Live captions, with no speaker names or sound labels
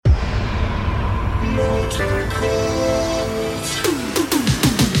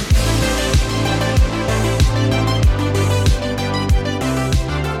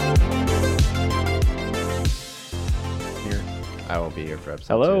I will be here for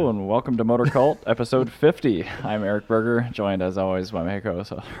episode Hello 2. and welcome to Motor Cult, episode 50. I'm Eric Berger, joined as always by my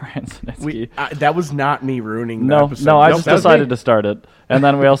co-host Ryan Sinitsky. That was not me ruining the No, episode. no, I Nope, just that was decided me. to start it. And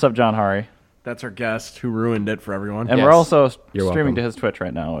then we also have John Hari. That's our guest who ruined it for everyone. And Yes. we're also You're streaming welcome. to his Twitch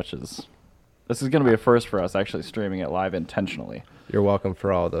right now, this is going to be a first for us, actually streaming it live intentionally. You're welcome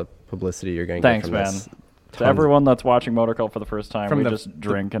for all the publicity you're going to get Thanks, from man. this. To everyone that's watching Motor Cult for the first time, From we the- just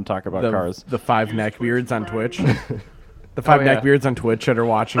drink and talk about the, cars. the five neckbeards on Twitch. The five yeah. neckbeards on Twitch that are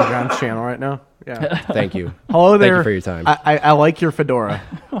watching John's channel right now. Yeah. Thank you. Hello there. Thank you for your time. I like your fedora.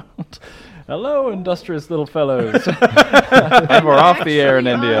 Hello, industrious little fellows. And we're off the air in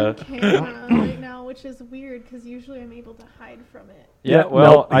Actually India. on camera right now, which is weird because usually I'm able to hide from it. Yeah, Yeah,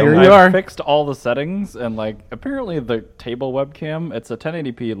 well, no, here you I are. fixed all the settings, and apparently the table webcam, it's a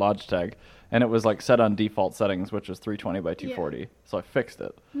 1080p Logitech, and it was set on default settings, which is 320 by 240. So I fixed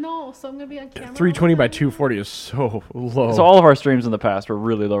it. No, so I'm gonna be on camera. 320 all by the time. 240 is so low. So all of our streams in the past were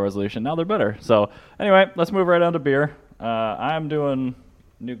really low resolution. Now they're better. So anyway, let's move right on to beer. I'm doing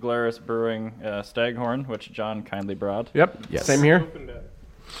New Glarus Brewing Staghorn, which John kindly brought. Yep. Yes. Same here.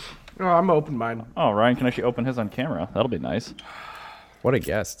 Oh, I'm open mine. Oh, Ryan can actually open his on camera. That'll be nice. What a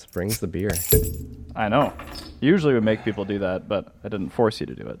guest. Brings the beer. I know. Usually we make people do that, but I didn't force you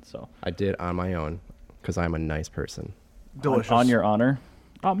to do it. So I did on my own because I'm a nice person. Delicious. on your honor.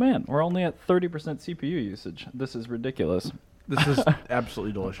 Oh man, we're only at 30% CPU usage. This is ridiculous. This is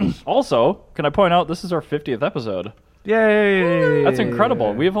absolutely delicious. Also, can I point out this is our 50th episode? Yay! That's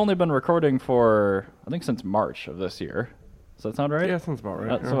incredible. We've only been recording for I think since March of this year. Does that sound right? Yeah, sounds about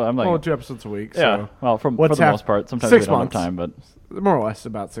right. So I'm like, well, 2 episodes a week. yeah. So Well, for What's the hap- most part, sometimes 6 we don't months. have time, but more or less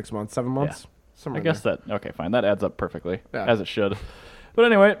about 6 months, 7 months. Somewhere I guess there. that okay, fine. That adds up perfectly Yeah. as it should. But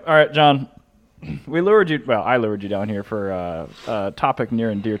anyway, all right, John. We lured you. Well, I lured you down here for a topic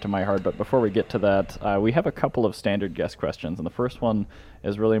near and dear to my heart. But before we get to that, we have a couple of standard guest questions, and the first one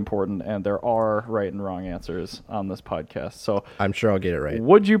is really important. And there are right and wrong answers on this podcast. So, I'm sure I'll get it right.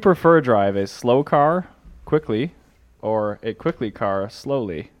 would you prefer drive a slow car quickly, or a quickly car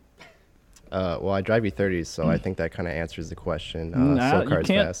slowly? Well, I drive E30s, so I think that kind of answers the question. Nah, Slow you cars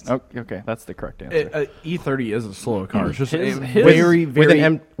can't. fast. Oh, okay, that's the correct answer. E30 is a slow car. It's just His- very, with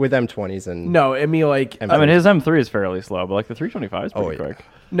very. with M20s and No, I mean M- I mean, his M3 is fairly slow, but the 325 is pretty Oh, yeah. quick.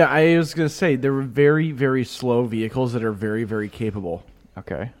 No, I was gonna say there were very, very slow vehicles that are very, very capable.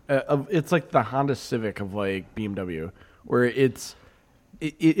 Okay. It's like the Honda Civic of BMW, where it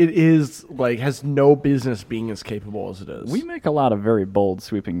is has no business being as capable as it is. We make a lot of very bold,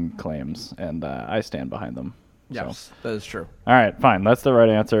 sweeping claims, and I stand behind them. yes, So. that is true. All right, fine. That's the right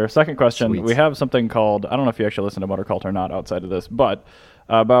answer. Second question. Sweet. We have something called, I don't know if you actually listen to Motor Cult or not outside of this, but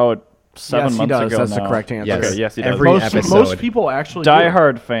about 7 Yes, he months does. ago That's now. the correct answer. Yes. Okay, yes, he does. Every Most episode. people actually do.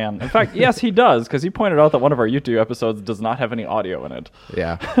 Diehard fan. In fact, yes, he does, because he pointed out that one of our YouTube episodes does not have any audio in it.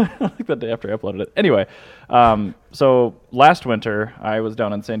 yeah. Like the day after I uploaded it. Anyway, so last winter I was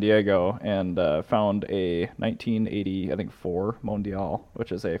down in San Diego and found a 1980, I think, 4 Mondial,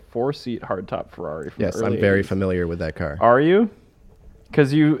 which is a 4-seat hardtop Ferrari. From Yes, the I'm early very 80s. familiar with that car. Are you?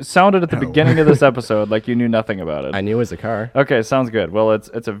 Because you sounded at the beginning of this episode like you knew nothing about it. I knew it was a car. Okay, sounds good. Well, it's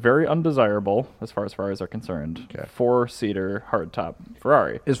a very undesirable, as far as Ferraris are concerned, Okay. 4-seater hardtop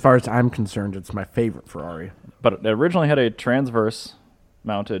Ferrari. As far as I'm concerned, it's my favorite Ferrari. But it originally had a transverse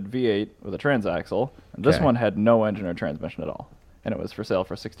mounted V8 with a transaxle, and this Okay. one had no engine or transmission at all. And it was for sale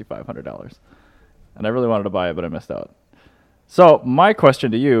for $6,500. And I really wanted to buy it, but I missed out. So my question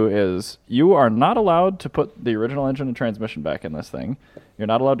to you is, you are not allowed to put the original engine and transmission back in this thing. You're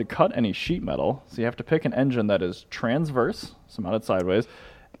not allowed to cut any sheet metal, so you have to pick an engine that is transverse, so mounted sideways,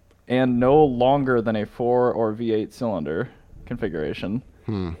 and no longer than a 4 or V8 cylinder configuration.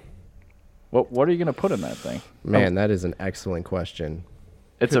 What are you going to put in that thing? Man, that is an excellent question.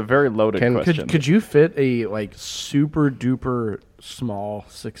 It's a very loaded Can- question. Could you fit a super duper small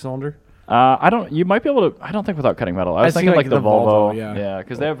 6-cylinder? I don't. You might be able to. I don't think without cutting metal. I was I see, thinking like, like the the Volvo. Volvo, yeah. Yeah,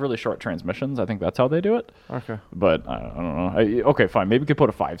 because they have really short transmissions. I think that's how they do it. Okay. But I don't know. Okay, fine. Maybe you could put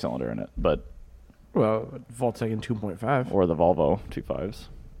a 5-cylinder in it, but Well, Volkswagen 2.5. or the Volvo 2.5s.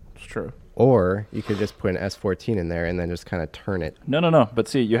 It's true. Or you could just put an S14 in there and then just kind of turn it. No. But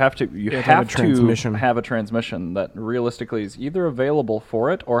see, you have to have a transmission. have a transmission that realistically is either available for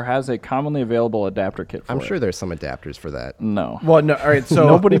it or has a commonly available adapter kit for it. I'm sure there's some adapters for that. No. Well, no. All right. So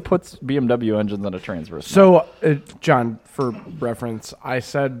Nobody puts BMW engines in a transverse. So, John, for reference, I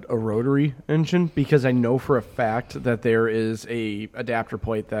said a rotary engine because I know for a fact that there is a adapter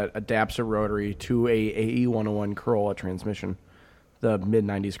plate that adapts a rotary to a AE 101 Corolla transmission, the mid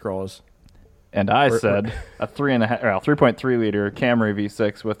 90s Corollas. And I said a 3.3 liter Camry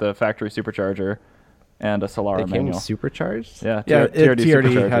V6 with a factory supercharger and a Solara They came manual. supercharged? Yeah, Yeah, TRD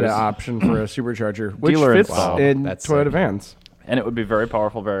TRD had an superchargers. option for a supercharger, which Dealer fits install. in That's Toyota sick. vans. And it would be very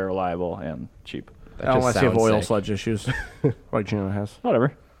powerful, very reliable, and cheap. That just Unless you have sounds oil sick. sludge issues, like Gino has.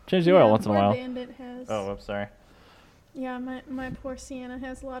 Whatever. Change the oil Yeah, once in a my while. Bandit has. Oh, I'm sorry. Yeah, my poor Sienna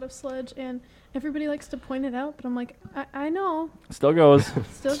has a lot of sludge, and everybody likes to point it out, but I'm like, I know, Still goes.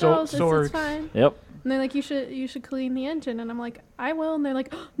 still Still- goes, still it's works. fine. Yep. And they're like, you should clean the engine, and I'm like, I will, and they're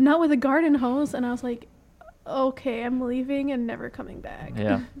like, not with a garden hose, and I was like, okay, I'm leaving and never coming back.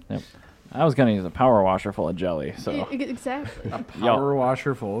 Yeah. Yep. I was gonna use a power washer full of jelly. So Exactly. Power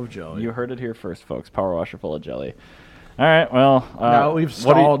washer full of jelly. you heard it here first, folks. Power washer full of jelly. All right. Well, Now we've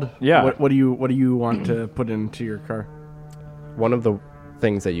what do you- stalled. yeah. What do you want to put into your car? One of the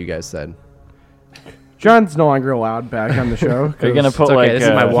things that you guys said. John's no longer allowed back on the show. Are you gonna 'cause put It's okay, like this is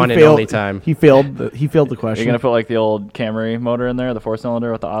my he one and failed- only time. He failed the Are question. you gonna put like the old Camry motor in there, the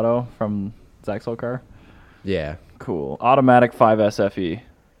 4-cylinder with the auto from Zach's old car? Yeah. Cool. Automatic 5S FE.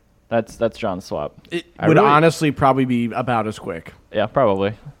 That's John's swap. It I would really- honestly probably be about as quick. Yeah,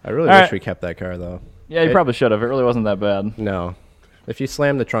 probably. I really All wish right. we kept that car, though. Yeah, you It- probably should have. It really wasn't that bad. No. If you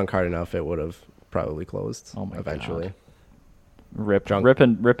slammed the trunk hard enough, it would have probably closed Oh my eventually. God. Rip Drunk-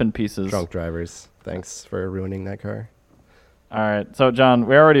 ripping pieces. Drunk drivers. Thanks for ruining that car. All right. So John,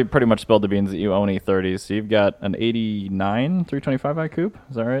 we already pretty much spilled the beans that you own E30s. So you've got an 89 325i coupe.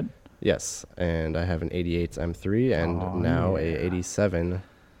 Is that right? Yes, and I have an 88 M3 and now a 87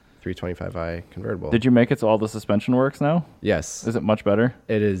 325i convertible. Did you make it so all the suspension works now? Yes. Is it much better?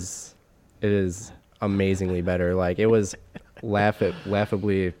 It is amazingly better. Like it was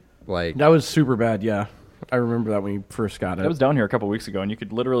laughably like That was super bad. Yeah, I remember that when you first got it. I was down here a couple weeks ago, and you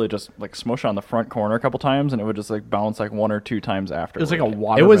could literally just like smush on the front corner a couple times, and it would just like bounce like 1 or 2 times after. It was like a it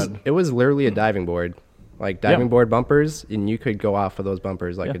water was bed. it was literally a diving board. Like diving board bumpers, and you could go off of those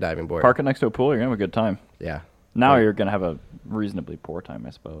bumpers like a diving board. Park it next to a pool, you're gonna have a good time. Yeah. Now Like, you're gonna have a reasonably poor time, I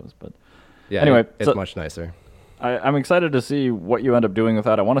suppose. But yeah, anyway, it's so- much nicer. I'm excited to see what you end up doing with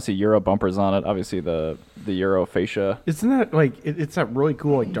that. I want to see Euro bumpers on it. Obviously, the Euro fascia. Isn't that like it's that really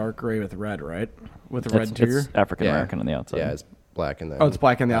cool like dark gray with red, right? With the red interior. It's African American on the outside. Yeah, it's black and then Oh, it's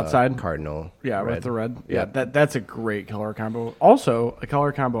black on the outside? Cardinal. Yeah, red. with the red. Yeah. Yeah, that's a great color combo. Also, a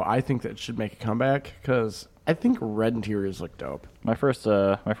color combo I think that should make a comeback because I think red interiors look dope. My first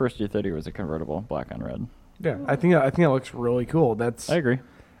E30 was a convertible, black on red. Yeah, I think that looks really cool. That's I agree.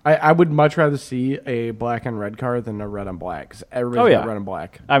 I would much rather see a black on red car than a red on black. 'Cause everybody's Oh, yeah. got red and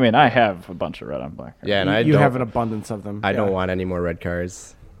black. I mean, I have a bunch of red on black. Yeah, and you I you don't, have an abundance of them. I Yeah. don't want any more red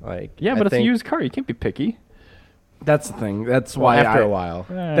cars. Like Yeah, I but it's a think- used car. You can't be picky. That's the thing. That's well, why after I, a while.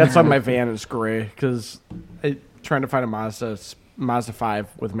 That's why my van is gray because trying to find a Mazda 5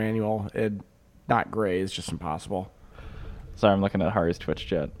 with manual, not gray is just impossible. Sorry, I'm looking at Hari's Twitch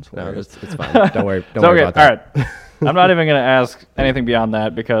chat. It's No, hilarious. it's fine. Don't worry. Don't So, worry okay, about that. all right. I'm not even going to ask anything beyond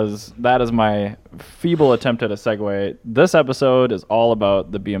that because that is my feeble attempt at a segue. This episode is all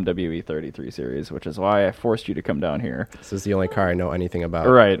about the BMW E33 series, which is why I forced you to come down here. This is the only car I know anything about.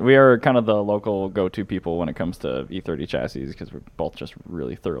 Right. We are kind of the local go-to people when it comes to E30 chassis because we're both just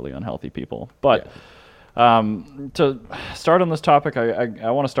really thoroughly unhealthy people. But to start on this topic,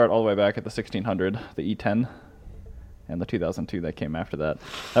 I want to start all the way back at the 1600, the E10, and the 2002 that came after that.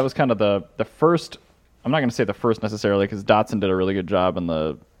 That was kind of the first. I'm not going to say the first necessarily because Datsun did a really good job in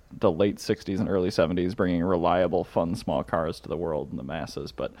the late 60s and early 70s bringing reliable, fun, small cars to the world and the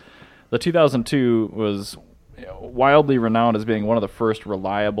masses. But the 2002 was wildly renowned as being one of the first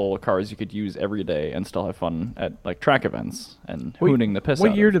reliable cars you could use every day and still have fun at like track events and hooning the piss out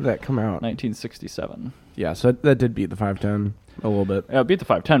What year of. did that come out? 1967. Yeah, so that did beat the 510 a little bit. Yeah, it beat the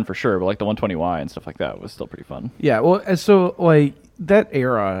 510 for sure, but like the 120Y and stuff like that was still pretty fun. Yeah, well, so like that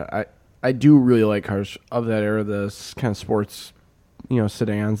era, I do really like cars of that era, the kind of sports,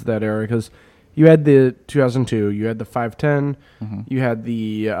 sedans of that era, because you had the 2002, you had the 510, you had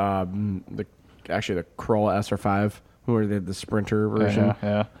the Corolla SR5, where they had the Sprinter version,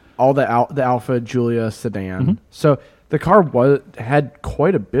 Yeah. all the Alpha Giulia sedan. So the car had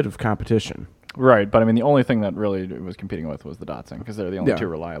quite a bit of competition. Right, but I mean, the only thing that really it was competing with was the Datsun because they're the only Yeah. two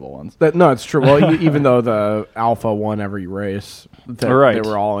reliable ones. No, it's true. Well, even though the Alpha won every race, that Right. they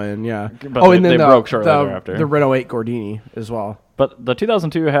were all in. Yeah. But they broke shortly thereafter. The Renault 8 Gordini as well. But the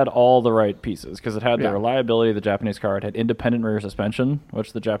 2002 had all the right pieces because it had the Yeah. reliability of the Japanese car. It had independent rear suspension,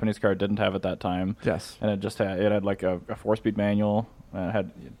 which the Japanese car didn't have at that time. Yes. And it had like a 4-speed manual. And it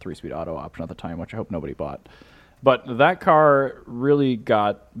had a 3-speed auto option at the time, which I hope nobody bought. But that car really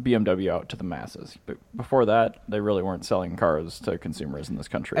got BMW out to the masses. But before that, they really weren't selling cars to consumers in this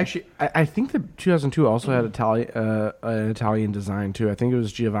country. Actually, I think the 2002 also had an Italian design too. I think it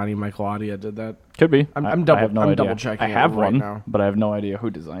was Giovanni Michelotti that did that. Could be. I'm I double- have no I'm idea. double-checking I it have right one, now. but I have no idea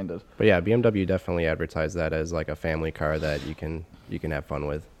who designed it. But yeah, BMW definitely advertised that as like a family car that you can have fun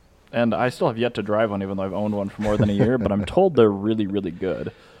with. And I still have yet to drive one, even though I've owned one for more than a year. But I'm told they're really, really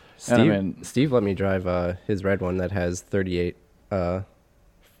good. Steve let me drive his red one that has 38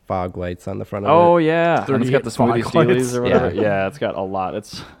 fog lights on the front of it. Oh yeah, and it's got 38 the smoothie fog lights. steelies or whatever. Yeah, it's got a lot.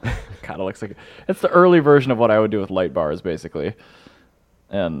 It's kind of looks like it's the early version of what I would do with light bars, basically.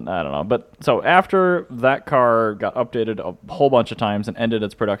 And I don't know, but so after that car got updated a whole bunch of times and ended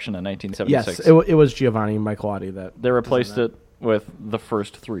its production in 1976, Yes, it was Giovanni Michelotti that they replaced it with the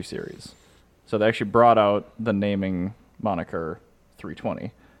first 3 Series. So they actually brought out the naming moniker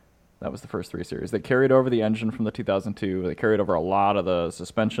 320. That was the first 3 Series. They carried over the engine from the 2002. They carried over a lot of the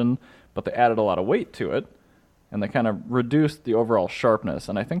suspension, but they added a lot of weight to it, and they kind of reduced the overall sharpness.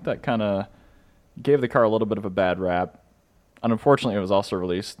 And I think that kind of gave the car a little bit of a bad rap. And unfortunately, it was also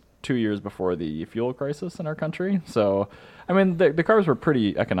released 2 years before the fuel crisis in our country. So, I mean, the cars were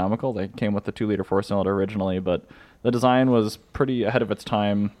pretty economical. They came with the 2-liter 4-cylinder originally, but the design was pretty ahead of its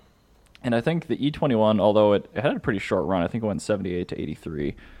time. And I think the E21, although it had a pretty short run, I think it went 78 to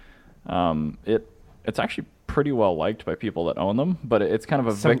 83. It's actually pretty well liked by people that own them, but it's kind of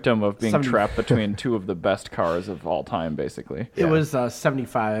a victim of being trapped between two of the best cars of all time, basically. It was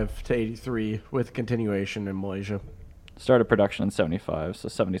 75 to 83 with continuation in Malaysia. Started production in 75, so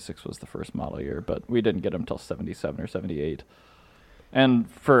 76 was the first model year, but we didn't get them until 77 or 78. And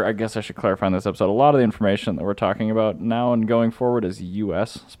I guess I should clarify in this episode, a lot of the information that we're talking about now and going forward is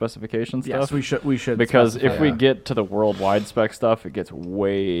U.S. specification stuff. Yes, we should. Because specify if we that. get to the worldwide spec stuff, it gets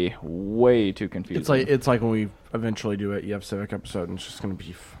way, way too confusing. It's like when we eventually do an EF Civic episode, and it's just going to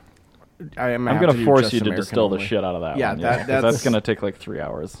be. I'm going to force you to distill the shit out of that Yeah, one. that's going to take like 3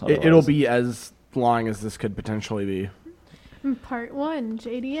 hours. It'll otherwise. be as long as this could potentially be. Part 1,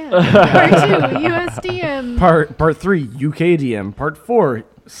 JDM. Part 2, USDM. Part 3, UKDM. Part 4,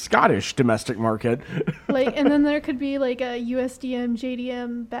 Scottish domestic market. Like, and then there could be like a USDM,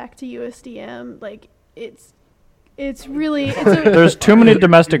 JDM, back to USDM. Like, it's really There's too many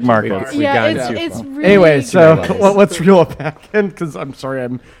domestic markets. yeah, gotten it's too far. really Anyway, so Levels. let's reel it back in because I'm sorry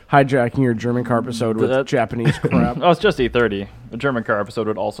I'm hijacking your German car episode with That- Japanese crap. Oh, it's just E30. A German car episode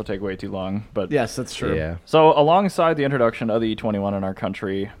would also take way too long. But Yes, that's true. Yeah. So alongside the introduction of the E21 in our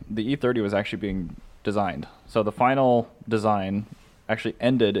country, the E30 was actually being designed. So the final design actually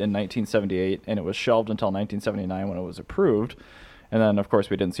ended in 1978, and it was shelved until 1979 when it was approved. And then, of course,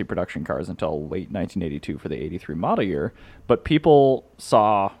 we didn't see production cars until late 1982 for the 83 model year. But people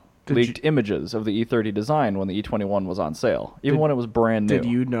saw leaked images of the E30 design when the E21 was on sale, even when it was brand new. Did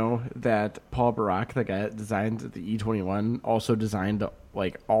you know that Paul Barak, the guy that designed the E21, also designed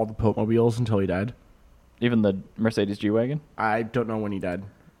like all the Pope mobiles until he died? Even the Mercedes G-Wagon? I don't know when he died.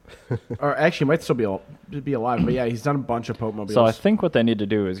 Or actually, he might still be alive. But yeah, he's done a bunch of Pope mobiles. So I think what they need to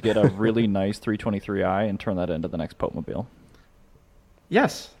do is get a really nice 323i and turn that into the next Pope mobile.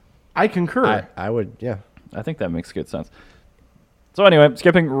 Yes, I concur. I would, yeah. I think that makes good sense. So anyway,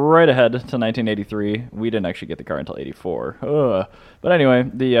 skipping right ahead to 1983, we didn't actually get the car until 84. Ugh. But anyway,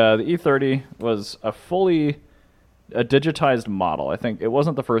 the E30 was a digitized model. I think it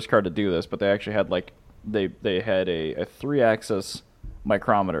wasn't the first car to do this, but they actually had they had a 3-axis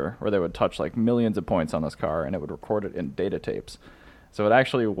micrometer where they would touch like millions of points on this car, and it would record it in data tapes. So it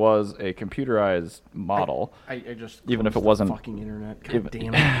actually was a computerized model. I just even if it closed the wasn't- fucking internet. God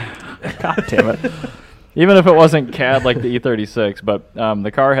even- damn it. God damn it. Even if it wasn't CAD like the E36, but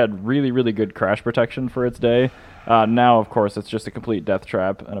the car had really, really good crash protection for its day. Now, of course, it's just a complete death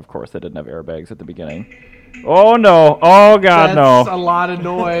trap, and of course, they didn't have airbags at the beginning. Oh, no. Oh, God, That's no. a lot of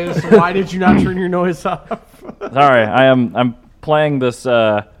noise. Why did you not turn your noise off? Sorry, I'm playing this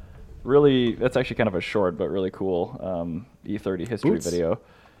really, that's actually kind of a short but really cool E30 history Boots? video.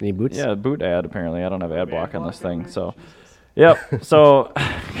 Need boots? Yeah, boot ad, apparently. I don't have ad block on this thing, so. Yep, so,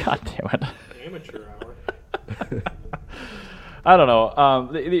 God damn it. Amateur hour. I don't know.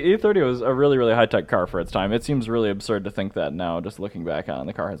 The E30 was a really, really high-tech car for its time. It seems really absurd to think that now, just looking back on it.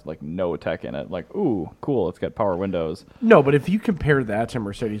 The car has, like, no tech in it. Like, ooh, cool, it's got power windows. No, but if you compare that to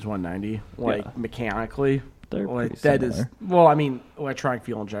Mercedes 190, like, mechanically, They're like, pretty that is... similar. Well, I mean, electronic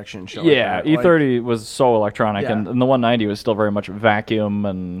fuel injection. Shit Yeah, like that. E30 was so electronic, Yeah. and the 190 was still very much vacuum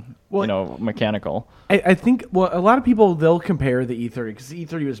and, Well, mechanical. I think, well, a lot of people, they'll compare the E30, because the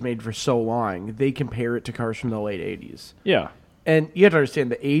E30 was made for so long, they compare it to cars from the late 80s. Yeah. And you have to understand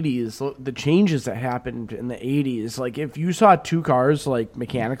the 80s, the changes that happened in the 80s. Like, if you saw two cars, like,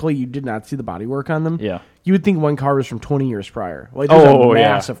 mechanically, you did not see the bodywork on them. Yeah. You would think one car was from 20 years prior. Like, there's Oh, a yeah.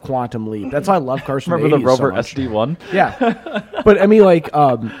 massive quantum leap. That's why I love cars from Remember the the 80s so Rover much. SD1? Yeah. But, I mean, like,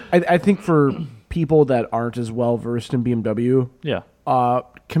 I think for people that aren't as well-versed in BMW, Yeah.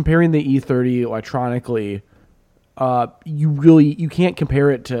 comparing the E30 electronically, you can't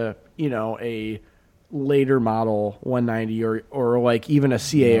compare it to, a later model 190 or like even a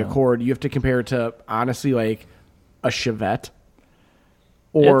CA Accord. You have to compare it to, honestly, like a Chevette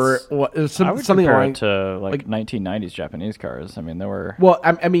or It's- something I would compare along. it to, like- 1990s Japanese cars. I mean, they were... Well,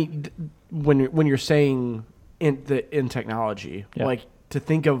 I mean, when you're saying in technology, Yeah. like to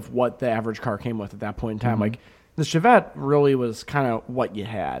think of what the average car came with at that point in time, Mm-hmm. like the Chevette really was kind of what you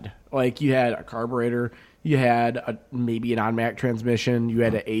had. Like you had a carburetor, you had maybe an automatic transmission, you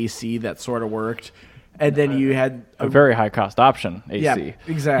had an AC that sort of worked, and then you had a very high-cost option, AC. yeah,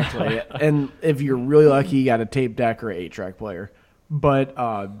 exactly. And if you're really lucky, you got a tape deck or an 8-track player. But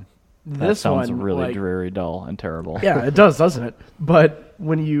That this sounds one, really like, dreary, dull, and terrible. yeah, it does, doesn't it? But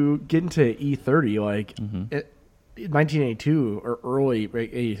when you get into E30, like Mm-hmm. 1982 or early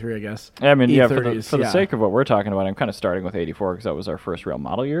 83, I guess. I mean, yeah, for E30s, the sake of what we're talking about, I'm kind of starting with 84 because that was our first real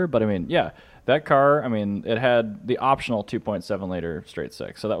model year. But I mean, yeah, that car, I mean, it had the optional 2.7 liter straight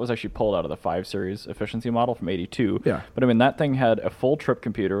six. So that was actually pulled out of the 5 Series efficiency model from 82. Yeah. But I mean, that thing had a full trip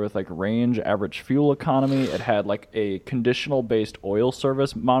computer with like range, average fuel economy. It had like a conditional based oil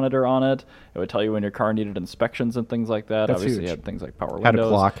service monitor on it. It would tell you when your car needed inspections and things like that. That's Obviously, huge. it had things like power Had a windows.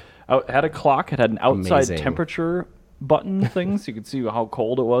 clock. It had a clock. It had an outside Amazing. temperature button thing so you could see how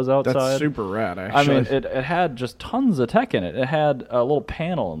cold it was outside. That's super rad, I actually. mean, it had just tons of tech in it. It had a little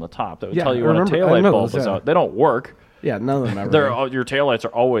panel on the top that would Yeah, tell you I when a remember- I taillight know bulb those, was yeah. out. They don't work. yeah, none of them ever. Your taillights are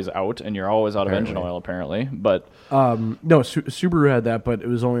always out, and you're always out of engine oil, apparently. But No, Subaru had that, but it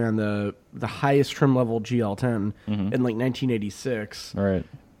was only on the highest trim level GL10 in like 1986. all right,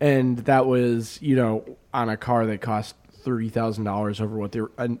 And that was, on a car that cost $30,000 over what their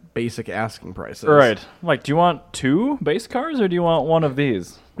basic asking price is. right. Like, do you want 2 base cars, or do you want one of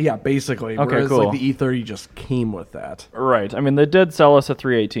these? Yeah, basically. Okay, Whereas cool. like the E30 just came with that. Right. I mean, they did sell us a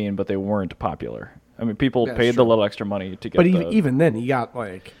 318, but they weren't popular. I mean, people That's paid the true. little extra money to get. But the, even then, you got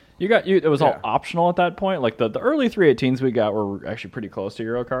like It was all Yeah. optional at that point. Like the early 318s we got were actually pretty close to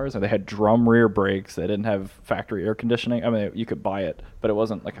Euro cars, and they had drum rear brakes. They didn't have factory air conditioning. I mean, you could buy it, but it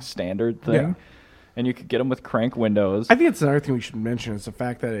wasn't like a standard thing. Yeah. And you could get them with crank windows. I think it's another thing we should mention is the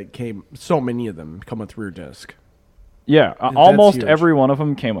fact that it came. So many of them come with rear disc. Yeah, That's almost huge. every one of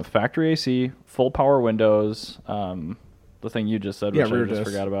them came with factory AC, full power windows. The thing you just said, Yeah, which I rear just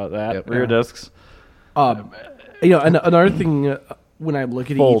discs. forgot about that. Yep. Rear Yeah. discs, Another thing when I look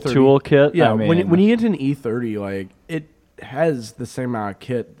at full E30, toolkit. Yeah, I mean, when you get an E30, like it has the same amount of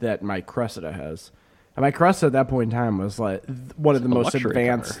kit that my Cressida has. And my Cressida at that point in time was like one of the a most luxury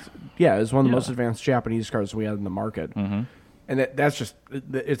advanced. car. Yeah, it was one of the Yeah. most advanced Japanese cars we had in the market. Mm-hmm. And that's just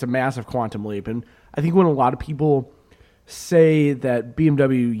it's a massive quantum leap. And I think when a lot of people say that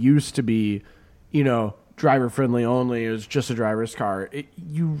BMW used to be, driver friendly only, it was just a driver's car,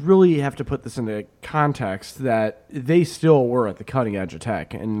 you really have to put this into context that they still were at the cutting edge of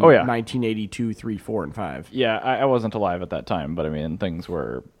tech in Oh, yeah. 1982, 3, 4, and 5. Yeah, I wasn't alive at that time, but I mean, things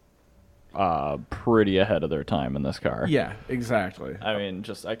were pretty ahead of their time in this car. Yeah, exactly. I mean,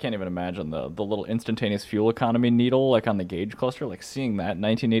 I can't even imagine the little instantaneous fuel economy needle like on the gauge cluster, like seeing that in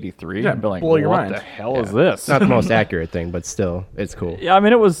 1983 Yeah, and be like, blow what your mind. the hell is this? It's not the most accurate thing, but still, it's cool. Yeah, I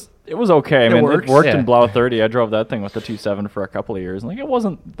mean, it was okay. I mean, works. it worked Yeah. in Blau 30. I drove that thing with the 2.7 for a couple of years, and like it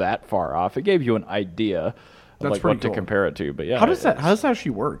wasn't that far off. It gave you an idea of That's like pretty what to cool. compare it to. But yeah, How does that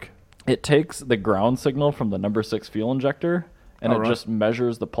actually work? It takes the ground signal from the number 6 fuel injector, and Oh, it right. just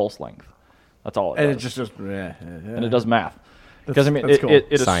measures the pulse length. That's all it And does. and It does math. Because I mean, that's it, cool.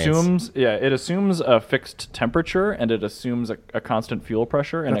 it Science. assumes a fixed temperature, and it assumes a constant fuel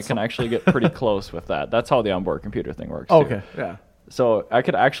pressure, and That's it can actually get pretty close with that. That's how the onboard computer thing works. too. Okay, yeah. So I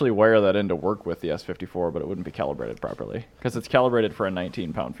could actually wire that in to work with the S54, but it wouldn't be calibrated properly because it's calibrated for a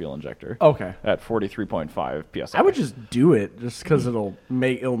 19-pound fuel injector. Okay. At 43.5 psi. I would just do it just because it'll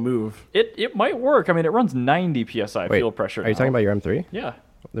move. It might work. I mean, it runs 90 psi Wait, fuel pressure. Are you talking about your M3? Yeah.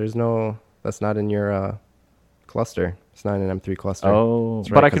 That's not in your cluster. It's not in an M3 cluster. Oh, That's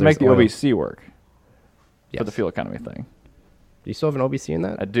but right, I 'cause could make the there's oil. OBC work Yes. for the fuel economy thing. Do you still have an OBC in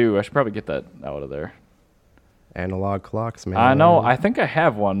that? I do. I should probably get that out of there. Analog clocks, man. I know. I think I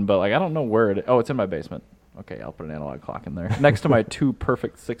have one, but like I don't know where it. Oh, it's in my basement. Okay, I'll put an analog clock in there next to my 2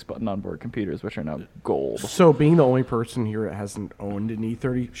 perfect 6-button onboard computers, which are now gold. So being the only person here that hasn't owned an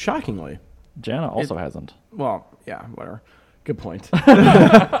E30, shockingly. Jana also hasn't. Well, yeah, whatever. Good point.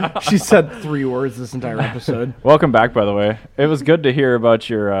 She said 3 words this entire episode. Welcome back, by the way. It was good to hear about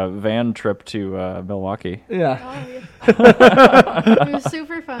your van trip to Milwaukee. Yeah. Oh, yeah. It was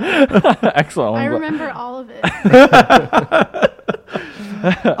super fun. Excellent. I I'm remember all of it.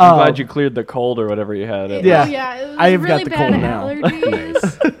 glad you cleared the cold or whatever you had. Yeah. Oh, yeah. It was I have really got the bad cold now.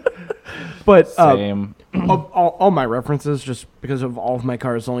 allergies. But Same. all my references, just because of all of my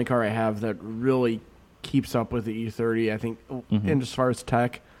cars, the only car I have that really keeps up with the E30, I think, and as far as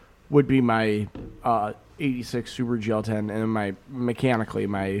tech, would be my 86 Super GL10 and my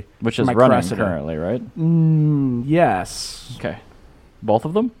Which is my running Cressida. currently, right? Yes. Okay. Both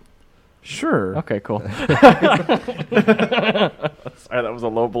of them? Sure. Okay, cool. Sorry, that was a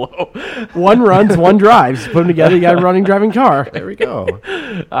low blow. One runs, one drives. Put them together, you got a running, driving car. There we go.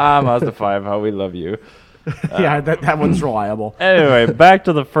 Mazda 5, how we love you. Yeah, that one's reliable. Anyway, back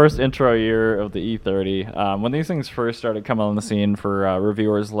to the first intro year of the E30. When these things first started coming on the scene for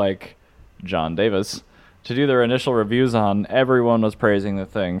reviewers like John Davis to do their initial reviews on, everyone was praising the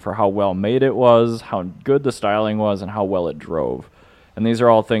thing for how well made it was, how good the styling was, and how well it drove. And these are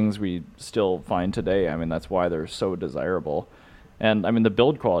all things we still find today. I mean, that's why they're so desirable. And, I mean, the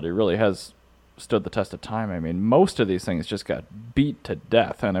build quality really has stood the test of time. I mean, most of these things just got beat to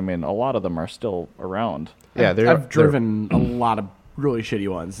death, and I mean, a lot of them are still around. Yeah, I've driven a lot of really shitty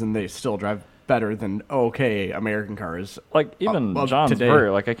ones, and they still drive better than okay American cars. Like, even of John's today.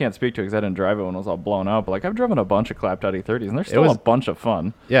 Ver, like, I can't speak to it because I didn't drive it when it was all blown up. But, like, I've driven a bunch of clapped out E30s, and they're still was- a bunch of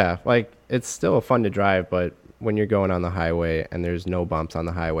fun. Yeah, like it's still fun to drive, but when you're going on the highway and there's no bumps on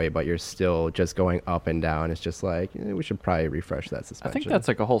the highway, but you're still just going up and down, it's just like we should probably refresh that I suspension. think that's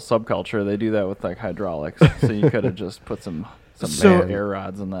like a whole subculture. They do that with, like, hydraulics. So you could have just put some So- air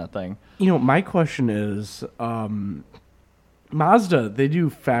rods in that thing. You know, my question is, Mazda, they do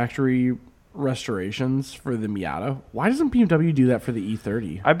factory restorations for the Miata. Why doesn't BMW do that for the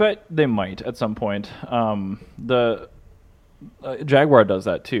E30? I bet they might at some point. The Jaguar does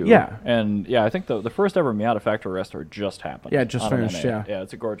that too. Yeah. And yeah, I think the first ever Miata factory restore just happened. Yeah, it just on an finished, NA. yeah. Yeah,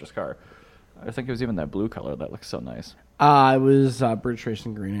 it's a gorgeous car. I think it was even that blue color that looks so nice. It was British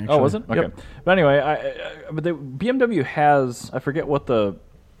Racing Green, actually. Oh, was it? Okay. Yep. But anyway, but BMW has, I forget what the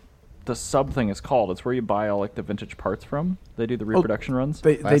sub thing is called. It's where you buy all like the vintage parts from. They do the reproduction runs.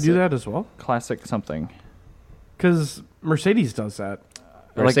 They do Classic. that as well? Classic something. Because Mercedes does that.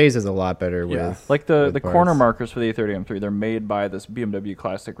 Mercedes is a lot better Yeah. with Like the with corner parts. markers for the A30 M3, they're made by this BMW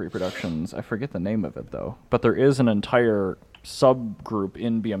Classic Reproductions. I forget the name of it though, but there is an entire subgroup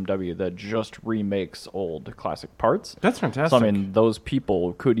in BMW that just remakes old classic parts. That's fantastic. So I mean, those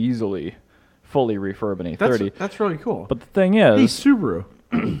people could easily fully refurb an A30. That's really cool. But the thing hey, is, Subaru,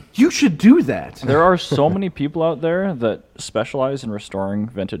 you should do that. there are so many people out there that specialize in restoring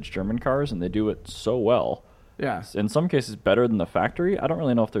vintage German cars, and they do it so well. Yeah. In some cases, better than the factory. I don't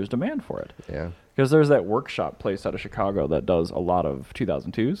really know if there's demand for it. Yeah. Because there's that workshop place out of Chicago that does a lot of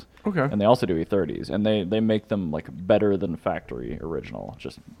 2002s. Okay. And they also do E30s. And they make them like better than factory original.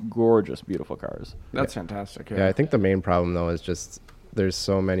 Just gorgeous, beautiful cars. That's fantastic. Yeah, I think the main problem though is just there's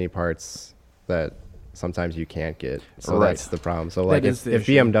so many parts that sometimes you can't get. So Right. that's the problem. So like is if, the if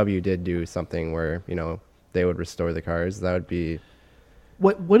issue. BMW did do something where, they would restore the cars, that would be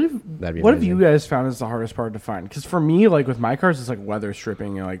What That'd be have you amazing. guys found is the hardest part to find? Because for me, like with my cars, it's like weather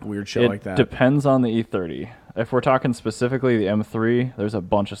stripping and like weird shit It like that. depends on the E30. If we're talking specifically the M3, there's a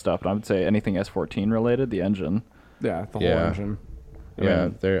bunch of stuff. And I would say anything S14 related, the engine. Yeah, the whole Yeah. engine. yeah,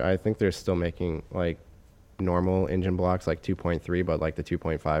 mean- I think they're still making like normal engine blocks like 2.3, but like the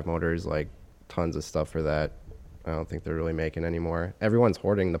 2.5 motors, like tons of stuff for that. I don't think they're really making anymore. Everyone's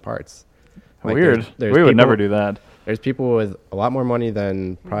hoarding the parts. Like, Weird. there's We would people- never do that. There's people with a lot more money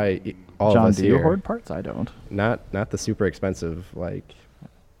than probably all John, of us do you here. hoard parts? I don't. Not the super expensive like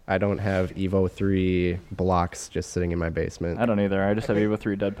I don't have Evo 3 blocks just sitting in my basement. I don't either. I just have Evo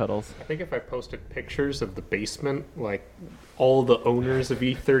 3 dead pedals. I think if I posted pictures of the basement, like all the owners of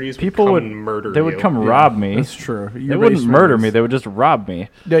E30s People would would come and murder They would you. come rob me. That's true. They wouldn't murder me. They would just rob me.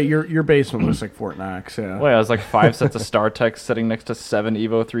 Yeah, your basement looks like Fort Knox. Yeah. Well, yeah, it was like 5 sets of StarTech sitting next to 7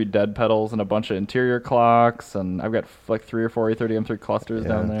 Evo 3 dead pedals and a bunch of interior clocks, and I've got like 3 or 4 E30 M3 clusters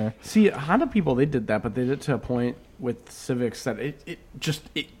down Yeah. there. See, Honda people, they did that, but they did it to a point with Civics that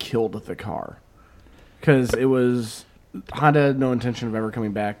it killed the car. Because it was, Honda had no intention of ever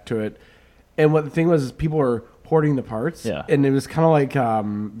coming back to it. And what the thing was, is people were hoarding the parts. Yeah. And it was kind of like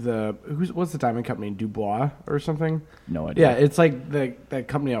what's the diamond company, Dubois or something? No idea. Yeah, it's like that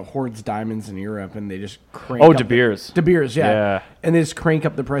company that hoards diamonds in Europe, and they just crank Oh, up De Beers. De Beers, yeah. Yeah. And they just crank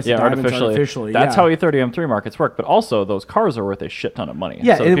up the price Yeah, of diamonds artificially. That's yeah. how E30 M3 markets work. But also, those cars are worth a shit ton of money.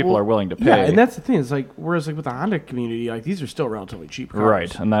 Yeah, so and people are willing to pay. Yeah, and that's the thing. It's like, whereas like with the Honda community, like these are still relatively cheap cars.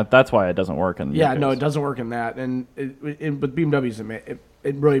 right, and that's why it doesn't work. In Yeah, UK. no, it doesn't work in that. And with BMWs,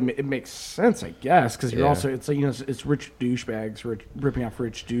 it really makes sense, I guess, because you're Yeah. also, it's like, it's rich douchebags, ripping off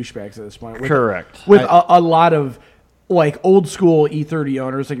rich douchebags at this point. Correct. With a lot of like old school E30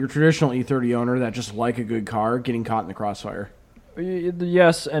 owners, like your traditional E30 owner that just like a good car, getting caught in the crossfire.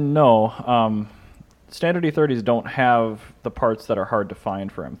 Yes and no. Standard E30s don't have the parts that are hard to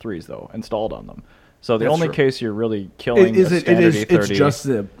find for M3s though installed on them. So the That's only true. case you're really killing Is a it standard is E30.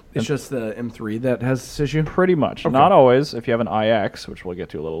 it's just the M3 that has this issue. Pretty much. Okay. Not always. If you have an iX, which we'll get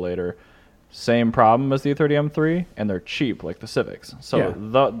to a little later, same problem as the E30 M3, and they're cheap like the Civics. So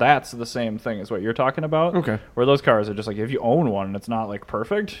Yeah. that's the same thing as what you're talking about. Okay. Where those cars are just like, if you own one and it's not like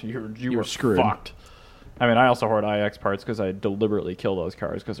perfect, you You're were screwed. fucked. I mean, I also hoard iX parts because I deliberately kill those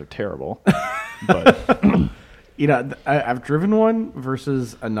cars because they're terrible. But I've driven one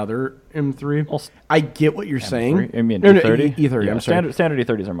versus another M3. Well, I get what you're saying. I mean, No, E30? E30. Yeah, I'm sorry. standard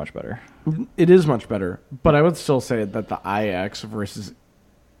E30s are much better. It is much better, but I would still say that the iX versus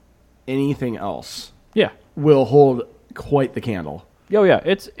anything else Yeah. will hold quite the candle. Oh yeah,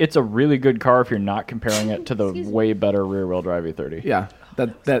 it's a really good car if you're not comparing it to the Excuse me. way better rear-wheel drive E30. Yeah,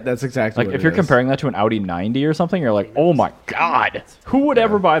 that's exactly Like what if it you're is. comparing that to an Audi 90 or something, you're like, oh my god, who would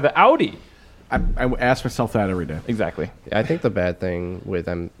ever buy the Audi? I ask myself that every day. Exactly. I think the bad thing with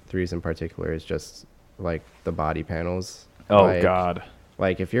M3s in particular is just like the body panels. Oh Like, god.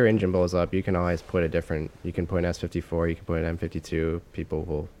 Like if your engine blows up, you can always put you can put an S54, you can put an M52. People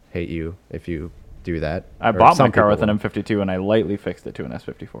will hate you if you do that. I Or bought my some car with people an will. M52 and I lightly fixed it to an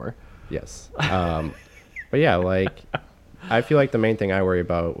S54. Yes. But yeah, like I feel like the main thing I worry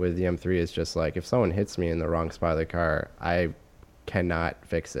about with the M3 is just like if someone hits me in the wrong spot of the car, I cannot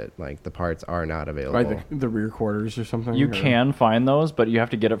fix it. Like the parts are not available. Right, the rear quarters or something. You or- can find those, but you have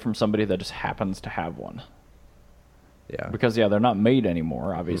to get it from somebody that just happens to have one. Yeah. Because they're not made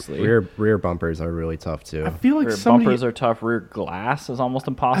anymore, obviously. Rear bumpers are really tough too. I feel like Rear somebody. bumpers are tough. Rear glass is almost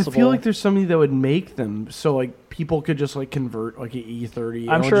I impossible. feel like there's somebody that would make them so like people could just like convert like an E30.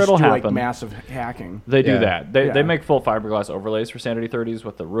 I'm and sure just it'll do, like happen. massive hacking. They do Yeah. that. They Yeah. make full fiberglass overlays for standard E30s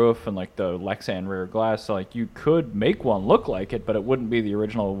with the roof and like the Lexan rear glass. So like you could make one look like it, but it wouldn't be the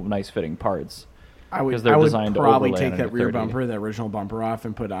original nice fitting parts. I 'Cause would they're I would designed to probably overlay take on that an rear E30. bumper, the original bumper off,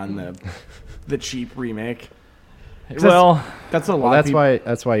 and put on the cheap remake. Well, That's a lot. Well, of people,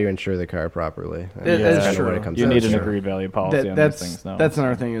 that's why you insure the car properly. And It- that's it's kinda what true. it comes you down need an to. agreed value policy on these things now. that's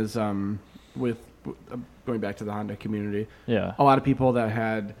another thing is with going back to the Honda community. yeah. A lot of people that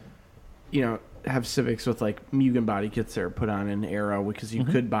had, have Civics with like Mugen body kits that are put on in Aero because you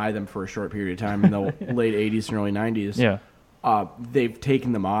could buy them for a short period of time in the late 80s and early 90s. Yeah. They've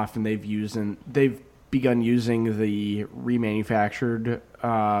taken them off and they've begun using the remanufactured.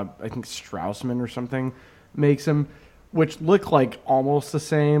 I think Straussman or something makes them, which look like almost the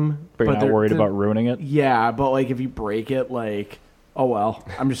same. But you're not they're- worried they're- about ruining it? Yeah, but like if you break it, like, oh well,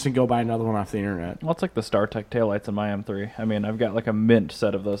 I'm just gonna go buy another one off the internet. Well, it's like the StarTech taillights in my M3. I mean, I've got like a mint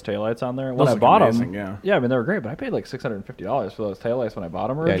set of those taillights on there. When Those I look bought amazing, them, yeah. I mean, they were great, but I paid like $650 for those taillights when I bought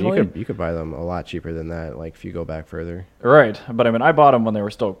them Yeah, and originally. you could buy them a lot cheaper than that. Like if you go back further. Right, but I mean, I bought them when they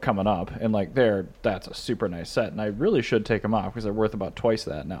were still coming up, and like that's a super nice set, and I really should take them off because they're worth about twice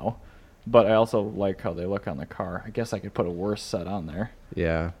that now. But I also like how they look on the car. I guess I could put a worse set on there.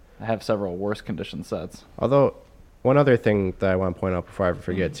 Yeah. I have several worse condition sets. Although, one other thing that I want to point out before I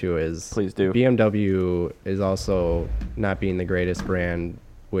forget too is Please do. BMW is also not being the greatest brand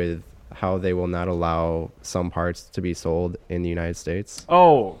with how they will not allow some parts to be sold in the United States.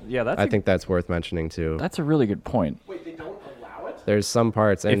 Oh, yeah, I think that's worth mentioning too. that's a really good point. Wait, they don't allow it? There's some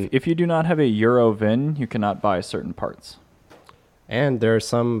parts, and If you do not have a Euro VIN, you cannot buy certain parts. And there are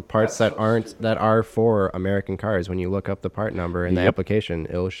some parts that are for American cars. When you look up the part number in the application,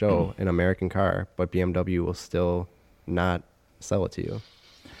 it'll show an American car, but BMW will still not sell it to you.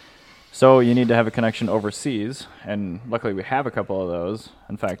 So you need to have a connection overseas, and luckily we have a couple of those.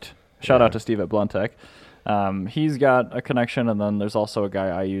 In fact, shout out to Steve at Blundtech. He's got a connection, and then there's also a guy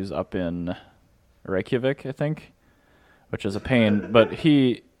I use up in Reykjavik, I think, which is a pain, but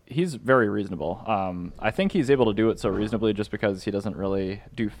he's very reasonable. I think he's able to do it so reasonably just because he doesn't really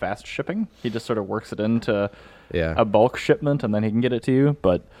do fast shipping. He just sort of works it into a bulk shipment, and then he can get it to you.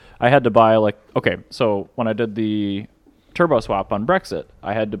 But I had to buy, so when I did the turbo swap on Brexit,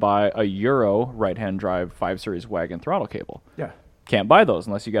 I had to buy a Euro right-hand drive 5 Series wagon throttle cable. Yeah. Can't buy those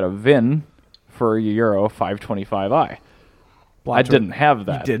unless you got a VIN for a Euro 525i. I didn't have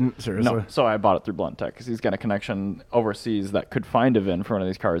that. You didn't? Seriously? No, so I bought it through Blundtech because he's got a connection overseas that could find a VIN for one of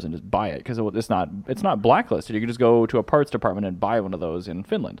these cars and just buy it because it's not blacklisted. You can just go to a parts department and buy one of those in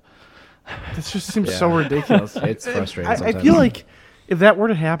Finland. This just seems so ridiculous. It's frustrating I sometimes. feel like if that were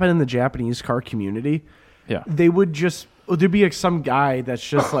to happen in the Japanese car community, they would just there'd be like some guy that's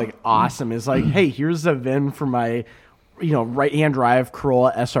just like awesome. Is like, hey, here's a VIN for my, right-hand drive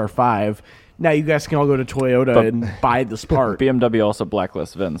Corolla SR5. Now you guys can all go to Toyota and buy this part. BMW also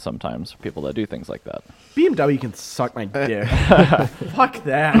blacklists VINs sometimes for people that do things like that. BMW can suck my dick. Fuck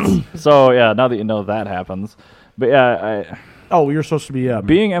that. So yeah, now that you know that happens, but yeah, we were supposed to be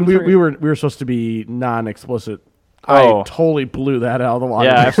being M3. We were supposed to be non-explicit. Oh. I totally blew that out of the water.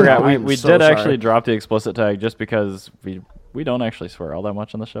 Yeah, I forgot. We so did sorry. actually drop the explicit tag just because we don't actually swear all that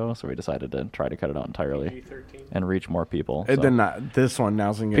much on the show, so we decided to try to cut it out entirely PG-13. and reach more people. And so. then not this one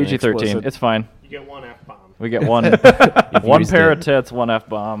now's gonna get PG-13, explicit. it's fine. You get one F-bomb. We get one pair of tits, one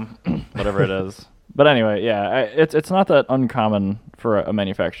F-bomb, whatever it is. But anyway, yeah, it's not that uncommon for a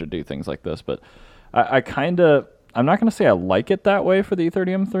manufacturer to do things like this, but I kind of, I'm not going to say I like it that way for the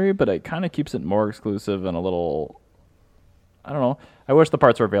E30 M3, but it kind of keeps it more exclusive and a little, I don't know. I wish the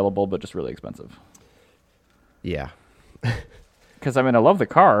parts were available, but just really expensive. Yeah. Because, I mean, I love the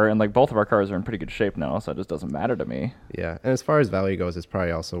car, and, both of our cars are in pretty good shape now, so it just doesn't matter to me. Yeah. And as far as value goes, it's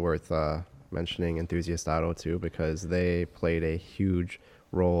probably also worth mentioning Enthusiast Auto, too, because they played a huge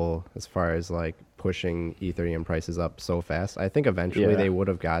role as far as, pushing E30M prices up so fast. I think eventually they would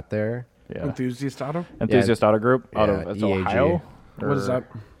have got there. Yeah. Enthusiast Auto? Enthusiast Auto Group out yeah, of EAG. Ohio? What is that?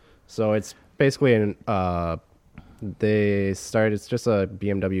 So it's basically it's just a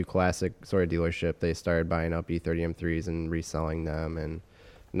BMW classic sort of dealership. They started buying up E30 M3s and reselling them, and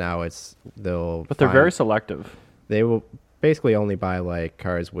now But they're very selective. They will basically only buy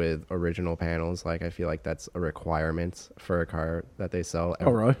cars with original panels. I feel like that's a requirement for a car that they sell.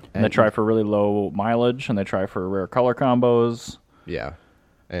 Oh, really? And they try for really low mileage, and they try for rare color combos. Yeah.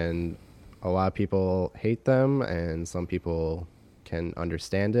 And a lot of people hate them, and some people can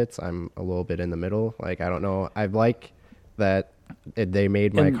understand it. I'm a little bit in the middle. I don't know. I like that they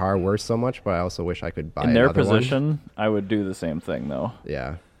made my car worse so much, but I also wish I could buy in their another one. position, I would do the same thing, though.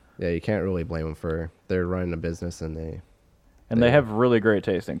 Yeah. Yeah, you can't really blame them they're running a business, and they have really great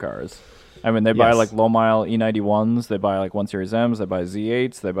tasting cars. I mean, they buy low mile E91s, they buy 1 Series M's, they buy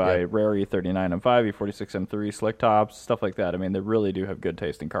Z8s, they buy rare E39 M5, E46 M3, slick tops, stuff like that. I mean, they really do have good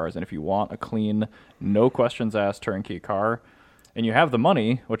tasting cars. And if you want a clean, no questions asked turnkey car, and you have the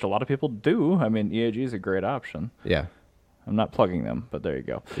money, which a lot of people do, I mean, EAG is a great option. Yeah. I'm not plugging them, but there you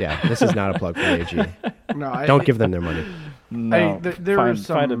go. Yeah, this is not a plug for AG. No, Don't give them their money. No, there find, are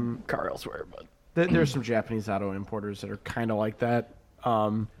some find a car elsewhere, but there's some Japanese auto importers that are kind of like that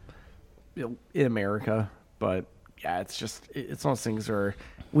in America, but yeah, it's one of those things where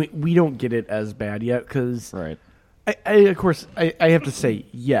we don't get it as bad yet because right. Of course I have to say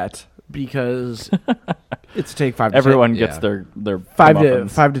yet because it's take 5 to Everyone 10, gets their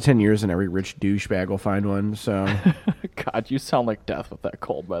 5 to 10 years, and every rich douchebag will find one. So, God, you sound like death with that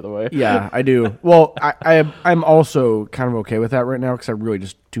cold, by the way. yeah, I do. Well, I'm also kind of okay with that right now because I really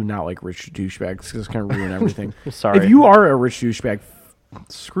just do not like rich douchebags because it's kind of ruin everything. Sorry. If you are a rich douchebag,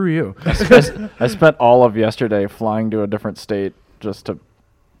 screw you. I spent all of yesterday flying to a different state just to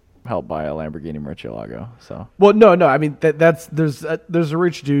help buy a Lamborghini Murcielago. So Well, no. I mean, there's a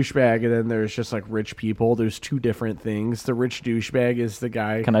rich douchebag, and then there's just rich people. There's two different things. The rich douchebag is the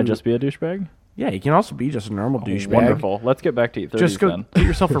guy. Can I just be a douchebag? Yeah, you can also be just a normal douchebag. Wonderful. Let's get back to E30s Just go then. get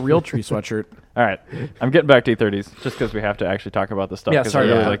yourself a real tree sweatshirt. All right. I'm getting back to E30s just because we have to actually talk about this stuff Yeah, because I sorry,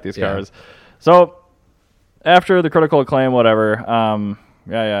 really yeah, like these yeah. cars. So after the critical acclaim, whatever,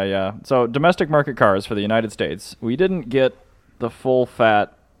 yeah. So domestic market cars for the United States, we didn't get the full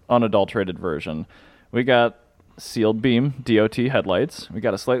fat, unadulterated version. We got sealed beam DOT headlights. We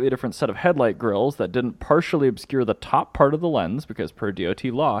got a slightly different set of headlight grills that didn't partially obscure the top part of the lens because per DOT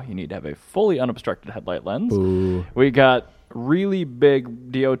law, you need to have a fully unobstructed headlight lens. Ooh. We got really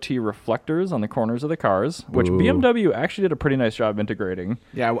big DOT reflectors on the corners of the cars, which Ooh. BMW actually did a pretty nice job integrating.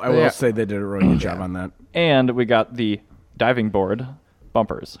 Yeah, I will say they did a really good job on that. And we got the diving board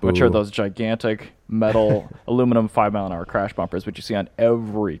bumpers, which are Ooh. those gigantic metal aluminum 5-mile-an-hour crash bumpers, which you see on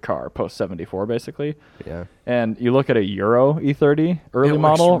every car post 74, basically. Yeah. And you look at a Euro E30 early It looks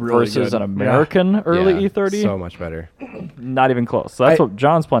model really versus good. an American early Yeah, E30, So much better. not even close. So that's I- what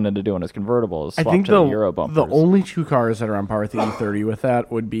John's planning to do in his convertible is I swap think to the Euro bumpers. the only two cars that are on par with the E30 with that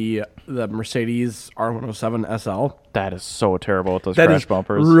would be the Mercedes R107 SL. That is so terrible with those That crash is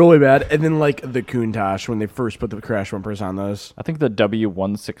bumpers. really bad. And then like the Countach when they first put the crash bumpers on those. I think the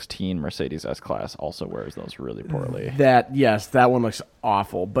W116 Mercedes S-Class also wears those really poorly. That one looks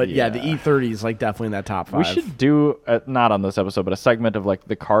awful. But yeah, the Yeah. E30 is like definitely in that top 5. We should do, not on this episode, but a segment of like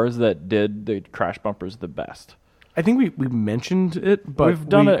the cars that did the crash bumpers the best. I think we mentioned it, but We've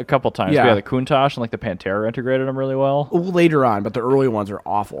done it a couple times. yeah. We had the Countach and like the Pantera integrated them really well. later on, but the early ones are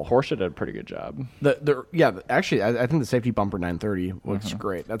awful. Porsche did a pretty good job. Actually, I think the safety bumper 930 looks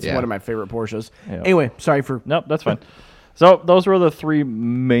great. That's Yeah. one of my favorite Porsches. Yeah. Anyway, sorry for Nope, that's fine. So those were the three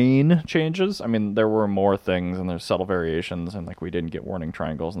main changes. I mean, there were more things and there's subtle variations, and like we didn't get warning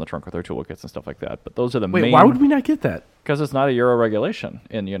triangles in the trunk with our toolkits and stuff like that. But those are the Wait, main. why would we not get that? Because it's not a Euro regulation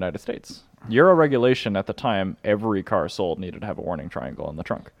in the United States. Euro regulation at the time, every car sold needed to have a warning triangle in the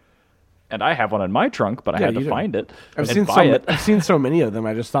trunk. And I have one in my trunk, but I Yeah, had to you do. find it I've and seen buy it. I've seen so many of them.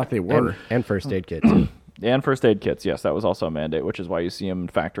 I just thought they were. And first aid kit, too. And first aid kits, yes, that was also a mandate, which is why you see them in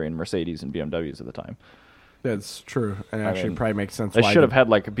factory in Mercedes and BMWs at the time. That's true, and actually mean, probably makes sense. They why should have had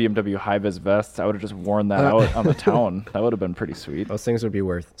like a BMW high-vis vests. I would have just worn that out on the town. That would have been pretty sweet. Those things would be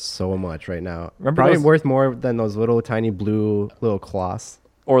worth so much right now. Remember Probably those- worth more than those little tiny blue little cloths.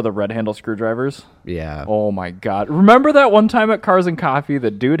 Or the red handle screwdrivers. Yeah. Oh my god. Remember that one time at Cars and Coffee,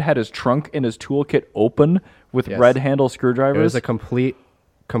 the dude had his trunk and his toolkit open with Yes. red handle It screwdrivers? was a complete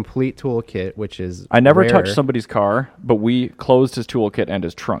toolkit, which is I never rare. touched somebody's car, but we closed his toolkit and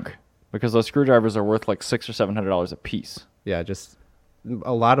his trunk because those screwdrivers are worth like $600 or $700 a piece. Yeah, just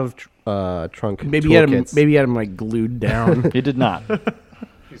a lot of trunk maybe he had him. toolkits. Maybe he had him like glued down. He did not.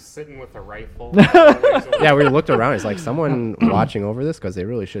 He's sitting with a rifle. Yeah, we looked around. It's like someone watching over this because they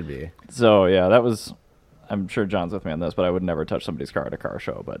really should be. So yeah, that was. I'm sure John's with me on this, but I would never touch somebody's car at a car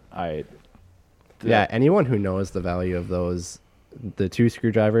show. But Yeah, anyone who knows the value of those, the two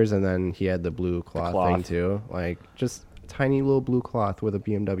screwdrivers, and then he had the blue cloth thing cloth. too. Like just tiny little blue cloth with a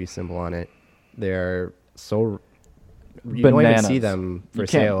BMW symbol on it. They're so you don't even see Bananas. them for you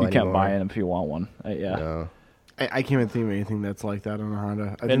sale can't anymore. buy them if you want one. Yeah. No. I can't even think of anything that's like that on a Honda.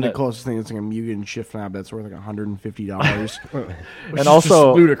 I think And the it- closest thing is like a Mugen shift knob that's worth like $150. And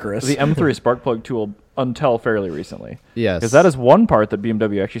also ludicrous. the M3 spark plug tool until fairly recently. Yes. Because that is one part that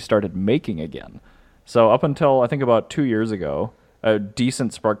BMW actually started making again. So up until I think about 2 years ago, a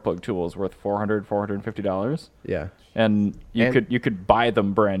decent spark plug tool was worth $450. Yeah. And you And- could buy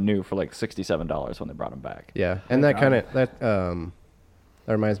them brand new for like $67 when they brought them back. Yeah. And that kind of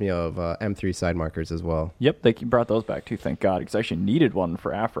that reminds me of M3 side markers as well. Yep, they brought those back too, thank God, because I actually needed one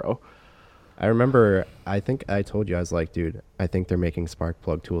for Afro. I remember, I think I told you, I was like, dude, I think they're making spark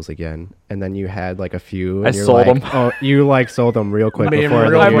plug tools again. And then you had like a few. And I you're sold like, them. Oh, you like sold them real quick Made 'em before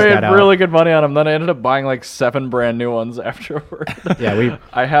real the I quick. news made got out. really good money on them. Then I ended up buying like 7 brand new ones afterward. Yeah,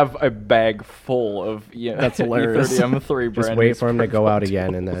 I have a bag full of That's hilarious. E30 M3 brand just new wait for them to spark go plug out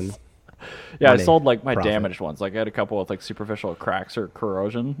again tools. and then. Yeah, I money, sold like my profit. damaged ones. Like I had a couple with like superficial cracks or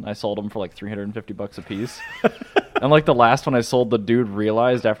corrosion. I sold them for like $350 a piece. And like the last one I sold, the dude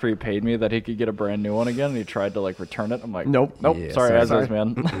realized after he paid me that he could get a brand new one again, and he tried to like return it. I'm like, Nope. Yeah, sorry, as sorry. is,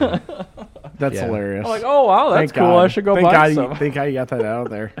 man. That's Yeah. hilarious. I'm like, oh wow, that's Thank cool. God. I should go thank buy God some. Thank God you got that out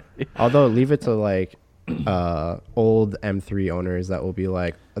of there. Although leave it to like old M3 owners that will be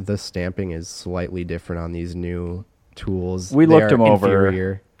like, the stamping is slightly different on these new tools. We They looked are them over.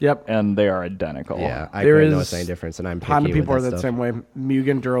 inferior. Yep. And they are identical. Yeah, I There couldn't is- notice any difference, and I'm picky Honda with people are that that stuff. same way.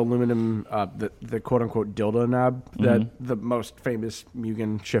 Mugen duraluminum, the quote unquote dildo knob, that the most famous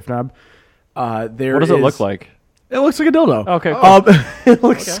Mugen shift knob. There What does it is- look like? It looks like a dildo. Okay, cool. It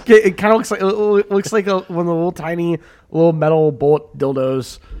looks. It kind of looks like it looks like one of the little tiny little metal bullet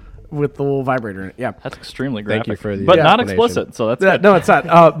dildos with the little vibrator in it. Yeah. That's extremely Thank graphic. you for the but not explanation. explicit, so that's Yeah, good. no, it's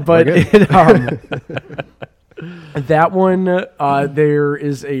not. But that one, there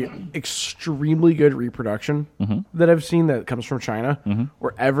is a extremely good reproduction that I've seen that comes from China,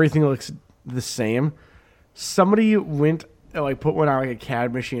 where everything looks the same. Somebody went and like put one on like a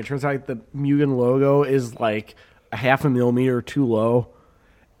CAD machine. It turns out like, the Mugen logo is like a half a millimeter too low,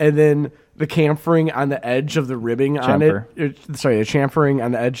 and then the chamfering on the edge of the ribbing on it. The chamfering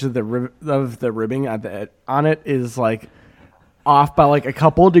on the edge of the ribbing on it is like off by like a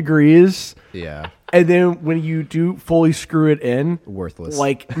couple of degrees. Yeah. And then when you do fully screw it in, Worthless.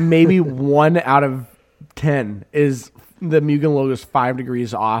 Like maybe 1 out of 10 is the Mugen logo is 5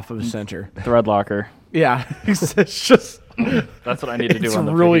 degrees off of center. Thread locker. Yeah, it's just That's what I need to do. it's on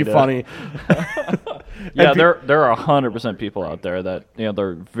the really Fujita. funny. Yeah, there are 100% people out there that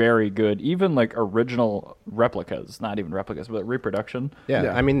they're very good, even like original replicas, not even replicas, but reproduction. Yeah,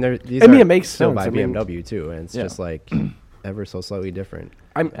 Yeah. I mean, these I mean, are it makes still sense. by I mean- BMW too, and it's Yeah. just like ever so slightly different.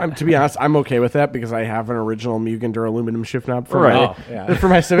 I'm to be honest, I'm okay with that because I have an original Mugen duraluminum shift knob for Right. my Oh, yeah. for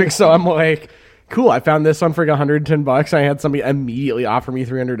my Civic, so I'm like, cool. I found this one for like $110. I had somebody immediately offer me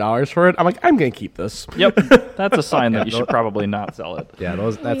 $300 for it. I'm like, I'm gonna keep this. Yep, that's a sign that you should probably not sell it. Yeah,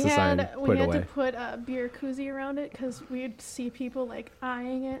 that's a sign. We Put it had away. to put a beer koozie around it because we'd see people like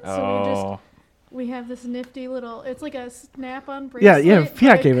eyeing it. So Oh, we have this nifty little. It's like a snap-on Yeah, bracelet. yeah. but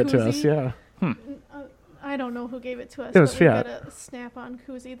Fiat a gave it to us. koozie. Yeah. I don't know who gave it to us. It was but we got Fiat. a snap-on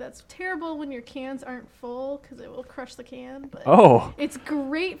koozie. That's terrible when your cans aren't full because it will crush the can. But oh, it's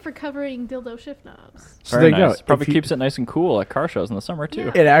great for covering dildo shift knobs. So very there you nice. go. Probably If you- keeps it nice and cool at car shows in the summer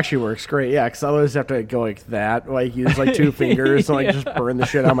too. It actually works great. Yeah, because I always have to go like that, like use like 2 fingers and like just burn the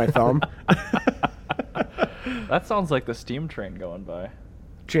shit out of my thumb. That sounds like the steam train going by.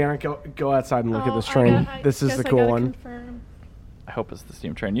 Janet, go outside and look at Oh, this I train. got- I This is guess the I cool gotta one. confirm. I hope it's the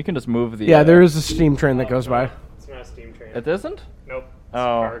steam train. You can just move the. Yeah, there is a steam train that goes by. It's not a steam train. It isn't. Nope. It's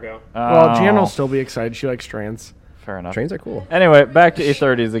Oh. cargo. Well, Jan will Oh, still be excited. She likes trains. fair enough. Trains are cool. Anyway, back to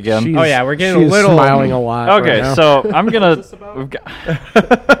E30s again. She's- Oh, yeah, we're getting a she's little- smiling a lot. Okay, right now. so I'm gonna this about?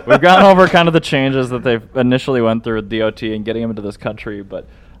 we've gone over kind of the changes that they've initially went through with DOT and getting them into this country, but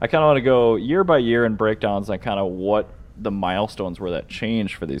I kind of want to go year by year and breakdowns on kind of what the milestones were that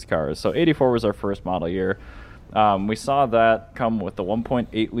changed for these cars. So 84 was our first model year. We saw that come with the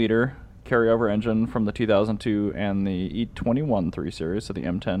 1.8 liter carryover engine from the 2002 and the E21 3 Series, so the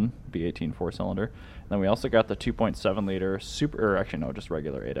M10 B18 4-cylinder. Then we also got the 2.7 liter super, or actually no, just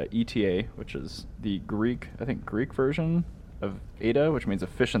regular ADA ETA, which is the Greek version of ADA, which means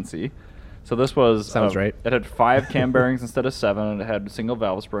efficiency. So this was Sounds right. It had 5 cam bearings instead of 7, and it had single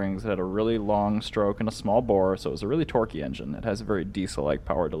valve springs. It had a really long stroke and a small bore, so it was a really torquey engine. It has a very diesel-like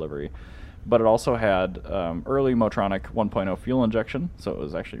power delivery. But it also had early Motronic 1.0 fuel injection, so it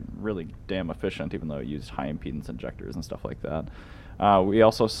was actually really damn efficient, even though it used high impedance injectors and stuff like that. We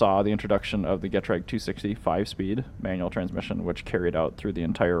also saw the introduction of the Getrag 260 5-speed manual transmission, which carried out through the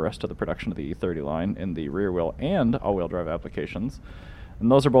entire rest of the production of the E30 line in the rear wheel and all-wheel drive applications. And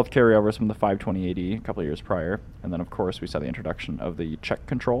those are both carryovers from the 52080 a couple of years prior. And then, of course, we saw the introduction of the check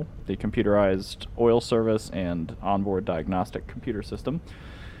control, the computerized oil service and onboard diagnostic computer system.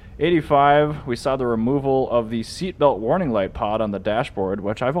 85, we saw the removal of the seatbelt warning light pod on the dashboard,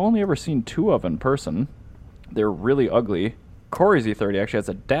 which I've only ever seen 2 of in person. They're really ugly. Corey's E30 actually has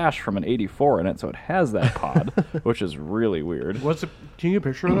a dash from an 84 in it, so it has that pod, which is really weird. What's it? Can you get a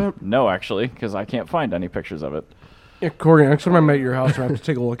picture of that? No, actually, because I can't find any pictures of it. Yeah, Corey, next time I'm at your house, I have to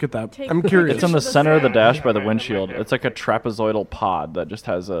take a look at that. Take I'm pictures. curious. It's in the Pictures of the center of the dash. dash by the windshield. It's like a trapezoidal pod that just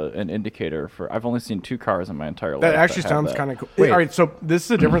has an indicator for. I've only seen 2 cars in my entire life. That actually have sounds that. kind of cool. Wait. All right, so this is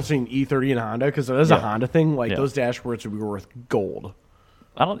the difference between E30 and Honda because it is a Yeah. Honda thing. Like Yeah. those dashboards would be worth gold.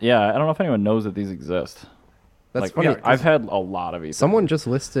 I don't know if anyone knows that these exist. That's Like, funny. yeah, 'cause I've had a lot of these. Someone just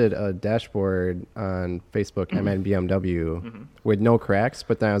listed a dashboard on Facebook, MN BMW, with no cracks.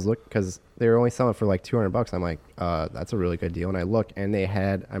 But then I was looking because they were only selling it for like $200. I'm like, that's a really good deal. And I look, and they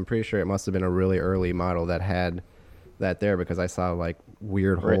had. I'm pretty sure it must have been a really early model that had that there because I saw like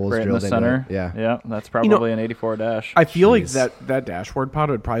weird right, holes right in the drilled into center. it. Yeah. yeah, that's probably an 84 dash. I feel like Jeez. that dashboard pod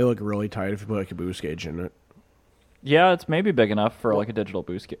would probably look really tight if you put like a boost gauge in it. Yeah, it's maybe big enough for like a digital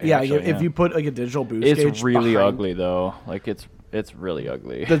boost gauge. Yeah, actually, if you put like a digital boost gauge, it's really behind- ugly though. Like it's really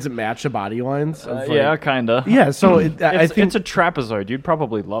ugly. Does it match the body lines? of, like- Yeah, kinda. Yeah, so I It's, think it's a trapezoid. You'd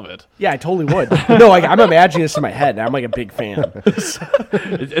probably love it. yeah, I totally would. No, like I'm imagining this in my head. And I'm like a big fan.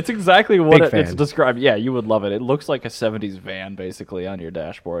 It's exactly what Big it's fan. described. Yeah, you would love it. It looks like a 70s van basically on your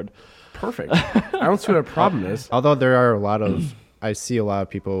dashboard. Perfect. I don't see what a problem is. Although there are a lot of, I see a lot of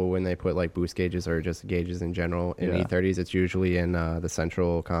people when they put like boost gauges or just gauges in general in Yeah. E30s. It's usually in the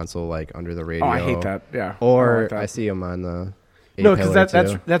central console, like under the radio. Oh, I hate that. Yeah. I don't Or like that. I see them on the. No, because A-pillar,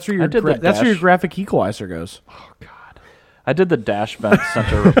 too. that's where I your did the that's where your dash- graphic equalizer goes. I did the dash vent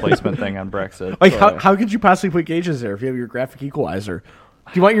center replacement thing on Brexit. Like so how could you possibly put gauges there if you have your graphic equalizer?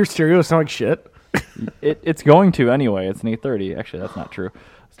 Do you want your stereo to sound like shit? it's going to anyway. It's an E30. Actually, that's not true.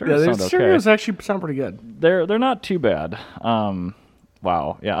 Yeah, stereos the sound stereos okay. actually sound pretty good. They're not too bad.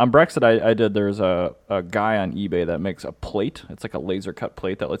 Wow. Yeah, on Brexit, I did. There's a guy on eBay that makes a plate. It's like a laser cut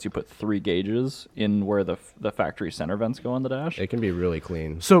plate that lets you put 3 gauges in where the factory center vents go on the dash. It can be really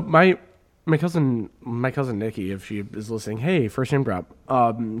clean. So my cousin Nikki, if she is listening, hey, first name drop.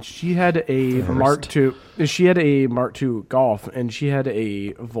 She had a Mark II. She had a Mark II Golf, and she had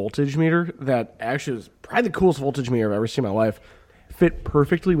a voltage meter that actually was probably the coolest voltage meter I've ever seen in my life. Fit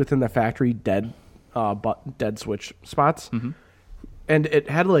perfectly within the factory dead switch spots. Mm-hmm. And it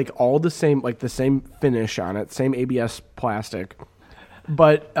had like all the same finish on it, same ABS plastic,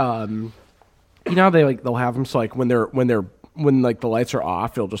 but you know how they'll have them so like when like the lights are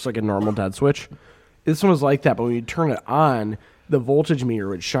off, it'll just like a normal dead switch. This one was like that, but when you turn it on, the voltage meter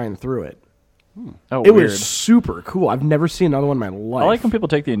would shine through it. Oh, It weird. was super cool. I've never seen another one in my life. I like when people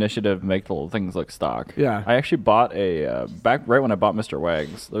take the initiative and make the little things look stock. Yeah. I actually bought back right when I bought Mr.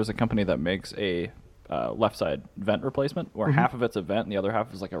 Wags, there's a company that makes a left side vent replacement where half of it's a vent and the other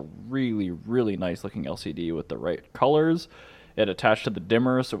half is like a really, really nice looking LCD with the right colors. It attached to the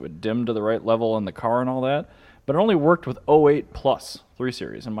dimmer so it would dim to the right level in the car and all that. But it only worked with 08 plus 3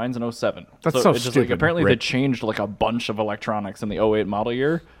 Series, and mine's an 07. That's so it's just like stupid. apparently they Rip. changed like a bunch of electronics in the 08 model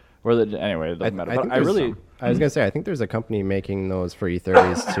year. Anyway, it doesn't matter. But think I there's really I was gonna say I think there's a company making those for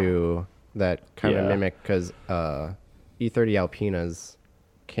E30s too that kind of Yeah. mimic because E30 Alpinas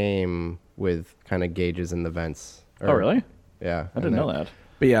came with kind of gauges in the vents. Oh really? Yeah, I didn't know that.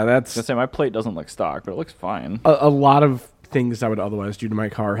 but yeah, that's I was gonna say my plate doesn't look stock, but it looks fine. a lot of things I would otherwise do to my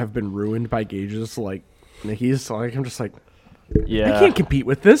car have been ruined by gauges like Nikki's. So like I'm just like, Yeah. I can't compete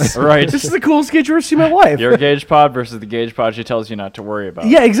with this. Right. This is the coolest gauge I've ever seen in my life. Your gauge pod versus the gauge pod she tells you not to worry about.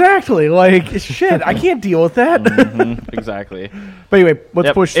 Yeah, exactly. Like, shit, I can't deal with that. Mhm, exactly. But anyway, let's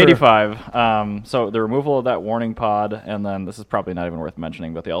Yep, push through. 85. So the removal of that warning pod, and then this is probably not even worth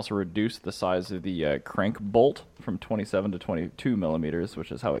mentioning, but they also reduced the size of the crank bolt from 27 to 22 millimeters,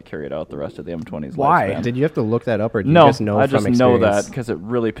 which is how it carried out the rest of the M20's Why? lifespan. Did you have to look that up, or did No, you just know I from just know that experience? because it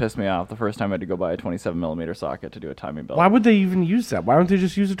really pissed me off the first time I had to go buy a 27 millimeter socket to do a timing belt. Why would they even use that? Why don't they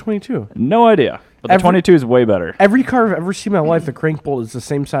just use a 22? No idea. But the Every- 22 is way better. Every car I've ever seen in my life, the crank bolt is the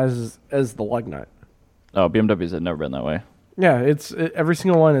same size as the lug nut. Oh, BMWs had never been that way. Yeah, every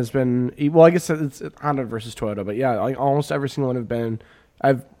single one has been. Well, I guess it's Honda versus Toyota, but yeah, like almost every single one have been.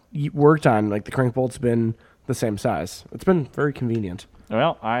 I've worked on like the crank bolt's been the same size. It's been very convenient.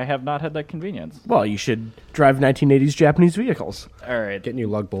 Well, I have not had that convenience. Well, you should drive 1980s Japanese vehicles. All right. Get new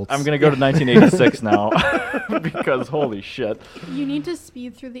lug bolts. I'm going to go to 1986 now because holy shit. You need to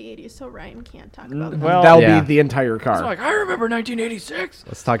speed through the 80s so Ryan can't talk about them. Well, That'll yeah. be the entire car. it's like, I remember 1986.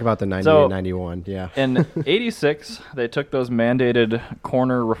 Let's talk about the 90 So- and 91. Yeah. In 86, they took those mandated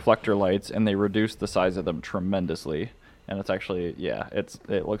corner reflector lights and they reduced the size of them tremendously. And it's actually, yeah, it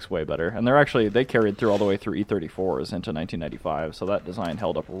looks way better. And they carried through all the way through E34s into 1995, so that design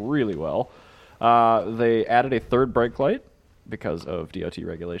held up really well. They added a third brake light because of DOT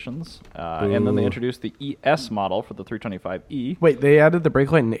regulations. And then they introduced the ES model for the 325E. Wait, they added the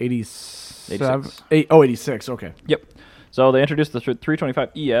brake light in 87? 86. 86, okay. Yep. So they introduced the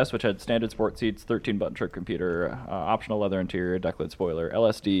 325 ES, which had standard sport seats, 13-button trip computer, optional leather interior, deck lid spoiler,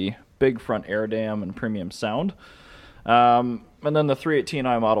 LSD, big front air dam, and premium sound. And then the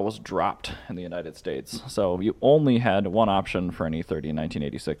 318i model was dropped in the United States. So you only had one option for an E30 in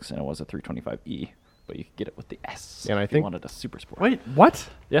 1986, and it was a 325E. But you could get it with the S And I if you think- wanted a super sport. Wait, what?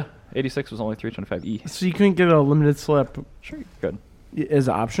 Yeah, 86 was only 325E. So you couldn't get a limited slip Sure, you could. as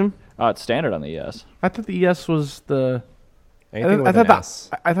an option? It's standard on the ES. I thought the ES was the. Anything I with thought an S.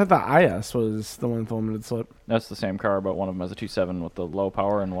 I thought the IS was the one with the limited slip. That's the same car, but one of them has a 2.7 with the low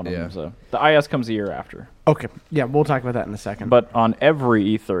power, and one of Yeah. them's a... The IS comes a year after. Okay, yeah, we'll talk about that in a second. But on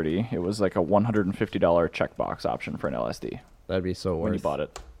every E30, it was like a $150 checkbox option for an LSD That'd be so worth. when you bought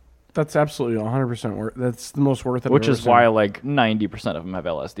it. that's absolutely 100% worth. That's the most worth it. Which I've is ever why seen. like 90% of them have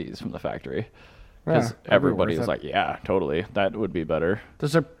LSDs from the factory. Because Yeah, that'd be everybody worth is it. like, yeah, totally. That would be better.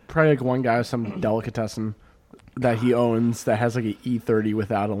 There's probably like one guy with some delicatessen that he owns that has like an E30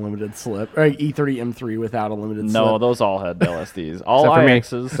 without a limited slip, or E30 M3 without a limited slip. No, those all had LSDs. All Except for me.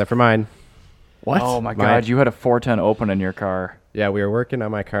 IXs. Except for mine. What? Oh my god, you had a 410 open in your car. Yeah, we were working on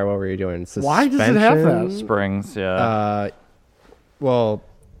my car while we were doing suspension. Why does it have that? Springs, yeah. Well,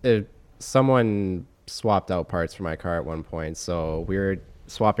 someone swapped out parts for my car at one point, so we were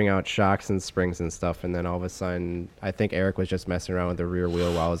swapping out shocks and springs and stuff, and then all of a sudden, I think Eric was just messing around with the rear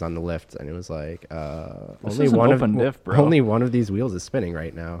wheel while I was on the lift, and it was like, This only is an one open diff, bro. only one of these wheels is spinning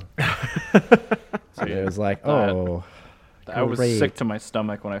right now. So it was like, oh, I was Great. sick to my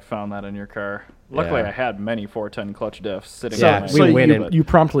stomach when I found that in your car. Luckily, Yeah. I had many 410 clutch diffs sitting Yeah, on my we win you, it. you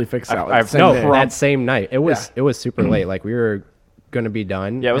promptly fixed that. I've- same no, day. that same night. It was Yeah. it was super late. Like we were gonna be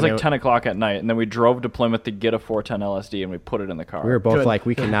done. Yeah, it was and like 10 o'clock at night, and then we drove to Plymouth to get a 410 LSD, and we put it in the car. We were both Good. like,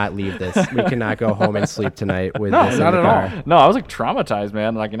 we cannot leave this. We cannot go home and sleep tonight with No, this in not the at car. all. No, I was like traumatized,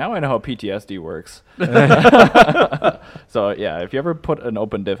 man. Like now I know how PTSD works. So yeah, if you ever put an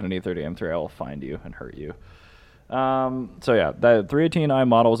open diff in an E30 M3, I will find you and hurt you. So yeah, the 318i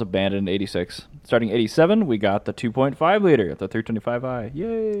model was abandoned in 86. Starting 87, we got the 2.5 liter, the 325i.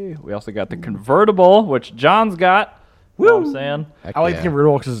 Yay! We also got the convertible, which John's got. You know what I'm saying? Heck I like yeah. the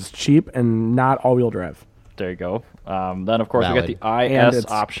convertible because it's cheap and not all-wheel drive. There you go. Then, of course, we got the And IS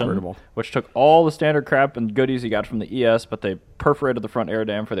it's option, convertible. which took all the standard crap and goodies you got from the ES, but they perforated the front air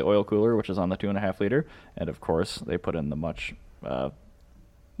dam for the oil cooler, which is on the 2.5 liter. And, of course, they put in the much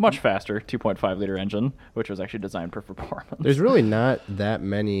faster 2.5 liter engine, which was actually designed for performance. There's really not that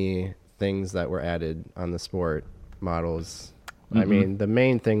many things that were added on the sport models. I mean, the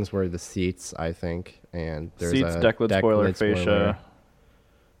main things were the seats, I think, and there's Seats, a deck lid spoiler, spoiler, fascia,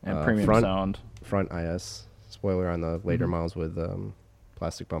 and premium front- sound. front IS spoiler on the later models with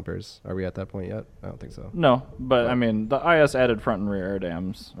plastic bumpers. Are we at that point yet? I don't think so. No, but, I mean, the IS added front and rear air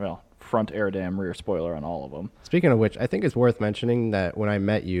dams. Well, front air dam, rear spoiler on all of them. Speaking of which, I think it's worth mentioning that when I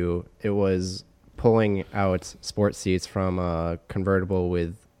met you, it was pulling out sport seats from a convertible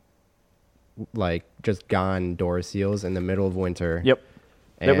with like just gone door seals in the middle of winter. Yep.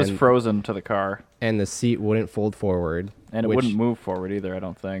 It was And- frozen to the car, And the seat wouldn't fold forward. and it which wouldn't move forward either, I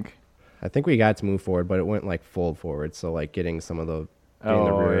don't think. I think we got to move forward, but it wouldn't like fold forward. So like getting some of the getting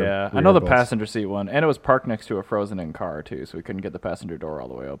the Oh, rear, yeah. I rear know the bolts. passenger seat one, and it was parked next to a frozen-in car, too, so we couldn't get the passenger door all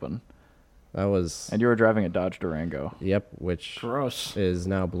the way open. That was And you were driving a Dodge Durango. yep, which Gross. is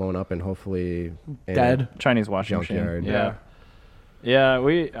now blown up and hopefully in Dead. Chinese washing Junkyard. machine. Yeah. Yeah,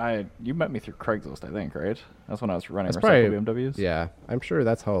 you met me through Craigslist, I think, right? That's when I was running That's recycled probably BMWs. Yeah, I'm sure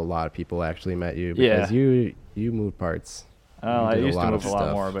that's how a lot of people actually met you Yeah. because you moved parts. Oh, I did a used to lot move of a lot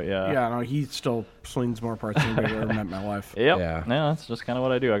stuff. more, but Yeah, no, he still slings more parts than I've ever met in my life. Yep. Yeah. Yeah, that's just kind of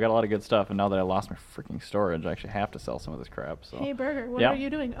what I do. I got a lot of good stuff, and now that I lost my freaking storage, I actually have to sell some of this crap. So. Hey Burger, what Yeah. are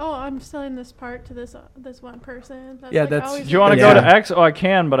you doing? Oh, I'm selling this part to this one person. That's Yeah, like that's- always Do you want to Yeah. go to X? Oh, I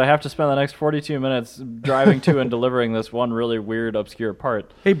can, but I have to spend the next 42 minutes driving to and delivering this one really weird, obscure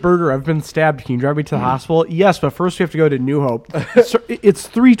part. Hey, Burger, I've been stabbed. Can you drive me to the hospital? Yes, but first we have to go to New Hope. Sir, it's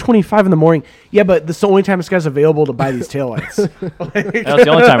 3:25 in the morning. Yeah, but this is the only time this guy's available to buy these taillights. That's the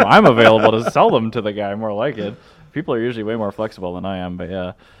only time I'm available to sell them to the guy. More like it. People are usually way more flexible than I am, but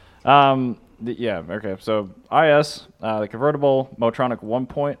yeah. Okay. So IS, the convertible Motronic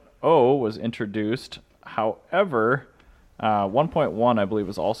 1.0 was introduced. However, 1.1 I believe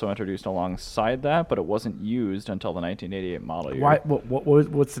was also introduced alongside that, but it wasn't used until the 1988 model year. Why?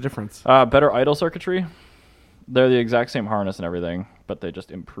 What's the difference? Better idle circuitry. They're the exact same harness and everything, but they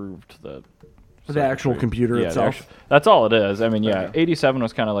just improved the actual circuitry. computer Yeah, the itself. that's all it is. I mean, yeah, Okay. 87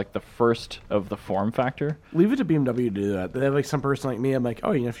 was kind of like the first of the form factor. Leave it to BMW to do that. They have like some person like me. I'm like,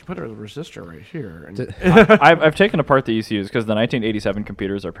 oh, you know, if you put a resistor right here, and I've taken apart the ECUs because the 1987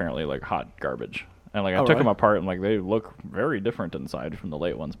 computers are apparently like hot garbage. And like I Oh, took them really? apart and like they look very different inside from the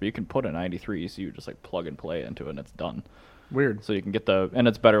late ones. But you can put a 93 ECU just like plug and play into it and it's done. weird. So you can get and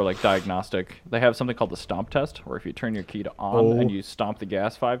it's better like diagnostic. They have something called the stomp test where if you turn your key to on and you stomp the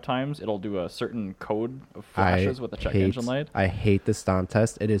gas 5 times, it'll do a certain code of flashes with the check engine light. I hate the stomp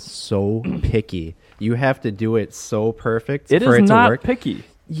test. It is so picky. You have to do it so perfect It for is it to not work. picky.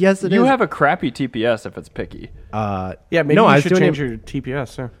 Yes, it is. You have a crappy TPS if it's picky. Yeah, maybe no, I you was should doing change it- your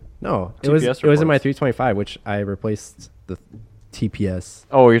TPS. Yeah. No, it TPS was in my reports. 325, which I replaced the TPS.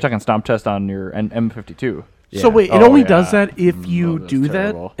 Oh, you're talking stomp test on your M52. So Yeah. wait, it Oh, only yeah. does that if you that's do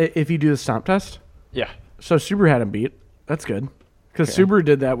terrible. that. If you do the stomp test. Yeah. So Subaru had him beat. That's good. Because Subaru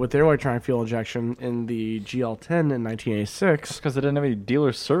did that with their electronic fuel injection in the GL10 in 1986. Because they didn't have any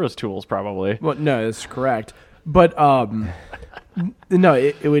dealer service tools, probably. Well, no, that's correct. But no,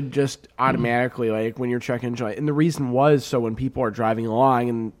 it would just automatically, like, when your check engine light. And the reason was so when people are driving along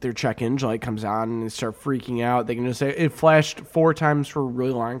and their check engine light comes on and they start freaking out, they can just say, it flashed 4 times for a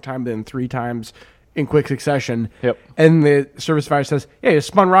really long time, then 3 times in quick succession. Yep. And the service advisor says, hey, it's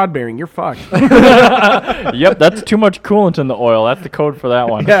spun rod bearing. You're fucked. Yep, that's too much coolant in the oil. That's the code for that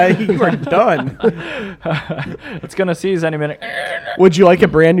one. Yeah, you are done. It's going to seize any minute. Would you like a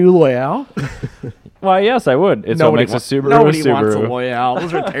brand new Loyale? Why, yes, I would. It's what makes a Subaru nobody a Subaru. wants a Loyale.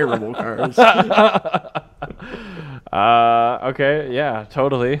 Those are terrible cars. Okay, yeah,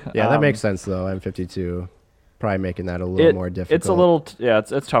 totally. Yeah, that makes sense though. M52. probably making that a little more difficult. It's a little,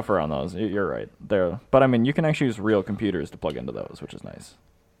 it's tougher on those. You're right there, but I mean, you can actually use real computers to plug into those, which is nice.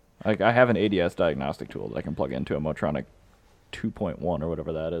 Like I have an ADS diagnostic tool that I can plug into a Motronic 2.1 or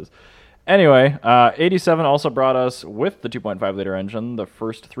whatever that is. Anyway, 87 also brought us, with the 2.5 liter engine, the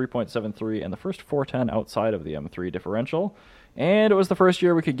first 3.73 and the first 410 outside of the M3 differential. And it was the first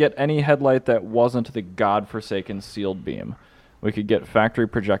year we could get any headlight that wasn't the godforsaken sealed beam. We could get factory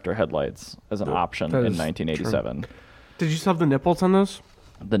projector headlights as an option in 1987. Did you still have the nipples on those?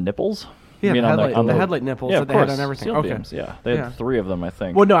 The nipples? Yeah, You the mean headlight, the headlight nipples Yeah, that of they course. had on everything. Sealed Okay. beams, yeah. They had 3 of them, I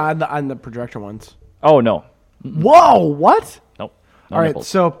think. Well, no, on the projector ones. Oh, no. Whoa, what? Nope. No All right, nipples.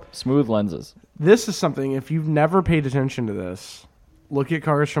 so Smooth lenses. this is something, if you've never paid attention to this, look at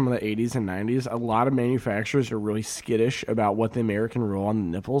cars from the 80s and 90s. A lot of manufacturers are really skittish about what the American rule on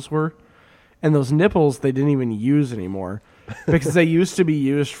the nipples were. And those nipples, they didn't even use anymore because they used to be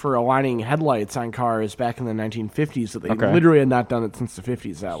used for aligning headlights on cars back in the 1950s. That they Okay. literally had not done it since the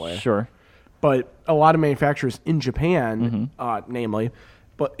 50s that way. Sure. But a lot of manufacturers in Japan, namely,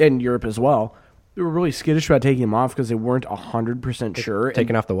 but in Europe as well, they were really skittish about taking them off because they weren't 100% sure.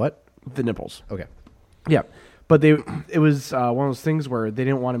 Taking off the what? the nipples. Okay. Yeah, but it was one of those things where they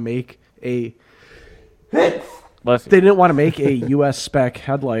didn't want to make a Bless you. they didn't want to make a U.S. spec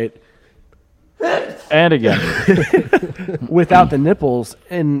headlight And again. without the nipples,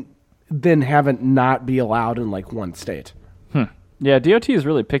 and then have it not be allowed in like one state. Yeah, DOT is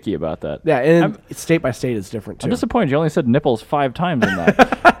really picky about that. Yeah, and state by state is different too. I'm disappointed you only said nipples 5 times in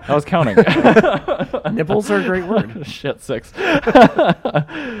that. I was counting. Nipples are a great word. Shit, 6.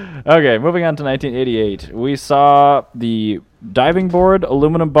 Okay, moving on to 1988. We saw the diving board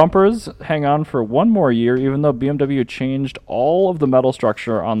aluminum bumpers hang on for one more year, even though BMW changed all of the metal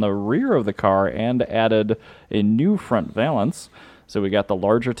structure on the rear of the car and added a new front valance. So we got the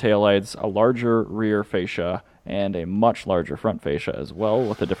larger taillights, a larger rear fascia, and a much larger front fascia as well,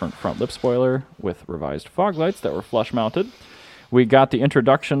 with a different front lip spoiler with revised fog lights that were flush mounted. We got the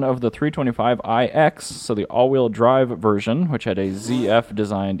introduction of the 325iX, so the all-wheel drive version, which had a ZF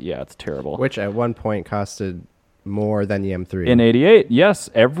designed. Yeah, it's terrible. Which at one point costed more than the M3. In 88, yes,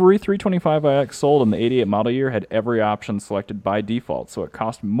 every 325iX sold in the 88 model year had every option selected by default, so it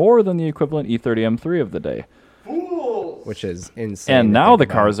cost more than the equivalent E30 M3 of the day. Which is insane. And to now think the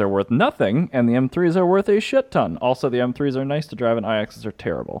about. cars are worth nothing, and the M3s are worth a shit ton. Also, the M3s are nice to drive, and iXs are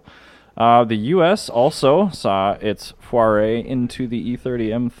terrible. The U.S. also saw its foray into the E30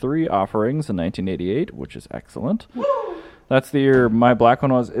 M3 offerings in 1988, which is excellent. That's the year my black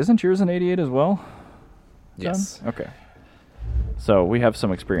one was. Isn't yours in 88 as well, John? Yes. Okay. So we have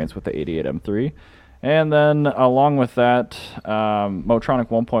some experience with the 88 M3. And then along with that, Motronic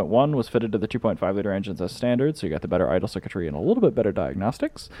 1.1 was fitted to the 2.5-liter engines as standard, so you got the better idle circuitry and a little bit better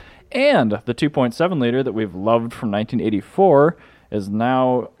diagnostics. And the 2.7-liter that we've loved from 1984 is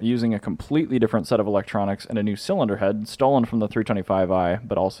now using a completely different set of electronics and a new cylinder head, stolen from the 325i,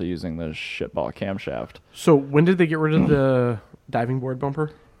 but also using the shitball camshaft. So when did they get rid of the diving board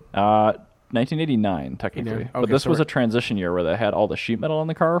bumper? 1989, technically. 89. But Okay, this so was we're- a transition year where they had all the sheet metal on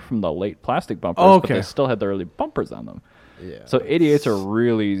the car from the late plastic bumpers, Oh, but they okay. still had the early bumpers on them. Yeah. So 88s are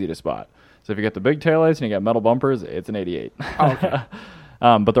really easy to spot. So if you get the big taillights and you got metal bumpers, it's an 88. Oh, okay.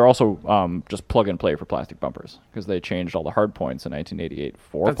 But they're also just plug and play for plastic bumpers because they changed all the hard points in 1988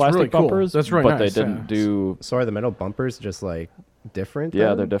 for That's plastic really cool. bumpers. That's really but nice, they didn't yeah. do. So are the metal bumpers just like different? Yeah,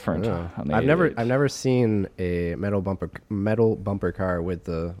 then? they're different Oh. on the I've 88. never seen a metal bumper car with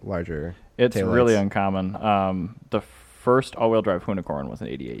the larger. It's taillights. really uncommon. The first all-wheel drive Unicorn was an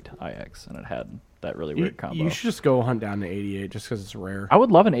 88 iX, and it had that really weird combo. You should just go hunt down the 88 just because it's rare. I would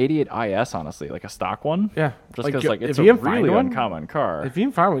love an 88 IS, honestly, like a stock one. Yeah, Just like, because if it's you a can find really one- uncommon car. If you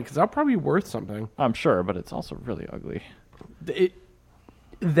can find one, because that'll probably be worth something. I'm sure, but it's also really ugly.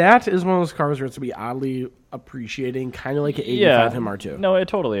 That is one of those cars where it's to be oddly appreciating, kind of like an 85 MR2. No, it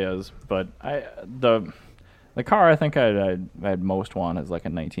totally is. But the car I think I'd most want is like a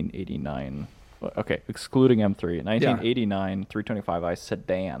 1989. Okay, excluding M3, 1989 325i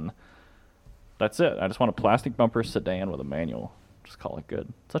sedan. That's it. I just want a plastic bumper sedan with a manual. Just call it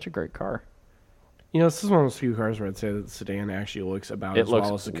good. Such a great car. You know, this is one of those few cars where I'd say that the sedan actually looks about It as well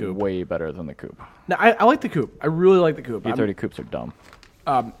as looks the coupe. way better than the coupe. Now, I like the coupe. I really like the coupe. E30 coupes are dumb.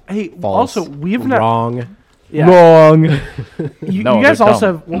 Hey, False. also, we've not... Wrong. Yeah. Wrong. You, No, you guys they're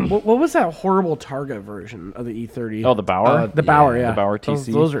also dumb. have... What was that horrible Targa version of the E30? Oh, the Bauer? The Bauer, yeah. The Bauer Those,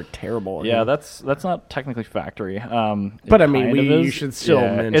 TC. those are terrible. Yeah, that's not technically factory. But, I mean, you should still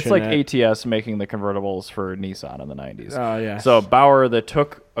mention it's like it. ATS making the convertibles for Nissan in the 90s. Oh, yeah. So Bauer, they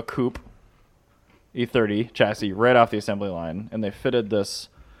took a coupe E30 chassis right off the assembly line, and they fitted this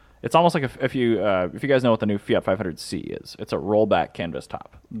It's almost like if you guys know what the new Fiat 500C is. It's a rollback canvas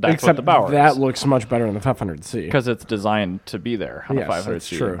top. That's what the Bauer that is. looks much better than the 500C. Because it's designed to be there on Yes, a 500C. that's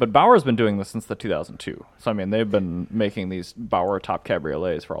true. But Bauer's been doing this since the 2002. So, I mean, they've been making these Bauer top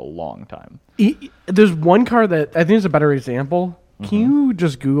cabriolets for a long time. There's one car that I think is a better example. Can Mm-hmm. you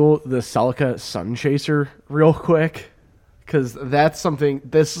just Google the Celica Sun Chaser real quick? Because that's something.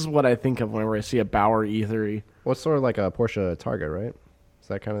 This is what I think of whenever I see a Bauer E30. Well, it's sort of like a Porsche Targa, right? Is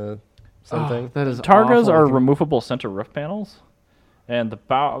that kind of same thing? That is Targas awful are looking. removable center roof panels. And the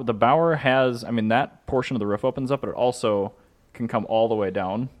Bauer has, I mean, that portion of the roof opens up, but it also can come all the way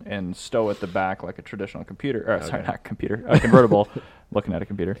down and stow at the back like a traditional computer. Sorry, not computer. A convertible. Looking at a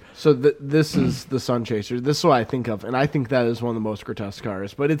computer. So this is the Sun Chaser. This is what I think of, and I think that is one of the most grotesque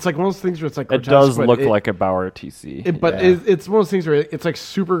cars. But it's like one of those things where it's like It grotesque, does but look like a Bauer TC. It's one of those things where it's like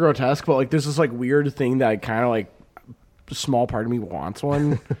super grotesque, but like there's this like weird thing that I kind of like. A small part of me wants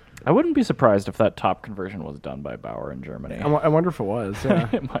one. I wouldn't be surprised if that top conversion was done by Bauer in Germany. I wonder if it was. Yeah,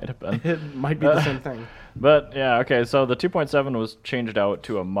 It might have been. it might be the same thing. But yeah, okay, so the 2.7 was changed out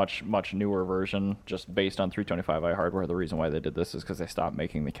to a much, much newer version just based on 325i hardware. The reason why they did this is because they stopped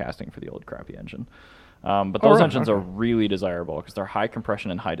making the casting for the old crappy engine. But those right, engines okay. are really desirable because they're high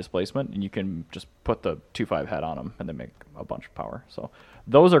compression and high displacement, and you can just put the 2.5 head on them and they make a bunch of power. So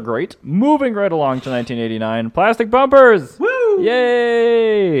those are great. Moving right along to 1989, plastic bumpers! Woo!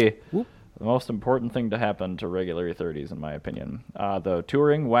 Yay! Whoop. The most important thing to happen to regular E30s, in my opinion. The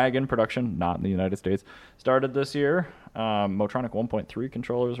touring wagon production, not in the United States, started this year. Motronic 1.3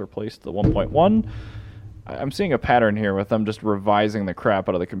 controllers replaced the 1.1. I'm seeing a pattern here with them just revising the crap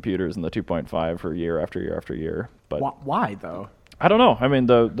out of the computers in the 2.5 for year after year after year. But Why though? I don't know. I mean,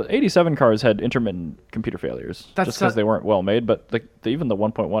 the 87 cars had intermittent computer failures That's just because not- they weren't well made. But even the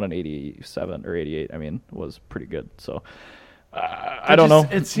 1.1 and 87 or 88, I mean, was pretty good. So I don't know.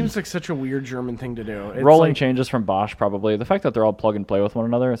 It seems like such a weird German thing to do. It's Rolling like, changes from Bosch, probably. The fact that they're all plug and play with one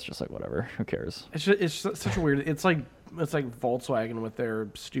another, it's just like, whatever. Who cares? It's such a weird. It's like Volkswagen with their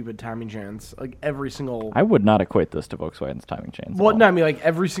stupid timing chains. Like every single. I would not equate this to Volkswagen's timing chains. at Well, all. no, I mean like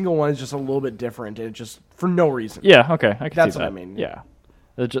every single one is just a little bit different, and it just for no reason. Yeah, okay. I can That's see what that. I mean. Yeah.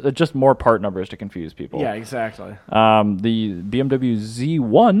 It's just more part numbers to confuse people. Yeah, exactly. The BMW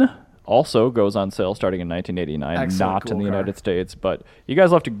Z1 also goes on sale starting in 1989, Excellent, not cool in the car. United States, but you guys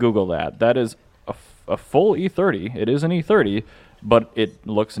will have to Google that. That is a full E30. It is an E30, but it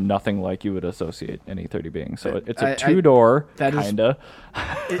looks nothing like you would associate an E30 being. So it's a two-door, that is- kinda.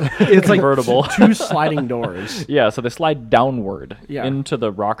 It's Convertible. like two sliding doors. Yeah, so they slide downward Yeah. into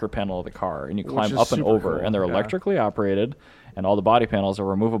the rocker panel of the car, and you climb is up and super over, cool, and they're yeah. electrically operated, and all the body panels are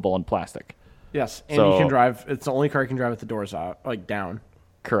removable in plastic. Yes, and So- you can drive. It's the only car you can drive with the doors out, like down.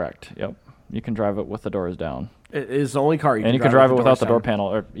 Correct. Yep. You can drive it with the doors down. It is the only car you And can you can drive it with without the door doors down. panel,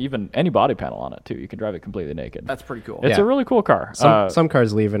 or even any body panel on it too. You can drive it completely naked. That's pretty cool. It's Yeah. a really cool car. Some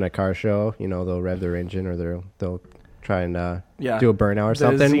cars leave in a car show. You know, they'll rev their engine or they'll try and Yeah. do a burnout or The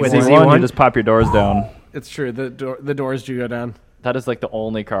something. With Z1. the Z1, Z1, you just pop your doors down. It's true. The doors do go down. That is like the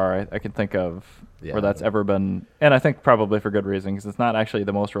only car I can think of Yeah. where that's ever been, and I think probably for good reason, because it's not actually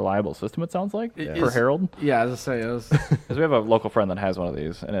the most reliable system. It sounds like It for is- Harold, Yeah, as I say, it was. because we have a local friend that has one of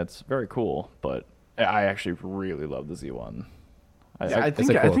these, and it's very cool. But I actually really love the Z1. I a think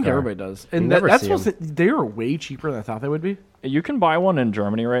cool car. everybody does, and never that's see supposed to, they are way cheaper than I thought they would be. You can buy one in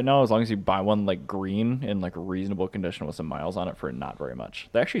Germany right now as long as you buy one like green in like reasonable condition with some miles on it for not very much.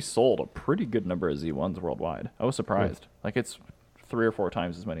 They actually sold a pretty good number of Z1s worldwide. I was surprised. Like it's 3 or 4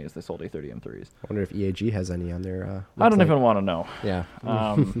 times as many as they sold A30 M3s. I wonder if EAG has any on their. I don't website. even want to know. Yeah.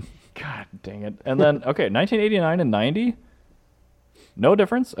 God dang it. And then, okay, 1989 and 90, no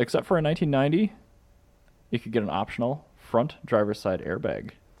difference except for in 1990, you could get an optional front driver's side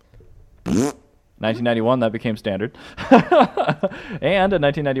airbag. 1991, that became standard. And in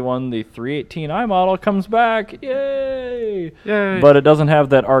 1991, the 318i model comes back. Yay! Yay. But it doesn't have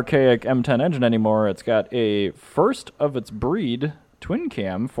that archaic M10 engine anymore. It's got a first of its breed twin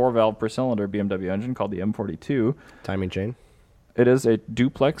cam 4-valve per cylinder BMW engine called the M42. Timing chain. It is a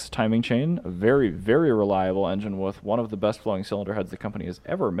duplex timing chain, a very, very reliable engine with one of the best flowing cylinder heads the company has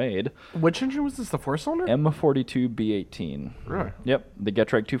ever made. Which engine was this? The 4-cylinder? M42 B18. Really? Yep. The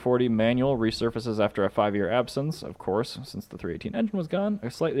Getrag 240 manual resurfaces after a 5-year absence, of course, since the 318 engine was gone. A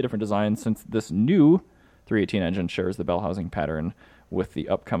slightly different design since this new 318 engine shares the bell housing pattern with the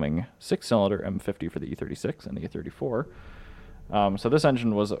upcoming 6-cylinder M50 for the E36 and the E34. So this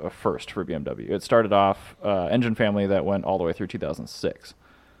engine was a first for BMW. It started off engine family that went all the way through 2006.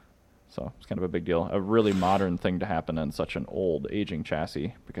 So it's kind of a big deal. A really modern thing to happen in such an old, aging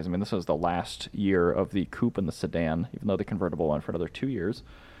chassis. Because, I mean, this was the last year of the coupe and the sedan, even though the convertible went for another 2 years.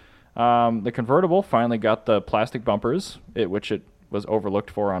 The convertible finally got the plastic bumpers, which it was overlooked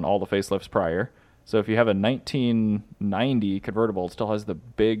for on all the facelifts prior. So if you have a 1990 convertible, it still has the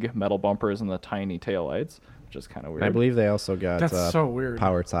big metal bumpers and the tiny taillights, which is kind of weird. I believe they also got That's so weird.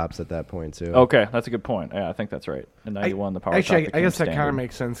 power tops at that point too. Okay, that's a good point. Yeah, I think that's right. In 91, the power top Actually, I became guess that kind of standard.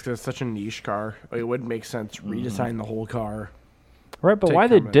 makes sense because it's such a niche car. Like, it would make sense to redesign the whole car. Right, but take why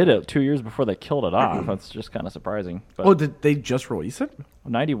they comment. did it 2 years before they killed it off, that's just kind of surprising. But Oh, did they just release it?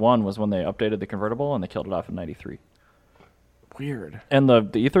 91 was when they updated the convertible, and they killed it off in 93. Weird. And the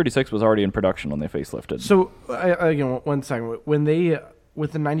E36 was already in production when they facelifted. So, one second. When they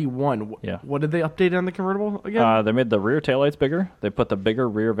with the 91, Yeah. what did they update on the convertible again? They made the rear taillights bigger. They put the bigger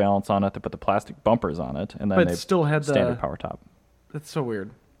rear valance on it. They put the plastic bumpers on it, and then But they still had the- standard power top. That's so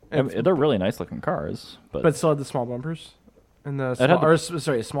weird. I mean, they're really nice looking cars, But still had the small bumpers and the had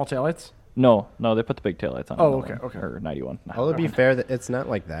the- small taillights. no, they put the big taillights on. Oh, in the okay, one, okay. Or 91. Although to be fair, it's not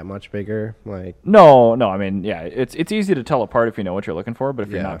like that much bigger. Like No, I mean, yeah, it's easy to tell apart if you know what you're looking for, but if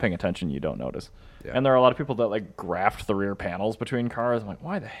you're Yeah. not paying attention, you don't notice. Yeah. And there are a lot of people that like graft the rear panels between cars. I'm like,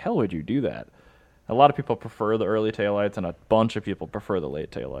 why the hell would you do that? A lot of people prefer the early taillights, and a bunch of people prefer the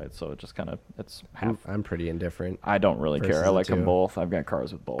late taillights. So it just kind of it's half. I'm pretty indifferent. I don't really versus care. I the like them two. both. I've got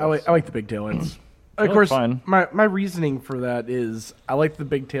cars with both. I like the big taillights. Of look course, fine. my reasoning for that is I like the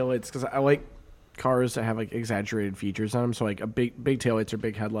big taillights because I like cars that have like exaggerated features on them. So like a big taillights or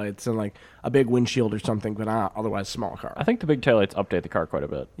big headlights and like a big windshield or something, but not otherwise small car. I think the big taillights update the car quite a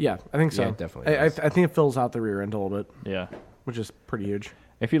bit. Yeah, I think so. Yeah, it definitely I does. think it fills out the rear end a little bit, Yeah. which is pretty huge.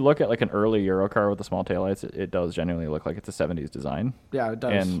 If you look at like an early Euro car with the small taillights, it does genuinely look like it's a 70s design. Yeah, it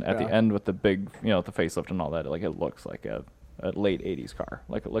does. And at the end with the big, the facelift and all that, like it looks like a late 80s car.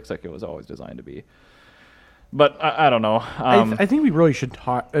 Like it looks like it was always designed to be. But I don't know. I think we really should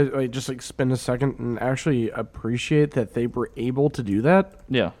talk, just like spend a second and actually appreciate that they were able to do that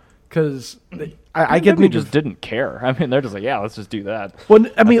Yeah. because I get they me just didn't care. I mean, they're just like, yeah, let's just do that. Well, I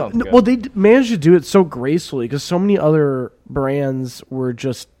That mean, sounds good. well, they managed to do it so gracefully because so many other brands were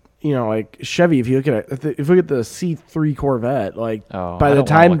just, like Chevy. If you look at it, if you look at the C3 Corvette, like Oh, by I the don't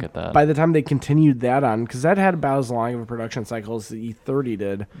wanna time look at that. by the time they continued that on, because that had about as long of a production cycle as the E30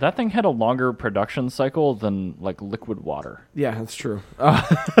 did. That thing had a longer production cycle than like liquid water. Yeah, that's true.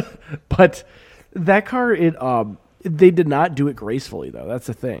 But that car, they did not do it gracefully though. That's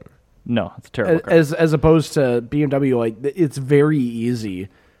the thing. No, it's a terrible car. As opposed to BMW, like it's very easy.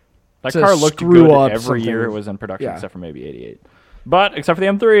 That to car looked screw good up every year it something. was in production, Yeah. except for maybe 88. But except for the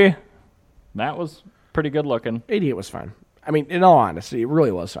M3, that was pretty good looking. 88 was fine. I mean, in all honesty, it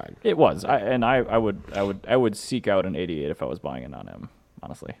really was fine. It was. I would seek out an 88 if I was buying a non-M,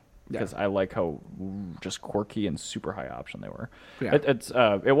 honestly. Because I like how just quirky and super high option they were. Yeah.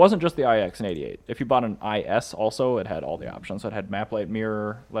 It wasn't just the iX and 88. If you bought an IS also, it had all the options. So it had map light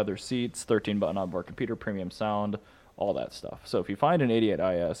mirror, leather seats, 13-button onboard computer, premium sound, all that stuff. So if you find an 88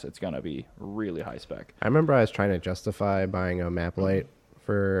 IS, it's going to be really high spec. I remember I was trying to justify buying a map light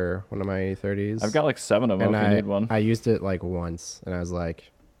for one of my E30s. I've got like 7 of them and if you need one. I used it like once, and I was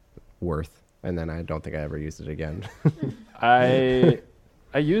like, worth. And then I don't think I ever used it again.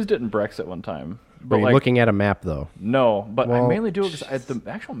 I used it in Brexit one time. But But like, looking at a map, though, no, but I Well, mainly do it because the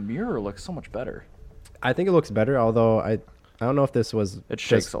actual mirror looks so much better. I think it looks better. Although I don't know if this was It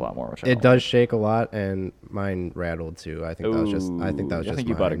shakes just- a lot more, which I It don't does shake a lot, and mine rattled too. I think that was just. I think that was I just. think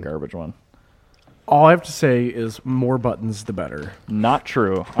you bought a mine. garbage one. All I have to say is more buttons, the better. Not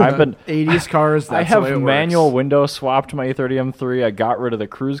true. I've been 80s cars. That's I the way have it manual works. window swapped my E30 M3. I got rid of the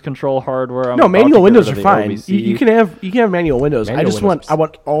cruise control hardware. I'm No, about to manual get windows rid are of the fine. OBC. You can have manual windows. Manual I windows.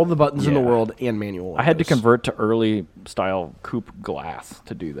 want all the buttons in the Yeah. world and manual windows. I had to convert to early style coupe glass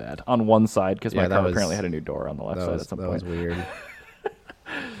to do that on one side because my Yeah, that car was- apparently had a new door on the left That side was, at some that point. was weird.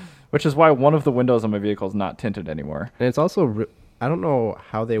 Which is why one of the windows on my vehicle is not tinted anymore. And it's also, I don't know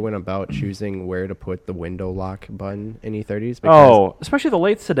how they went about choosing where to put the window lock button in E30s. Because, Oh, especially the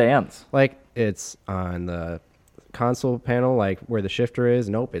late sedans. like it's on the console panel, like where the shifter is.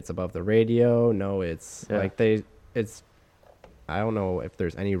 Nope, it's above the radio. No, it's Yeah. like it's. I don't know if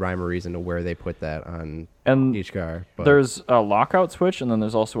there's any rhyme or reason to where they put that on And each car. But there's a lockout switch, and then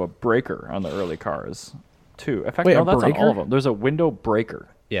there's also a breaker on the early cars, too. In fact, Wait, no, a that's on breaker? all of them. There's a window breaker.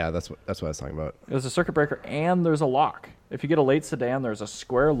 yeah, that's what I was talking about. There's a circuit breaker, and there's a lock. If you get a late sedan, there's a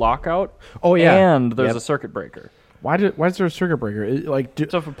square lockout. Oh, yeah. And there's Yep. a circuit breaker. Why is there a circuit breaker? So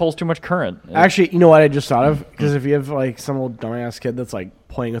if it pulls too much current. Actually, you know what I just thought of? Because if you have like some old dumbass kid that's like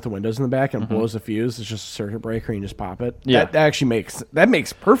playing with the windows in the back and blows the fuse, it's just a circuit breaker and you just pop it. Yeah. That actually makes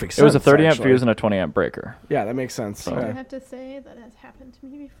perfect sense. it was a 30 amp actually. fuse and a 20 amp breaker. Yeah, that makes sense. I Okay. have to say that has happened to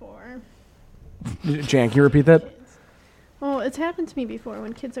me before. Jan, can you repeat that? Well, it's happened to me before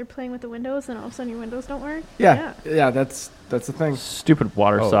when kids are playing with the windows and all of a sudden your windows don't work. Yeah, that's the thing. Stupid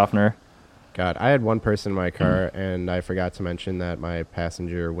water Oh. softener. God, I had one person in my car, and I forgot to mention that my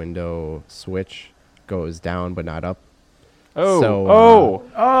passenger window switch goes down but not up. Oh, So,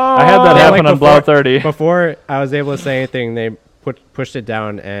 I had that Yeah, happen like on Blau before- 30. Before I was able to say anything, they pushed it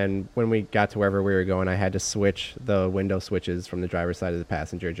down, and when we got to wherever we were going, I had to switch the window switches from the driver's side of the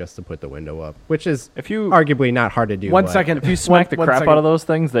passenger just to put the window up, which is If you arguably not hard to do. One but- second. if you smack the one crap second. out of those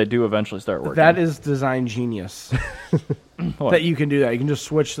things, they do eventually start working. That is design genius. What? That you can do that. You can just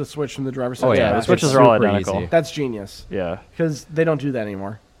switch the switch from the driver's side. Oh to yeah, the the it's switches passenger are all super identical. easy. That's genius Yeah. because they don't do that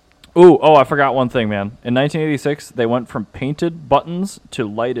anymore. Oh, I forgot one thing, man. In 1986, they went from painted buttons to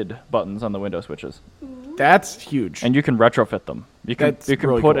lighted buttons on the window switches, That's huge. and you can retrofit them. You can That's you can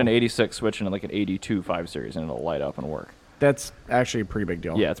really put cool. an 86 switch in like an 82 5 Series, and it'll light up and work. That's actually a pretty big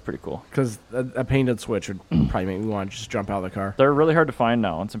deal. Yeah, it's pretty cool. Because a painted switch would probably make me want to just jump out of the car. They're really hard to find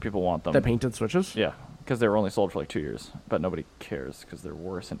now, and some people want them. The painted switches? Yeah, because they were only sold for like 2 years, but nobody cares because they're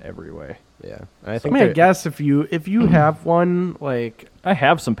worse in every way. Yeah, I I think mean, I there- guess if you have one, like, I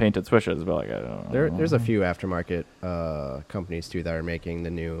have some painted switches, but like I don't know. there's a few aftermarket companies too that are making the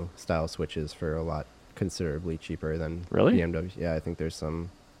new style switches for a lot considerably cheaper than Really? BMW. Yeah, I think there's some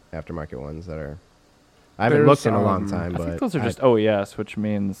aftermarket ones that are. I haven't There's, looked in a long um, time, I but think those are just OES, which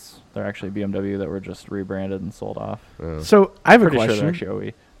means they're actually BMW that were just rebranded and sold off. so I have a Pretty sure question. they're actually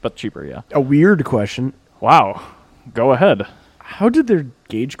OE, but cheaper, yeah. A weird question. Wow. Go ahead. How did their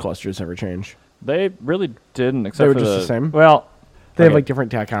gauge clusters ever change? They really didn't, except were for just the same? Well, They have okay, like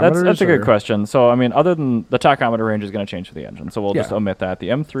different tachometers? that's a good or- question. So, I mean, other than the tachometer range is going to change for the engine, so we'll just Yeah. omit that. The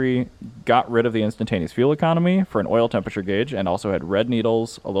M3 got rid of the instantaneous fuel economy for an oil temperature gauge, and also had red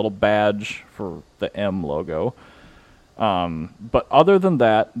needles, a little badge for the M logo. But other than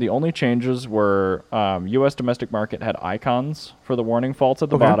that, the only changes were U.S. domestic market had icons for the warning faults at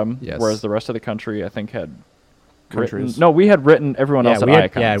the Okay. bottom, Yes. whereas the rest of the country, I think, had Countries. written, no, we had written everyone else yeah, had we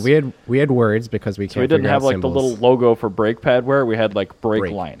had, icons. we had words because we can't. So we didn't figure have out like the symbols, little logo for brake pad wear. We had like brake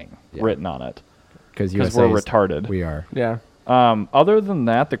Brake. lining Yeah. written on it because because we're retarded. We are. Yeah. Other than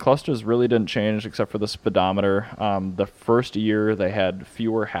that, the clusters really didn't change except for the speedometer. The first year they had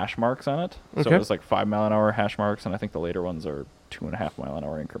fewer hash marks on it, so Okay. it was like 5 mile an hour hash marks, and I think the later ones are 2.5 mile an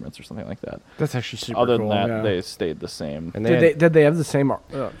hour increments or something like that. That's actually super Other cool. than that, yeah. they stayed the same. And Did they have the same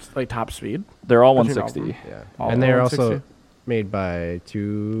like top speed? They're all Between all of 160. Yeah, All and they're 160? also made by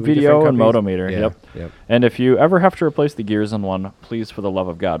two VDO and different companies. Motometer. Yeah, Yep. Yep. And if you ever have to replace the gears in one, please, for the love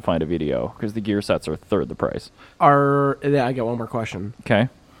of God, find a VDO because the gear sets are third the price. Yeah, I got one more question. Okay.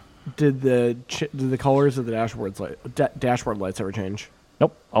 Did the colors of the dashboard lights ever change?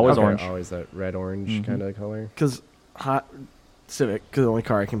 Nope. Always Okay. orange. Always that red orange kind of color. Because hot Civic, because the only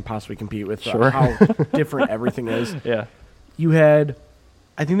car I can possibly compete with, Sure. how different everything is. Yeah. You had,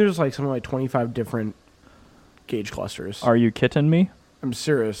 I think there's like something like 25 different gauge clusters. Are you kidding me? I'm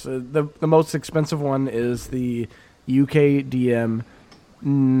serious. The most expensive one is the UKDM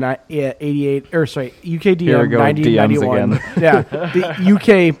 88 or sorry Here we UKDM go, 9091. DMs Yeah,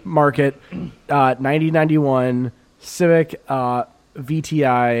 the UK market 9091 Civic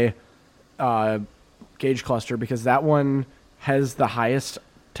VTI gauge cluster because that one has the highest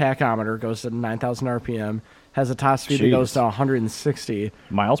tachometer, goes to 9,000 RPM, has a top speed that goes Jeez. to 160.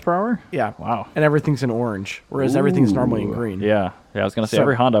 Miles per hour? Yeah. Wow. And everything's in orange, whereas everything's normally in Ooh. green. Yeah. Yeah, I was going to say So-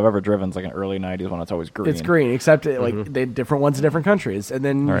 every Honda I've ever driven is like an early 90s one. It's always green. It's green, except like they different ones in different countries, and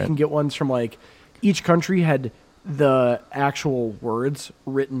then you Alright. can get ones from like each country had the actual words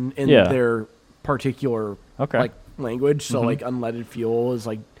written in Yeah. their particular Okay. like language. So like unleaded fuel is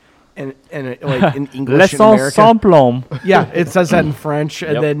like, and like in English in L'essence America. sans plomb. Yeah, it says that in French,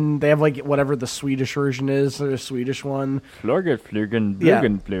 and Yep. then they have like whatever the Swedish version is, or the Swedish one. Flügelflügen, Yeah.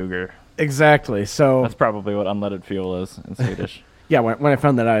 Flügelflüger. Exactly. So That's probably what unleaded fuel is in Swedish. yeah, when I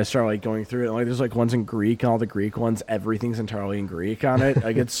found that out, I started like going through it. And, like, there's like ones in Greek, and all the Greek ones, everything's entirely in Greek on it.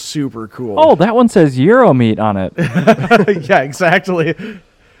 Like it's super cool. Oh, that one says Euromeat on it. yeah, exactly.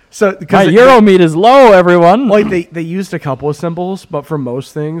 So My because Euromeat is low, everyone. like they used a couple of symbols, but for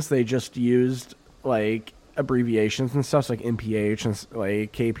most things they just used like abbreviations and stuff, so like MPH and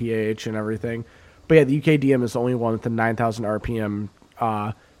like KPH and everything. But yeah, the UKDM is the only one with the 9,000 RPM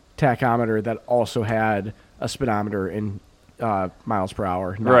tachometer that also had a speedometer in miles per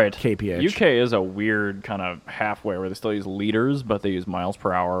hour, not right. KPH. UK is a weird kind of halfway where they still use liters, but they use miles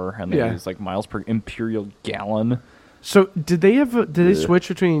per hour and they Yeah. use like miles per imperial gallon. So did they switch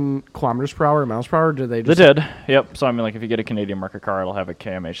between kilometers per hour and miles per hour? Or did they They just did. Yep. So I mean, like if you get a Canadian market car, it'll have a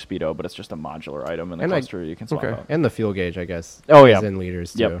KMH Speedo, but it's just a modular item in the And cluster you can swap okay. out. And the fuel gauge, I guess. Oh, yeah. is in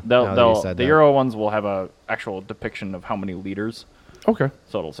liters too. Yep. now that you They'll said the that. Euro ones will have a actual depiction of how many liters. Okay.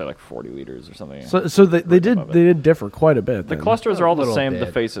 So it'll say like 40 liters or something. So they Right did above it. they did differ quite a bit. The then. clusters are all the little same. The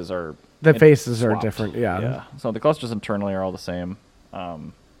bit. faces are The faces are swapped. different. Yeah. Yeah. So the clusters internally are all the same.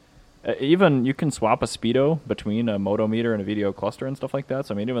 Even you can swap a speedo between a motometer and a VDO cluster and stuff like that.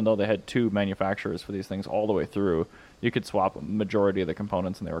 So I mean, even though they had two manufacturers for these things all the way through, you could swap a majority of the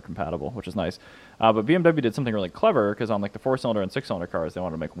components and they were compatible, which is nice. But BMW did something really clever because on like the 4-cylinder and 6-cylinder cars, they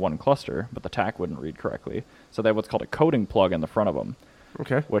wanted to make one cluster, but the tach wouldn't read correctly. So they have what's called a coding plug in the front of them,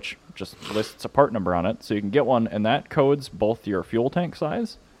 Okay. which just lists a part number on it. So you can get one, and that codes both your fuel tank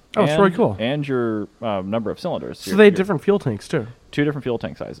size. Oh, it's really cool. And your number of cylinders. So Your- they had your- different fuel tanks too. 2 different fuel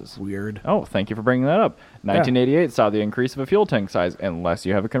tank sizes. Weird. Oh, thank you for bringing that up. 1988 saw the increase of a fuel tank size, unless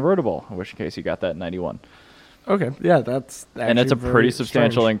you have a convertible, in which case you got that in 91. Okay. Yeah, that's And it's a actually pretty very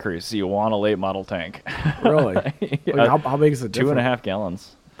substantial strange. increase. You want a late model tank. Really? Yeah. Like, how big is it? 2.5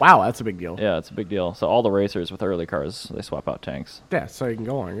 gallons. Wow, that's a big deal. Yeah, it's a big deal. So all the racers with early cars, they swap out tanks. Yeah, so you can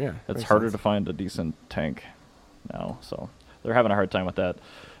go on. Yeah. It's Makes harder sense. to find a decent tank now, so they're having a hard time with that.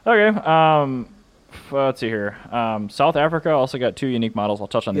 Okay, let's see here. South Africa also got 2 unique models. I'll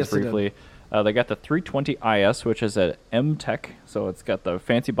touch on these Yes, they did. briefly. They got the 320 IS, which is an M-Tech, so it's got the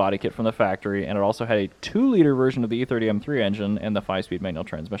fancy body kit from the factory, and it also had a 2-liter version of the E30 M3 engine and the 5-speed manual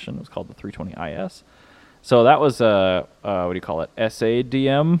transmission. It was called the 320 IS. So that was what do you call it?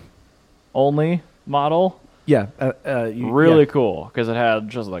 SADM only model. Yeah. Really yeah. cool because it had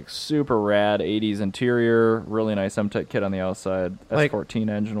just like super rad 80s interior, really nice M-Tech kit on the outside, Like, S14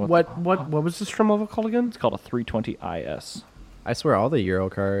 engine with What was this trim level called again? it's called a 320 IS. I swear all the Euro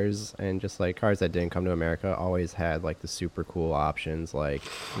cars and just like cars that didn't come to America always had like the super cool options, like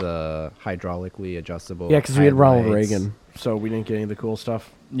the hydraulically adjustable. Yeah, because we had Ronald headlights. Reagan, so we didn't get any of the cool stuff.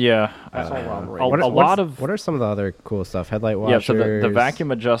 Yeah, That's all Ronald a, Reagan. a lot of What are some of the other cool stuff? Headlight yeah. washers. So the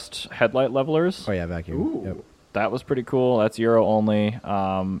vacuum adjust headlight levelers. Oh yeah, vacuum. Ooh. Yep. That was pretty cool. That's Euro only.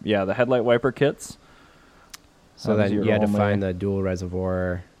 Yeah, the headlight wiper kits. So That was then you Euro had to only. find the dual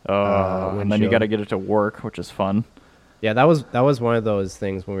reservoir. And then you windshield. got to get it to work, which is fun. Yeah, that was one of those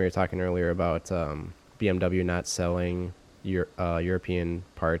things when we were talking earlier about BMW not selling European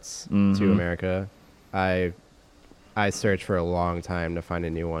parts Mhm. to America. I searched for a long time to find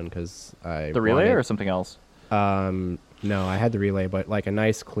a new one because I The relay wanted- or something else? No, I had the relay, but like a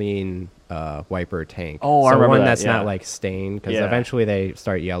nice clean wiper tank. Oh, I so remember one that, that's yeah. not like stained because Yeah. eventually they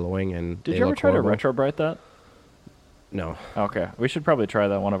start yellowing and Did they you ever look try horrible. to retrobrite that? No. Okay, we should probably try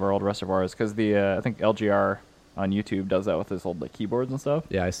that one of our old reservoirs because the I think LGR on YouTube does that with his old like keyboards and stuff.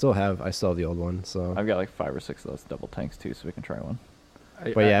 Yeah, I still have the old one. So I've got like 5 or 6 of those double tanks too, so we can try one.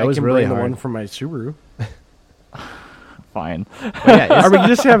 But yeah, it I was can really bring the hard. one from my Subaru. Fine. But yeah, it's- Or we can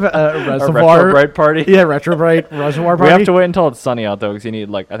just have a A reservoir. retrobrite party. Yeah, retrobrite reservoir We party. have to wait until it's sunny out though, because you need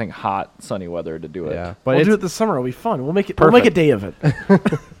like I think hot sunny weather to do it. yeah, but We'll it's, do it this summer. It'll be fun. We'll make it. We'll make a Perfect. day of it.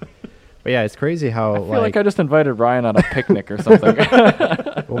 but yeah, it's crazy how I feel like I just invited Ryan on a picnic or something.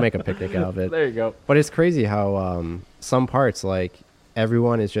 we'll make a picnic out of it. There you go. But it's crazy how some parts, like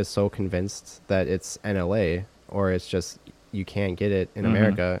everyone is just so convinced that it's NLA or it's just you can't get it in Mhm.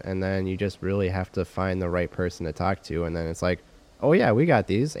 America, and then you just really have to find the right person to talk to, and then it's like, oh yeah, we got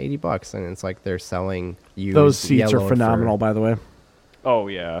these $80, and it's like they're selling you Those seats are phenomenal, by the way. Oh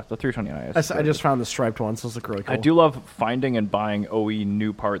yeah, the 320 IS. I just found the striped ones. Those look really cool. I do love finding and buying OE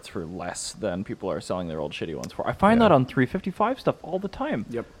new parts for less than people are selling their old shitty ones for. I find Yeah. that on 355 stuff all the time.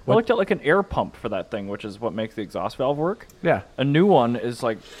 Yep. I looked at like an air pump for that thing, which is what makes the exhaust valve work. Yeah. A new one is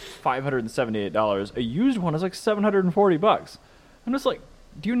like $578. A used one is like $740. I'm just like,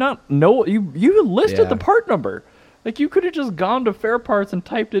 do you not know? You listed Yeah. the part number. Like you could have just gone to Fair Parts and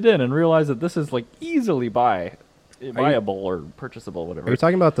typed it in and realized that this is like easily buyable or purchasable, whatever. Are you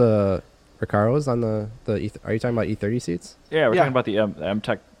talking about the Recaros on the are you talking about E30 seats? Yeah, we're Yeah. talking about the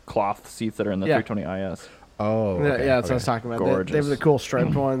M-Tech cloth seats that are in the Yeah. 320 IS. Oh, Yeah, okay, yeah, that's what I okay. was talking about. They have Gorgeous. the cool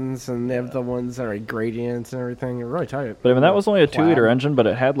striped ones, and they have the ones that are like gradients and everything. They're really tight. But I mean, that was only a Plaid. 2-liter engine, but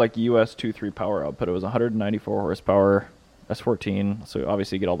it had like US 2.3 power output. It was 194 horsepower, S14. So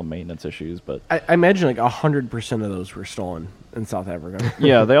obviously you get all the maintenance issues, but I imagine like 100% of those were stolen in South Africa.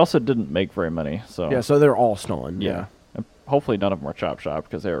 yeah, they also didn't make very many. So Yeah, so they're all stolen. yeah. Yeah. And hopefully none of them were chop shop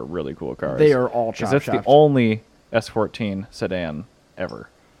because they are really cool cars. They are all 'Cause chop that's the shopped. only S14 sedan ever.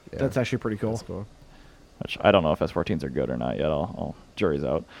 Yeah, That's actually pretty cool. that's cool. Which I don't know if S14s are good or not yet. I'll jury's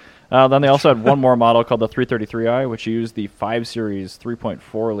out. Then they also had one more model called the 333i, which used the 5 Series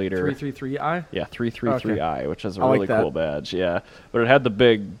 3.4 liter. 333i. Yeah, 333i, which is a I like really that. cool badge. Yeah, but it had the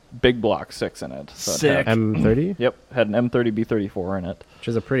big block 6 in it. So it Sick. had- M30, Yep, had an M30 B34 in it. which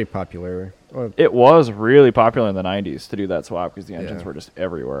is a pretty popular. Well, It was really popular in the 90s to do that swap because the engines Yeah. were just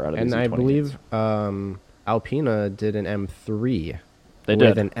everywhere out of and these I E20 believe kits. Alpina did an M3. They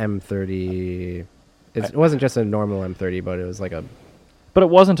with did. an M30. It wasn't just a normal M30, but it was like a. But it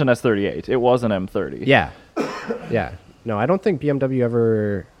wasn't an S38. It was an M30. Yeah. Yeah. No, I don't think BMW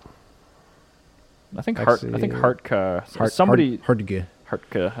ever. I think Actually, Hartka. Somebody. Hardge.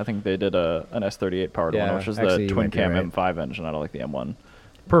 Hartka. I think they did an S38 powered Yeah, one, which is actually, the you twin might be cam right. M5 engine out of like the M1.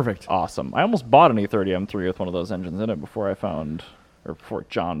 Perfect. Awesome. I almost bought an E30 M3 with one of those engines in it before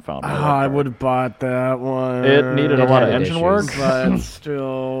John found my I car. would have bought that one. It needed a It lot of had engine issues. work. but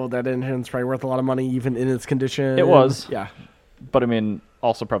still, that engine's probably worth a lot of money, even in its condition. It was. Yeah. But I mean,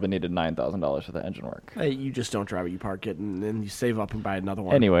 also probably needed $9,000 for the engine work. Hey, you just don't drive it, you park it, and then you save up and buy another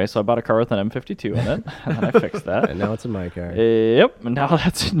one. Anyway, so I bought a car with an M52 in it, and then I fixed that. And now it's in my car. Yep, and now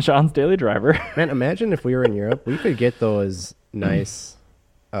that's in John's daily driver. Man, imagine if we were in Europe, we could get those nice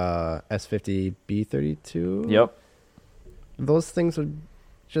S50 B32. Yep, Those things would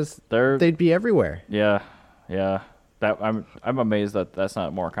just. they're They'd be everywhere. yeah. That I'm amazed that that's not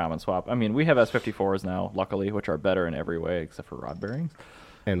a more common swap. I mean, we have S54s now, luckily, which are better in every way except for rod bearings.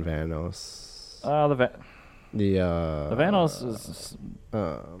 And Vanos. The Vanos is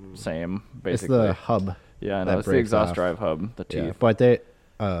same It's basically. the hub. Yeah, no, that it's the breaks exhaust off. drive hub, the teeth. Yeah, but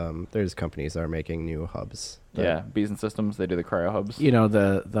there's companies that are making new hubs. Yeah, Beeson Systems, they do the cryo hubs. You know,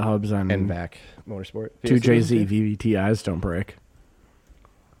 the hubs on And back Motorsport. 2JZ VVTIs don't break.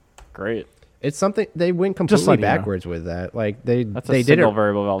 Great. It's something they went Just completely letting you know. backwards with that. Like they That's they a did single it.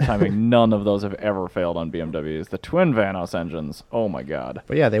 variable valve timing. None of those have ever failed on BMWs. The twin Vanos engines, oh my god.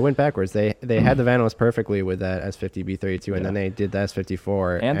 But yeah, they went backwards. They had the Vanos perfectly with that S50 B32, Yeah. and then they did the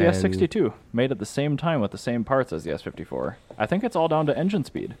S54 And the S62 made at the same time with the same parts as the S54. I think it's all down to engine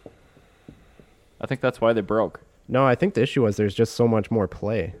speed. I think that's why they broke. No, I think the issue was there's just so much more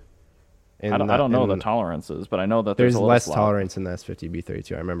play. I don't know the tolerances, but I know that There's a little less slop. tolerance in the S50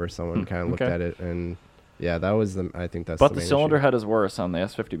 B32. I remember someone kind of looked okay. at it, and yeah, that was the. I think that's. But the the main cylinder issue. head is worse on the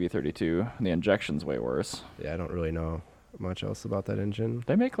S50 B32. And the injection's way worse. Yeah, I don't really know much else about that engine.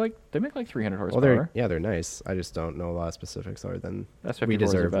 They make like 300 Well, horsepower. they're nice. I just don't know a lot of specifics other than S54s we are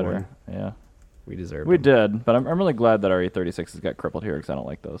deserve better. one. Yeah. We deserve. We them. did, but I'm really glad that our E36s got crippled here because I don't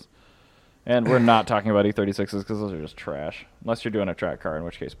like those. And we're not talking about E36s because those are just trash. Unless you're doing a track car, in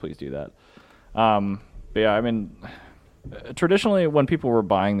which case, please do that. But yeah, I mean, traditionally when people were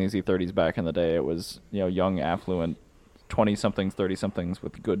buying these E30s back in the day, it was young, affluent, 20-somethings, 30-somethings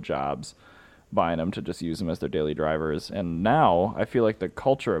with good jobs buying them to just use them as their daily drivers. And now I feel like the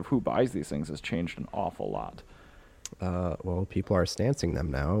culture of who buys these things has changed an awful lot. Well, people are stancing them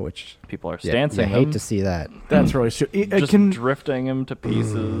now, which People are yeah, stancing you hate them, to see that. That's really true. It just can, drifting them to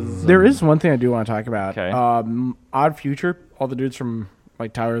pieces. there is one thing I do want to talk about. Okay. Odd Future, all the dudes from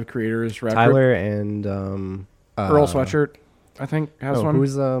like Tyler the Creator's record. Tyler and Earl Sweatshirt, I think, has no, one.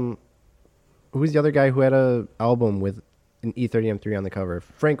 who's the other guy who had a album with an E30 M3 on the cover?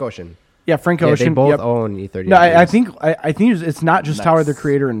 Frank Ocean. Yeah, Frank Yeah, Ocean. they both yep. own E30. No, I M3s. think it's not just Tyler the Nice.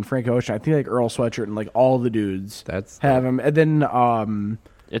 Creator and Frank Ocean. I think like Earl Sweatshirt and like all the dudes That's have him. And then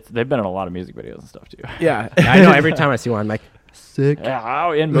They've been in a lot of music videos and stuff too. yeah, I know. Every time I see one, I'm like, sick. Yeah,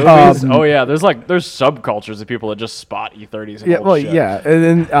 oh, in movies. Um, Oh yeah, there's subcultures of people that just spot E30s. And yeah, hold well, shit. yeah, and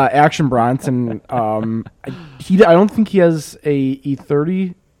then Action Bronson. I don't think he has a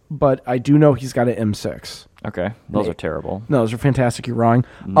E30, but I do know he's got an M6. Okay, those are terrible. No, those are fantastic. You're wrong.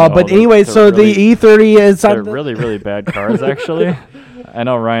 No, But they're- anyway, they're so really- the E30 is They're on the, really, really bad cars, actually. I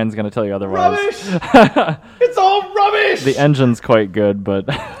know Ryan's gonna tell you otherwise. It's all rubbish. The engine's quite good, but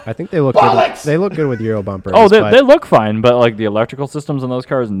I think they look good. They look good with Euro bumpers. oh, but they look fine. But like the electrical systems in those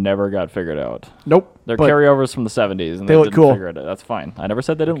cars never got figured out. Nope. They're but carryovers from the '70s, and they they look didn't cool. figure it out. That's fine. I never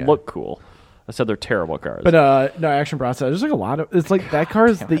said they didn't Okay. look cool. I said they're terrible cars. But no, Action Bronson. There's like a lot of. It's like that car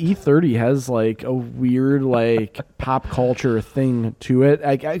is the E30 has like a weird like pop culture thing to it.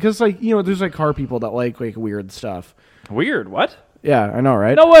 Because like there's like car people that like weird stuff. Weird. What? Yeah, I know,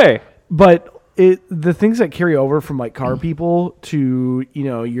 right? No way. But the things that carry over from like car people to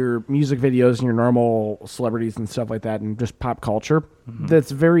your music videos and your normal celebrities and stuff like that and just pop culture,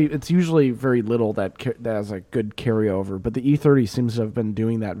 it's usually very little that has a good carryover. But the E30 seems to have been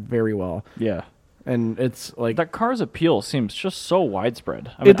doing that very well, Yeah. and it's like That car's appeal seems just so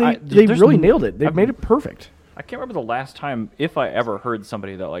widespread. I mean, they there's really n- nailed it. They've I've- made it perfect. I can't remember the last time, if I ever heard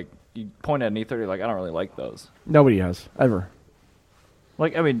somebody that like you point at an E30 like I don't really like those. Nobody has ever.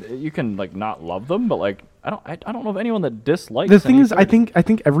 Like, I mean, you can like not love them, but like, I don't know of anyone that dislikes. The thing an is, I E30.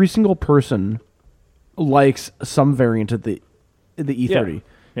 think every single person likes some variant of the E30.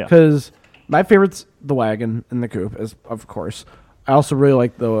 Yeah. Because my favorite's the wagon and the coupe, as of course. I also really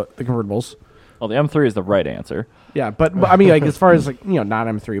like the convertibles. Well, the M3 is the right answer. Yeah, but I mean, like as far as like not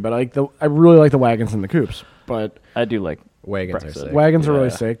M3, but like I really like the wagons and the coupes. But I do like Wagons are Brexit. sick. wagons are Yeah. really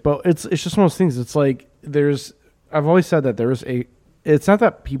sick. But it's just one of those things. It's like I've always said that it's not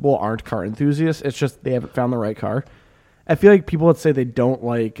that people aren't car enthusiasts. It's just they haven't found the right car. I feel like people that say they don't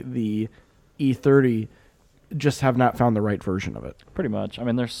like the E30 just have not found the right version of it. Pretty much. I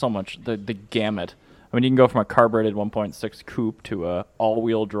mean, there's so much the gamut. I mean, you can go from a carbureted 1.6 coupe to a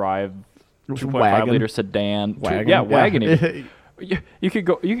all-wheel drive 2.5 Wagon. liter sedan. Wagon, Yeah, yeah. wagon. Even. You could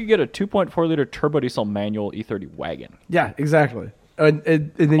get a 2.4 liter turbo diesel manual E30 wagon. Yeah, exactly. And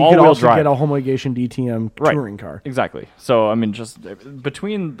then you All-wheel can also drive. get a homologation DTM Right. touring car. Exactly. So I mean, just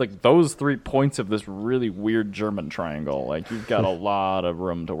between like those 3 points of this really weird German triangle, like you've got a lot of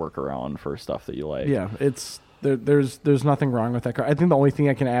room to work around for stuff that you like. Yeah, there's nothing wrong with that car. I think the only thing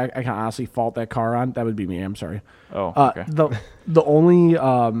I can honestly fault that car on, that would be me. I'm sorry. Oh, okay. The only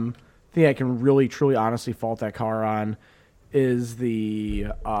thing I can really truly honestly fault that car on is the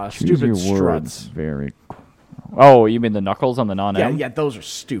stupid struts. Very. Oh, you mean the knuckles on the non-M? Yeah, those are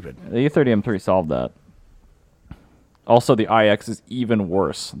stupid. The E30 M3 solved that. Also, the iX is even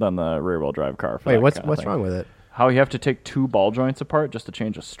worse than the rear-wheel drive car. For Wait, that what's kind of what's thing. wrong with it? How you have to take 2 ball joints apart just to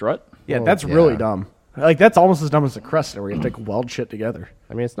change a strut? Yeah, Oh, that's really yeah. dumb. Like that's almost as dumb as the Cresta, where you have to like, weld shit together.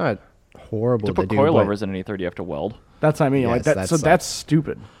 I mean, it's not horrible To put do, coilovers in an E30, you have to weld. That's what I mean. Like Yes, that. that So sucks. that's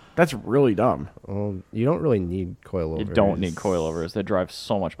stupid. That's really dumb. but well, you don't really need coilovers. You don't need coilovers. They drive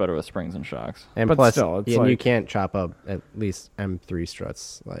so much better with springs and shocks. And But plus, still, it's and you like- can't chop up at least M3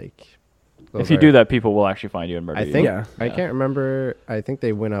 struts. Like, If you do that, people will actually find you and murder I you. think Yeah. I can't remember. I think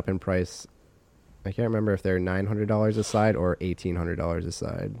they went up in price. I can't remember if they're $900 a side or $1,800 a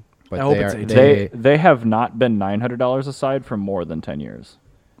side. But I hope they it's are 18. They have not been $900 a side for more than 10 years.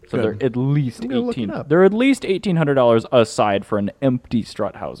 So Good. they're at least I'm gonna look it 18. up. They're at least $1,800 a side for an empty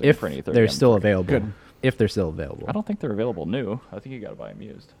strut housing if for an E30. they're still M3. available. Good. If they're still available. I don't think they're available new. I think you got to buy them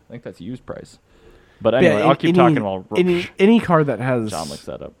used. I think that's used price. But Yeah, anyway, I'll keep talking while any car that has John looks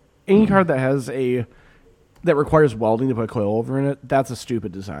that up. any car that has that requires welding to put a coilover in it, that's a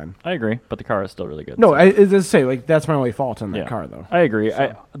stupid design. I agree, but the car is still really good. No, so- I just say like that's my only fault in that Yeah. car though. I agree.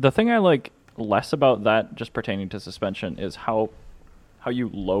 The thing I like less about that, just pertaining to suspension, is how you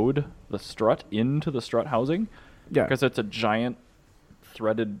load the strut into the strut housing. Yeah. Because it's a giant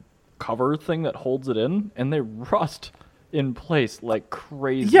threaded cover thing that holds it in, and they rust in place like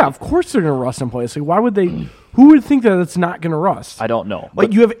crazy. Yeah, of course they're gonna rust in place. Like, why would they? Who would think that it's not gonna rust? I don't know. Like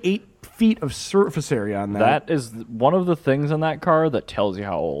but you have 8 feet of surface area on that. that is one of the things in that car that tells you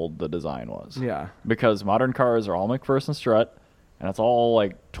how old the design was. Yeah. Because modern cars are all McPherson strut, and it's all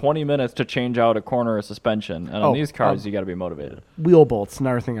like 20 minutes to change out a corner of suspension. And on Oh, these cars, you got to be motivated. Wheel bolts,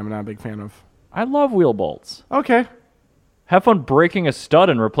 another thing I'm not a big fan of. I love wheel bolts. Okay. Have fun breaking a stud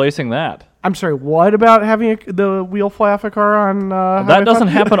and replacing that. I'm sorry. What about having the wheel fly off a car on? That doesn't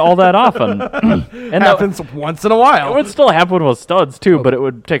happen all that often. And that, Happens once in a it while. would still happen with studs too, but it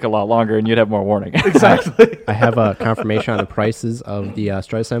would take a lot longer and you'd have more warning. Exactly. I have a confirmation on the prices of the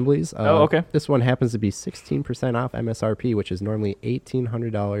strut assemblies. Oh, okay. This one happens to be 16% off MSRP, which is normally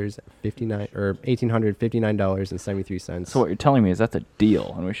 $1,859.73. So what you're telling me is that's a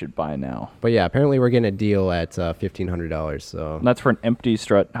deal and we should buy now. But yeah, apparently we're getting a deal at $1,500. So And that's for an empty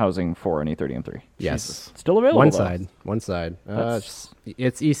strut housing for an E30 M3. yes, Jesus. Still available. one though. side, one side. That's-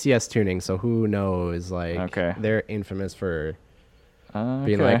 It's ECS tuning, so who knows? Like, Okay. they're infamous for Okay.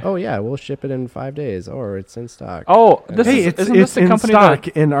 being like, oh yeah, we'll ship it in 5 days, or it's in stock. Oh, this Hey, is, it's isn't this the in company stock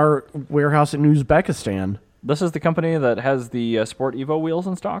that, in our warehouse in Uzbekistan. this is the company that has the Sport Evo wheels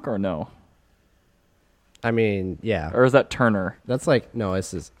in stock, or no? I mean, yeah, Or is that Turner? that's like no,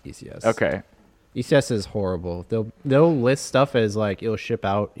 this is ECS. Okay. ECS is horrible. They'll list stuff as like it'll ship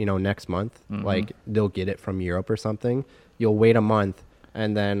out, next month. Mm-hmm. Like they'll get it from Europe or something. You'll wait a month,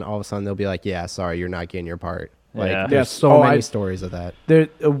 and then all of a sudden they'll be like, "Yeah, sorry, you're not getting your part." Like Yeah. there's Yes. so Oh, many I- stories of that.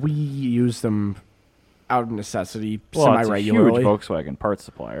 We use them out of necessity Well, it's a huge semi-regularly. Volkswagen parts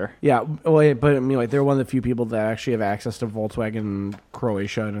supplier. Yeah, well, but I mean, like they're one of the few people that actually have access to Volkswagen,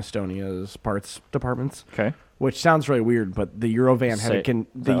 Croatia, and Estonia's parts departments. Okay. Which sounds really weird, but the Eurovan had a Is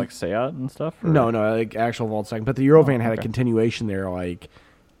that like Seat and stuff? or- no, like actual Volkswagen, but the Eurovan had a okay. continuation there, like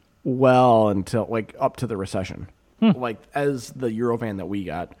well until like up to the recession, like as the Eurovan that we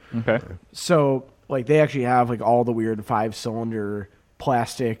got. Okay. So like they actually have like all the weird 5-cylinder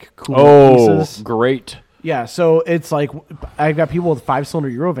plastic cool Oh, pieces. great. Yeah, so it's like I've got people with 5-cylinder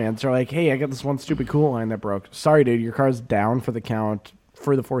Eurovans. They're like, "Hey, I got this one stupid coolant line that broke. Sorry, dude, your car's down for the count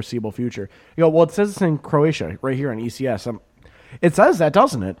for the foreseeable future." You go, "Well, it says it's in Croatia right here on ECS." It says that,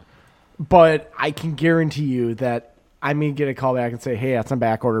 doesn't it? But I can guarantee you that I may get a call back and say, "Hey, that's on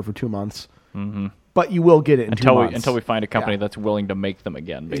back order for 2 months." Mm-hmm. But you will get it in 2 months until we find a company that's willing to make them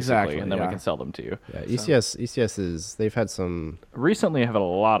again, basically, Exactly, and then we yeah. can sell them to you. Yeah, ECS is they've had some. Recently, have had a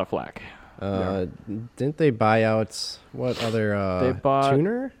lot of flack. Didn't they buy out what other They bought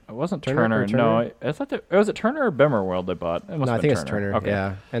tuner? It wasn't Turner Turner. or No, Turner? I thought was it Turner or Bimmer World they bought. It must No, have I been think it's Turner. Okay.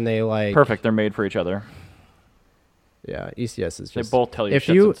 Yeah, and they like Perfect. They're made for each other. Yeah, ECS is just. They both tell you if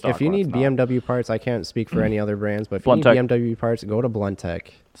shit's you in stock if you when need it's not. BMW parts, I can't speak for any other brands, but if Blunt you Tech. need BMW parts, go to Blunt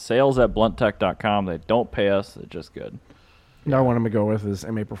Tech. Sales at blunttech.com. They don't pay us. They're just good. Another one I'm going to go with is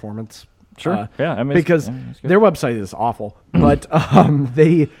MA Performance. Sure. Yeah, I mean, because it's good. their website is awful, but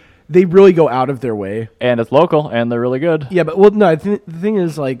they really go out of their way. And it's local, and they're really good. Yeah, but well, no. The thing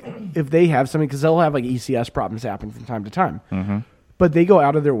is, like, if they have something, because they'll have like ECS problems happen from time to time, but they go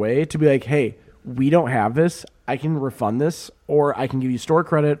out of their way to be like, "Hey, we don't have this. I can refund this, or I can give you store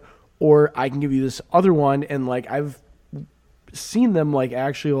credit, or I can give you this other one." And like, I've seen them like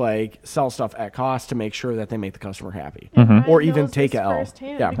actually like sell stuff at cost to make sure that they make the customer happy, Ryan or even knows take this a L.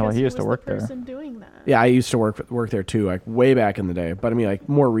 firsthand Yeah. because Well, he used to was work the there. person doing that. Yeah, I used to work there too, like way back in the day. But I mean, like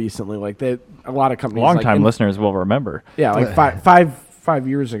more recently, like a lot of companies, like, Long-time listeners will remember. Yeah, like five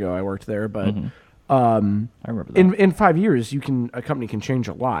years ago, I worked there. But I remember that. in 5 years, a company can change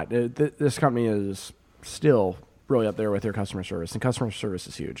a lot. This company is still really up there with their customer service, and customer service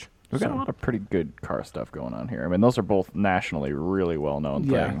is huge. We've got a lot of pretty good car stuff going on here. I mean, those are both nationally really well-known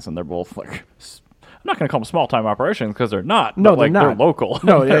Yeah. things, and they're both like. I'm not going to call them small-time operations because they're not. No, but, like, they're they're not. local.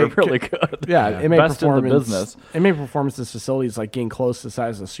 No, they're yeah, really good. Yeah, MA Best in the Performance. business. MA Performance's facility is like getting close to the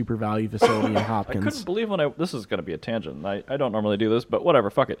size of the Super Value facility in I Hopkins. couldn't believe when this is going to be a tangent. I don't normally do this, but whatever.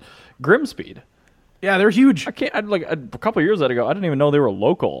 Fuck it. Grimspeed. Yeah, they're huge. I can't. A couple of years ago, I didn't even know they were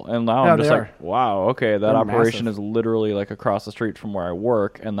local, and now Yeah, I'm just they like, are. wow, okay, that They're operation massive. is literally like across the street from where I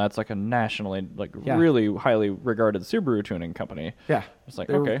work, and that's like a nationally, like Yeah. really highly regarded Subaru tuning company. Yeah, It's like,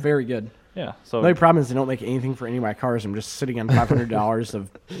 they're okay, very good. yeah. The So only problem is they don't make anything for any of my cars. I'm just sitting on $500 of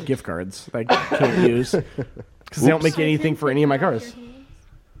gift cards that I can't use because they don't make I anything can for take any of my that off cars. your hands.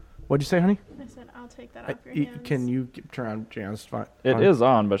 What'd you say, honey? I said I'll take that off your hands. Can you turn on Jan's phone? it is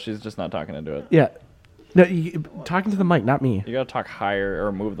on, but she's just not talking into it. Yeah. No, talking to the mic, not me. You gotta talk higher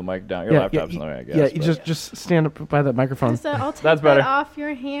or move the mic down. Your laptop's in the way, I guess. Yeah, you but- just stand up by the I microphone. said I'll take That's that better. off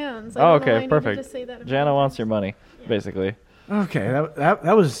your hands. I Oh, don't know why I okay, needed perfect. to say that a Jana million wants times. your money, basically. Okay,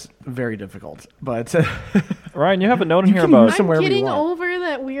 that was very difficult, but Ryan, you have a note in You here can about. use some- I'm wherever you getting want. over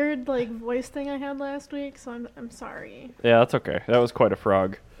that weird like voice thing I had last week, so I'm sorry. Yeah, that's okay. That was quite a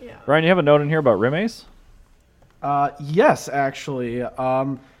frog. Yeah. Ryan, you have a note in here about Rimace? yes, actually,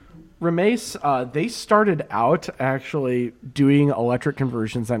 Rimace, they started out actually doing electric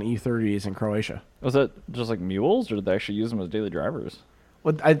conversions on E30s in Croatia. Was it just like mules, or did they actually use them as daily drivers?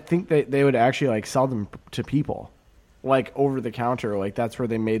 Well, I think they would actually like sell them to people, like over the counter. Like that's where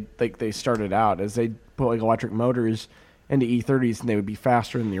they started out, as they put like electric motors into E30s, and they would be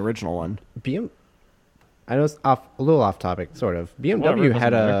faster than the original one. I know it's a little off topic, sort of. BMW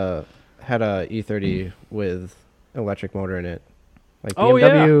Whatever, had a E30 with electric motor in it. Like Oh,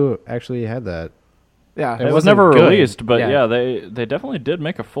 BMW actually had that. Yeah, It It was wasn't never good. released, but Yeah. yeah, they definitely did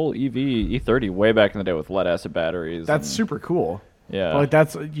make a full EV E30 way back in the day with lead acid batteries. that's and- super cool. Yeah. Like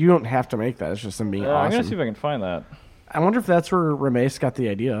you don't have to make that. It's just them being I'm gonna see awesome. if I can find that. I wonder if that's where Rimace got the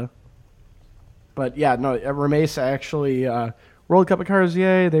idea. But yeah, no, Rimace actually World Cup of Cars.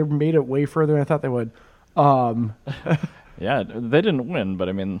 Yay! They made it way further than I thought they would. Yeah, they didn't win, but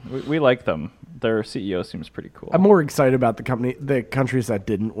I mean, we like them. Their CEO seems pretty cool. I'm more excited about the countries that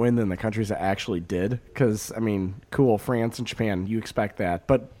didn't win than the countries that actually did. Because I mean, cool, France and Japan, you expect that.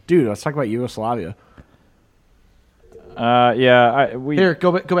 But dude, let's talk about Yugoslavia. Yeah, Here,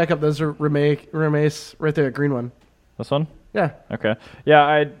 go back up. Those are Rimace right there, green one. This one? Yeah, Okay.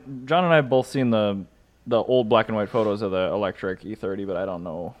 Yeah, John and I have both seen the old black and white photos of the electric E30, but I don't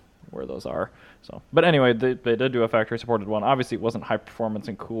know where those are. So, but anyway, they did do a factory supported one. Obviously, it wasn't high performance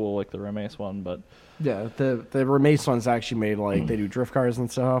and cool like the Rimace one, but yeah. The Rimace one's actually made like they do drift cars and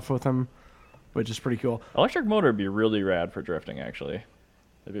stuff with them, which is pretty cool. electric motor would be really rad for drifting. Actually,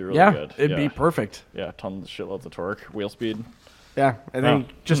 it'd be really Yeah, good. it'd be Yeah. perfect. Yeah, tons, shitloads of torque, wheel speed. Yeah, and then Oh, you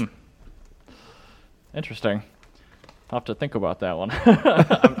just Interesting. I'll have to think about that one.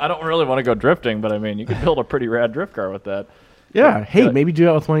 I don't really want to go drifting, but I mean, you could build a pretty rad drift car with that. yeah. Hey, Good. maybe do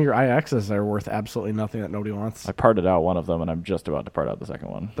that with one of your IXs that are worth absolutely nothing that nobody wants. I parted out one of them, and I'm just about to part out the second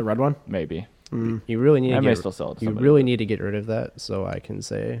one. The red one. Maybe. You really need. I to may get, still sell it to You somebody, really but- need to get rid of that so I can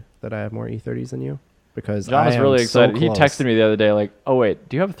say that I have more E30s than you. Because John was I am really so excited. He close. texted me the other day, like, "Oh wait,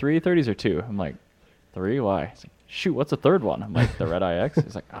 do you have 3 E30s or 2?" I'm like, 3? Why? He's like, "Shoot, what's the third one?" I'm like, "The Red IX."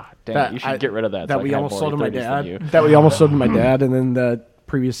 He's like, "Ah, dang it, you should get rid of that." That so I we can have almost more sold to my E30s than you. dad. That we almost sold to my dad, and then the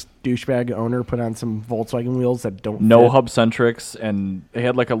previous douchebag owner put on some Volkswagen wheels that don't No fit. hub centrics, and they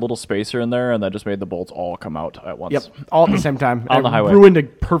had like a little spacer in there, and that just made the bolts all come out at once. Yep, all at the same time. On It the highway. ruined a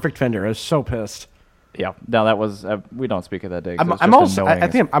perfect fender. I was so pissed. Yeah. Now that was we don't speak of that day. 'Cause it's I'm just also. annoying I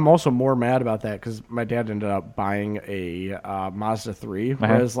as- think I'm also more mad about that because my dad ended up buying a Mazda 3.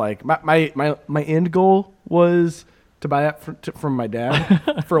 Whereas like my end goal was to buy that from my dad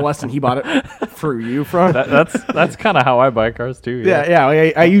for less than he bought it for you from. that's kind of how I buy cars too. Yeah.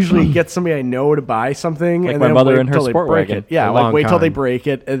 Like, I usually get somebody I know to buy something, Like and my then mother wait in her till they sport break wagon. it. Yeah, The like long wait till they con. break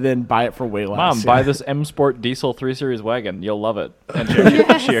it and then buy it for way less. Mom, Yeah. buy this M Sport diesel 3 Series wagon. You'll love it. And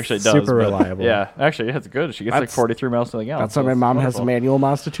she actually does. Super but reliable. Yeah, actually, it's good. She gets like That's- 43 miles to the gallon. That's why my mom has a manual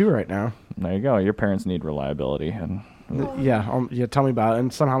Mazda 2 right now. There you go. Your parents need reliability, and Yeah, tell me about it.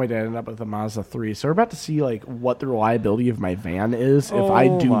 And somehow my dad ended up with a Mazda 3. So we're about to see like what the reliability of my van is if I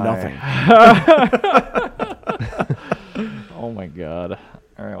do my. nothing. oh my god.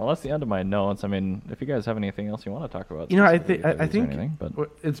 All right, well that's the end of my notes. I mean, if you guys have anything else you want to talk about, You know, I specifically, think I if there's think anything, but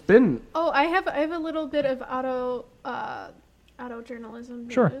it's been Oh, I have a little bit of auto journalism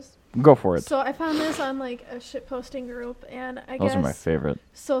Sure. news. go for it. So I found this on like a shit posting group, and I Those guess are my favorite.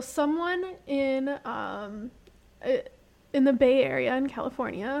 so. Someone in the Bay Area in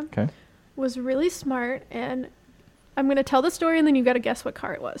California Okay. was really smart, and I'm gonna tell the story, and then you got to guess what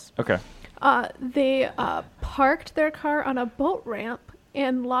car it was. Okay. They parked their car on a boat ramp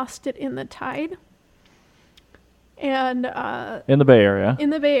and lost it in the tide. And In the Bay Area. in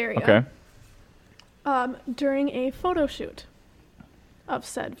the Bay Area, Okay. during a photo shoot of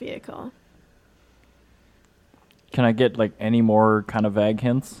said vehicle. Can I get like any more kind of vague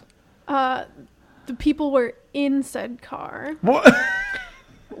hints? The people were in said car what?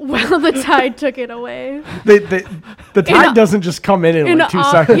 while the tide took it away. The tide doesn't just come in like 2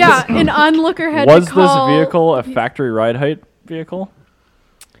 seconds. Yeah, an onlooker had Was to call. this vehicle a factory ride height vehicle?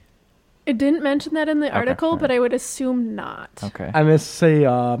 It didn't mention that in the article, alright. but I would assume not. Okay. I'm gonna say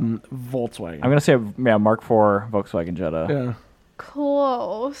Volkswagen. I'm gonna say Mark IV Volkswagen Jetta. yeah.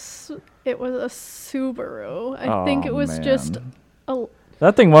 Close. It was a Subaru. I think it was just man. a.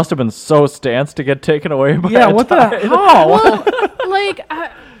 That thing must have been so stanced to get taken away by Yeah, a what the tide. hell? Like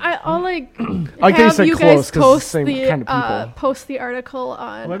I'll like like they have said you close, guys 'cause it's the post same the kind of people. post the article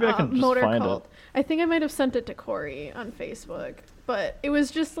on Maybe I can just Motor find Cult. it. I think I might have sent it to Corey on Facebook, but it was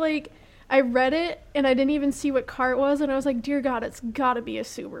just like I read it and I didn't even see what car it was, and I was like, dear God, it's got to be a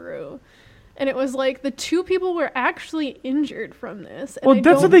Subaru. And it was like the 2 people were actually injured from this. And Well,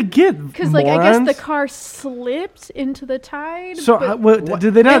 that's what they get. Because like I guess the morons. car slipped into the tide. So but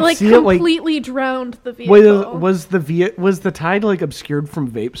did they not it like see it? Like completely drowned the vehicle. was the tide like obscured from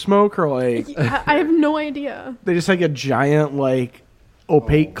vape smoke, or like I have no idea. they just like a giant like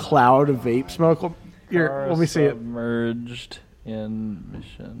opaque cloud of vape smoke? Well, here, Car let me see it. submerged in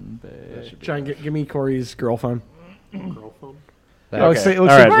Mission Bay. John, give me Corey's girl phone. Girl phone. It looks like- it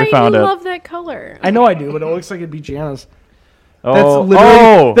looks All like- right, we Brian, found you it. love that color. I know I do, but it looks like it'd be Jana's. Oh, That's literally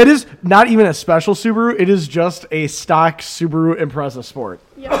oh! that is not even a special Subaru. It is just a stock Subaru Impreza Sport.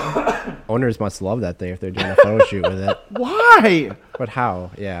 Yeah. Owners must love that thing if they're doing a photo shoot with it. Why? But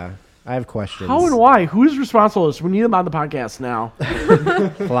how? Yeah. I have questions. How and why? Who is responsible for this? We need them on the podcast now.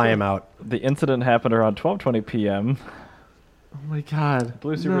 Fly him out. The incident happened around 12:20 p.m. Oh my god.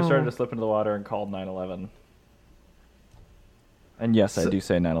 Blue Subaru No. started to slip into the water and called 911. And yes, I do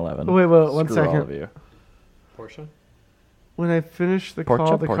say 911. Wait, one Screw second. all of you. Porsche. When I finish the Porcha,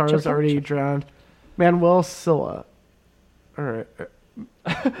 call, the car porcha, is already drowned. Manuel Silla. All right.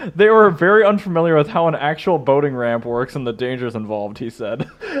 They were very unfamiliar with how an actual boating ramp works and the dangers involved, he said.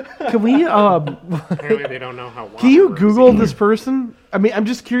 Can we Apparently, they don't know how. can you water works Google either. this person? I mean, I'm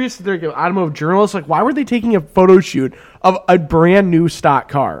just curious if they're like an automotive journalist. Like, why were they taking a photo shoot of a brand new stock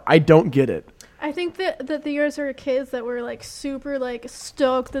car? I don't get it. I think that the yours are kids that were like super like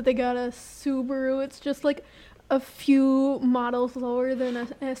stoked that they got a Subaru. It's just like a few models lower than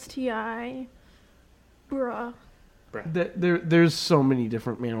a STI. Bruh. There's so many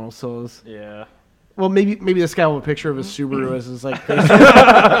different Manuel Sillas. Yeah. Well, maybe this guy will have a picture of a Subaru as his like face.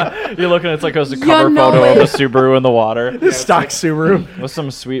 You're looking at it's like a You cover know photo of it. a Subaru in the water His stock Subaru. with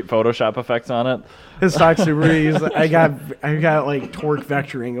some sweet Photoshop effects on it. His stock Subaru. He's like, I got like torque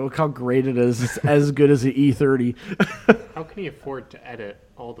vectoring. Look how great it is. It's as good as the E30. How can he afford to edit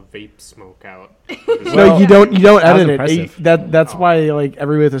all the vape smoke out? No, you don't edit it. impressive. That's why like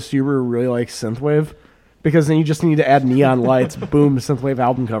everybody with a Subaru really likes synthwave, because then you just need to add neon lights. Boom, synthwave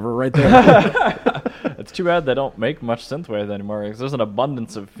album cover right there. It's too bad they don't make much synthwave anymore because there's an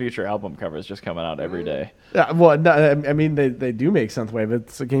abundance of future album covers just coming out every day. Yeah, well, no, I mean they do make synthwave.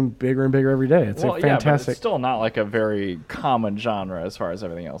 It's getting bigger and bigger every day. It's Well, like yeah, but fantastic. it's still not like a very common genre as far as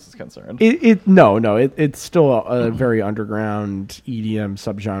everything else is concerned. It's still a very underground EDM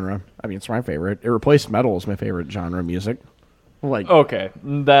subgenre. I mean, it's my favorite. It replaced metal as my favorite genre of music. Like, Okay,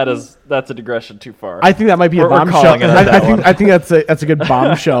 that's a digression too far. I think that might be a We're bombshell. calling it on that one. I think that's a good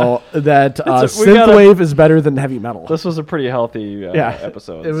bombshell that we gotta- synthwave is better than heavy metal. This was a pretty healthy Yeah,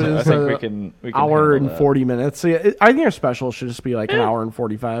 episode. it So I was, think we can hour handle and that. 40 minutes. So yeah, I think our special should just be like an hour and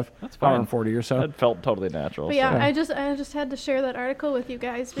 45. That's Hour fine. and 40 or so. That felt totally natural. But yeah, so. I just had to share that article with you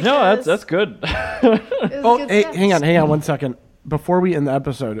guys. Because No, that's good. it was Oh, good hey, stuff. hang on 1 second. Before we end the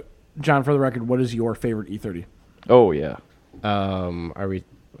episode, John, for the record, what is your favorite E30? Oh yeah. Are we?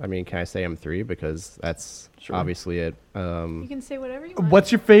 I mean, can I say M3 because that's Sure. obviously it. You can say whatever you want.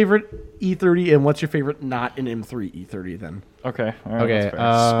 What's your favorite E30 and what's your favorite not an M3 E30 then? Okay. All right, Okay. that's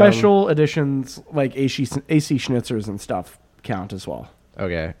fair. Special editions like AC Schnitzers and stuff count as well.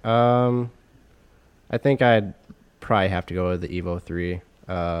 Okay. I think I'd probably have to go with the Evo 3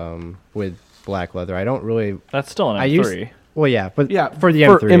 with black leather. I don't really. That's still an I M3. used. Well, yeah, but Yeah, for the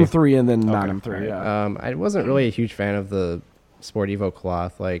M3. M3 and then not M3. alright. Yeah. I wasn't really a huge fan of the Sport Evo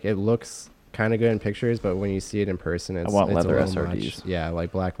cloth. Like, it looks kind of good in pictures, but when you see it in person, it's, want it's leather a little SRDs. much. Yeah,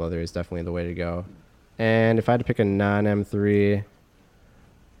 like black leather is definitely the way to go. And if I had to pick a non M3,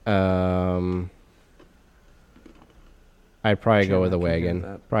 I'd probably go with a Sure, I can wagon.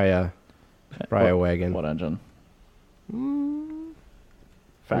 get that. Probably a wagon. What engine?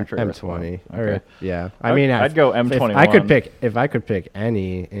 Factory or M20. swap? Or, Okay. yeah. I'd- I mean, I'd go M21. If I could pick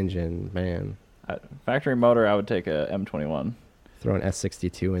any engine, man, Factory motor, I would take a M21 throw an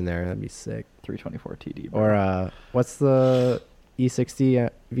S62 in there, that'd be sick. 324 TD. bro. Or what's the E60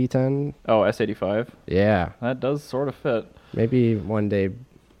 V10? Oh, S85. Yeah, That does sort of fit. maybe one day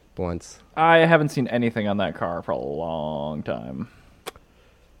once. I haven't seen anything on that car for a long time.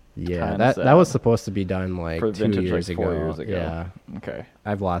 Yeah, Kinda that was sad. supposed to be done like For 2 vintage, years like ago. 4 years ago. Yeah, Okay.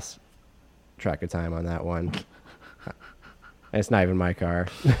 I've lost track of time on that one. It's not even my car,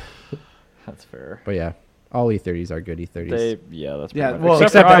 That's fair. but yeah, all E30s are good E30s. That's Yeah, pretty much- well,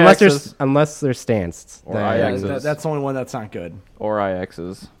 Except for unless they're stanced, Or then Yeah, IXs. that's the only one that's not good. or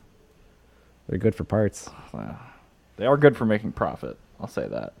IXs. they're good for parts. Wow. They are good for making profit. I'll say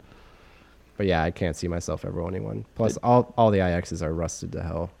that. But yeah, I can't see myself ever owning one. Plus, all the IXs are rusted to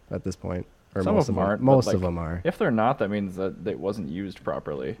hell at this point. Or Some most of them aren't. but, Most like, of them are. If they're not, that means that it wasn't used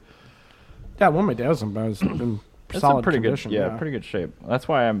properly. Yeah, one of my dad's was in It's solid in pretty condition. good, pretty good shape. That's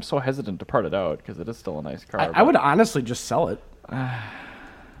why I'm so hesitant to part it out because it is still a nice car. I would honestly just sell it. but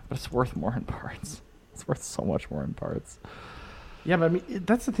it's worth more in parts. It's worth so much more in parts. Yeah, but I mean,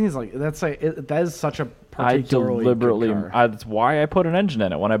 that's the thing is like that is such a I particularly deliberately. good car. That's why I put an engine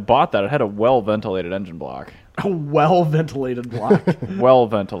in it. When I bought that, it had a well ventilated engine block. A well ventilated block. Well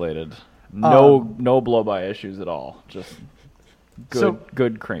ventilated. No blow by issues at all. Just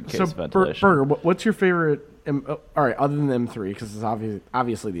good crankcase so, ventilation. Burger, what's your favorite? All right, other than the M3, because it's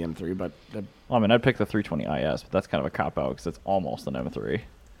obviously the M3, but Well, I mean, I'd pick the 320 IS, but that's kind of a cop out because it's almost an M3.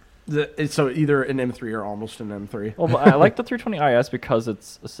 so either an M3 or almost an M3. Well, but I like the 320 IS because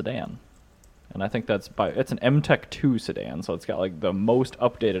it's a sedan, and I think it's an MTEC 2 sedan, so it's got like the most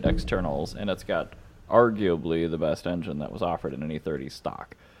updated externals, and it's got arguably the best engine that was offered in an E30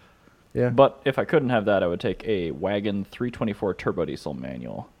 stock. Yeah. But if I couldn't have that, I would take a Wagon 324 turbo diesel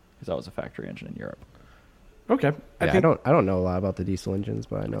manual because that was a factory engine in Europe. Okay, I don't know a lot about the diesel engines,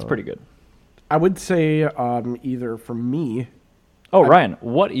 but I know It's pretty good. I would say either for me. Oh, Ryan,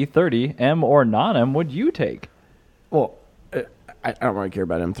 what E30, M or non-M, would you take? Well, I don't really care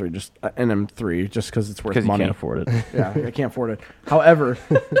about M3, just an M3, just because it's worth Because you money. can't afford it. Yeah, I can't afford it. However,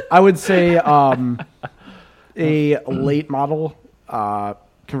 I would say a late model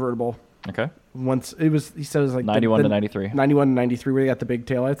convertible. Okay. Once he said it was like 91 to 93. 91 to 93, where they got the big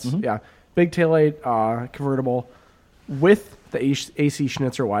taillights. Mm-hmm. Yeah, big taillight convertible with the AC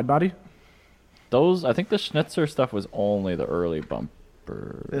Schnitzer wide body. I think the Schnitzer stuff was only the early bump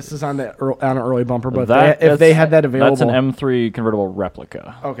This is on an early bumper, but if That's- they had that available, That's an M3 convertible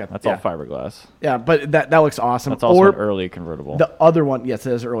replica. Okay, That's yeah. all fiberglass. yeah, but that looks awesome. That's also or an early convertible. the other one, yes,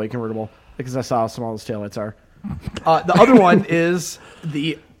 it is early convertible because I saw how small those taillights are. The other one is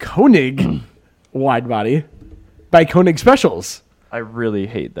the Koenig wide body by Koenig Specials. I really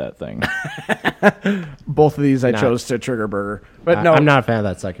hate that thing. Both of these I Nah. chose to trigger burger, but no, I'm not a fan of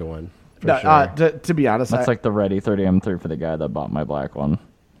that second one. For no, sure. to be honest, That's like the Ready 30 M3 for the guy that bought my black one.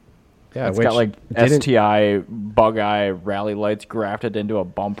 Yeah, It's which got like didn't- STI bug eye rally lights grafted into a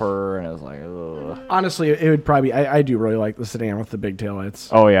bumper, and it's like, ugh. honestly, it would probably. I do really like the sedan with the big taillights.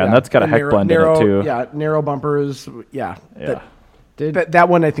 Oh, yeah, and that's got a heck blend in it, too. Yeah, narrow bumpers. Yeah, Yeah. That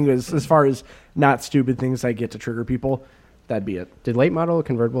one I think is, as far as not stupid things I get to trigger people, that'd be it. Did late model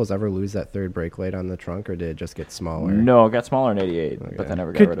convertibles ever lose that third brake light on the trunk, or did it just get smaller? No, it got smaller in 88, but Okay. they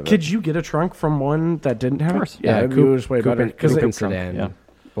never got rid of Could it. you get a trunk from one that didn't have course. it? Yeah, it was way better because because sedan, yeah.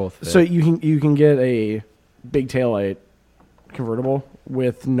 both. Fit. so you can get a big taillight convertible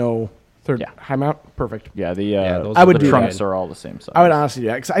with no third Yeah. high mount. Perfect. Yeah, those I would the do trunks that. are all the same size. I would honestly do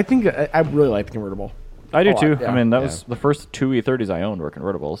that because I think I really like the convertible. I do a lot, too. yeah. I mean, that Yeah. was the first two E30s I owned were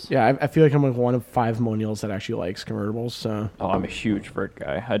convertibles. Yeah, I feel like I'm like one of 5 millennials that actually likes convertibles. So Oh, I'm a huge vert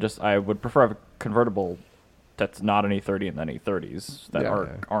guy. I would prefer a convertible that's not an E30 and then E30s that Yeah.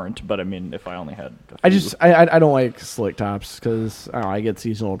 aren't. But I mean, if I only had, a few. I don't like slick tops because I get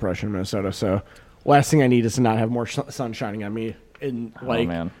seasonal depression in Minnesota. So last thing I need is to not have more sun shining on me in oh like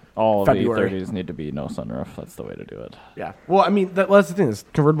man, all of February. the E30s need to be no sunroof. That's the way to do it. yeah. Well, I mean that's the thing is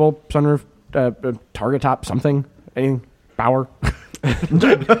convertible sunroof, target top, something, anything, Bauer.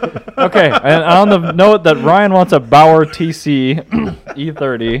 Okay, and on the note that Ryan wants a Bauer TC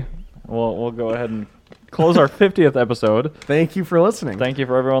E30, we'll go ahead and close our 50th episode. Thank you for listening. Thank you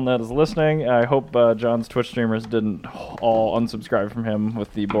for everyone that is listening. I hope John's Twitch streamers didn't all unsubscribe from him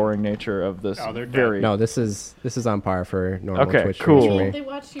with the boring nature of this Oh, they're dead. very. no, this is on par for normal Okay, Twitch cool. streams for me. They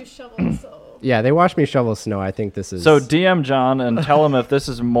watched you shovel, so. Yeah, they watched me shovel snow. I think this is So DM John and tell him if this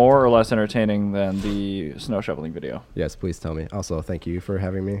is more or less entertaining than the snow shoveling video. yes. Please tell me. Also, thank you for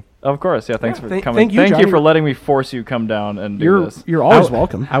having me. Of course, yeah. Thanks Yeah, for thank- coming. thank you, Johnny. for letting me force you come down and do this. You're always I-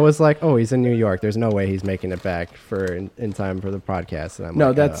 welcome. I was like, oh, he's in New York. There's no way he's making it back in time for the podcast. And I'm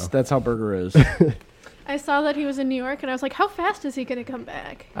No, like, that's how Burger is. I saw that he was in New York, and I was like, how fast is he going to come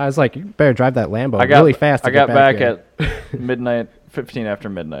back? I was like, you better drive that Lambo I got really fast. To I got get back here. at midnight, 15 after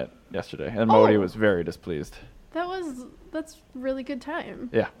midnight yesterday, and Oh. Modi was very displeased. That's really good time.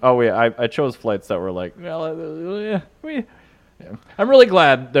 Yeah. Oh, yeah. I chose flights that were like, well, yeah. I'm really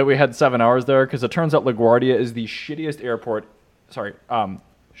glad that we had 7 hours there because it turns out LaGuardia is the shittiest airport. Sorry.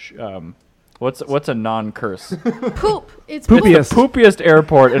 What's a non-curse? Poop. It's Poopiest. Poopiest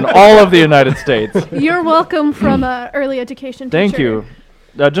airport in all of the United States. You're welcome from early education teacher. Thank you.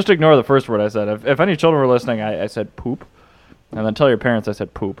 Just ignore the first word I said. If any children were listening, I said poop. And then tell your parents I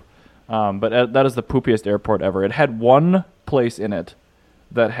said poop. But that is the poopiest airport ever. It had one place in it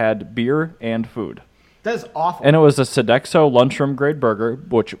that had beer and food. That's awful. And it was a Sodexo lunchroom grade burger,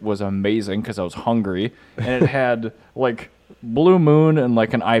 which was amazing because I was hungry. And it had like Blue Moon and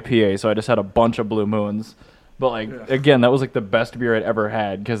like an IPA. So I just had a bunch of Blue Moons. But like, again, that was like the best beer I'd ever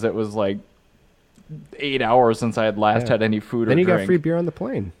had because it was like 8 hours since I had last Yeah. had any food Then or you drink. got free beer on the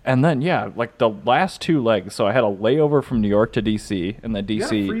plane. And then, yeah, like the last two legs. So I had a layover from New York to D.C. and then You got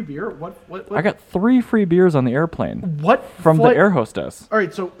D.C. free beer? What I got 3 free beers on the airplane what from flight- the air hostess. All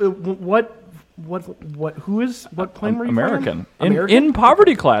right, so what plane were you American. flying? In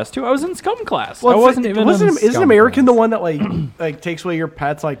poverty class, too. I was in scum class. Well, I wasn't even in isn't scum American class. the one that like takes away your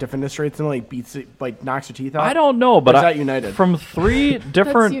pets, like defenestrates and like beats it, like knocks your teeth out? I don't know, but Or is that United? from 3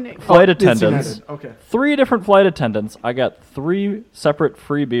 different United. flight It's attendants, United. Okay. 3 different flight attendants, I got 3 separate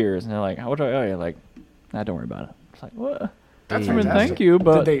free beers, and they're like, "How much are you?" Like, nah, don't worry about it. It's like, what? That's I mean, fantastic. thank you,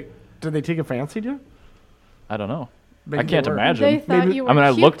 but did they take a fancy to you? I don't know. Maybe I can't they were. imagine. They thought Maybe- you were I mean, I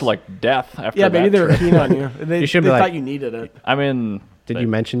cute. looked like death after Yeah, that maybe they were trip. keen on you. They, You should they be thought like- you needed it. I mean, Did you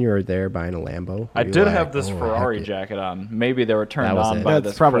mention you were there buying a Lambo? I Were you did like, have this "Oh, Ferrari happy." jacket on. Maybe they were turned That was on it. by That's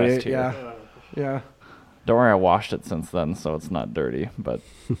this probably crest it. here. Yeah. Don't worry, I washed it since then, so it's not dirty. But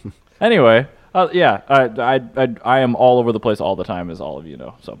anyway, yeah, I am all over the place all the time, as all of you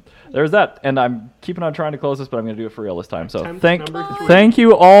know. So there's that, and I'm keeping on trying to close this, but I'm going to do it for real this time. So Attempt thank number 3.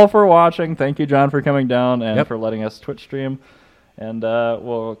 you all for watching. Thank you, John, for coming down and Yep. for letting us Twitch stream. And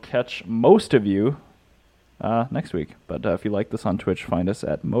we'll catch most of you next week. But if you like this on Twitch, find us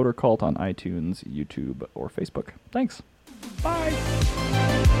at Motor Cult on iTunes, YouTube, or Facebook. Thanks.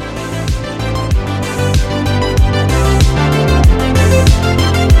 Bye.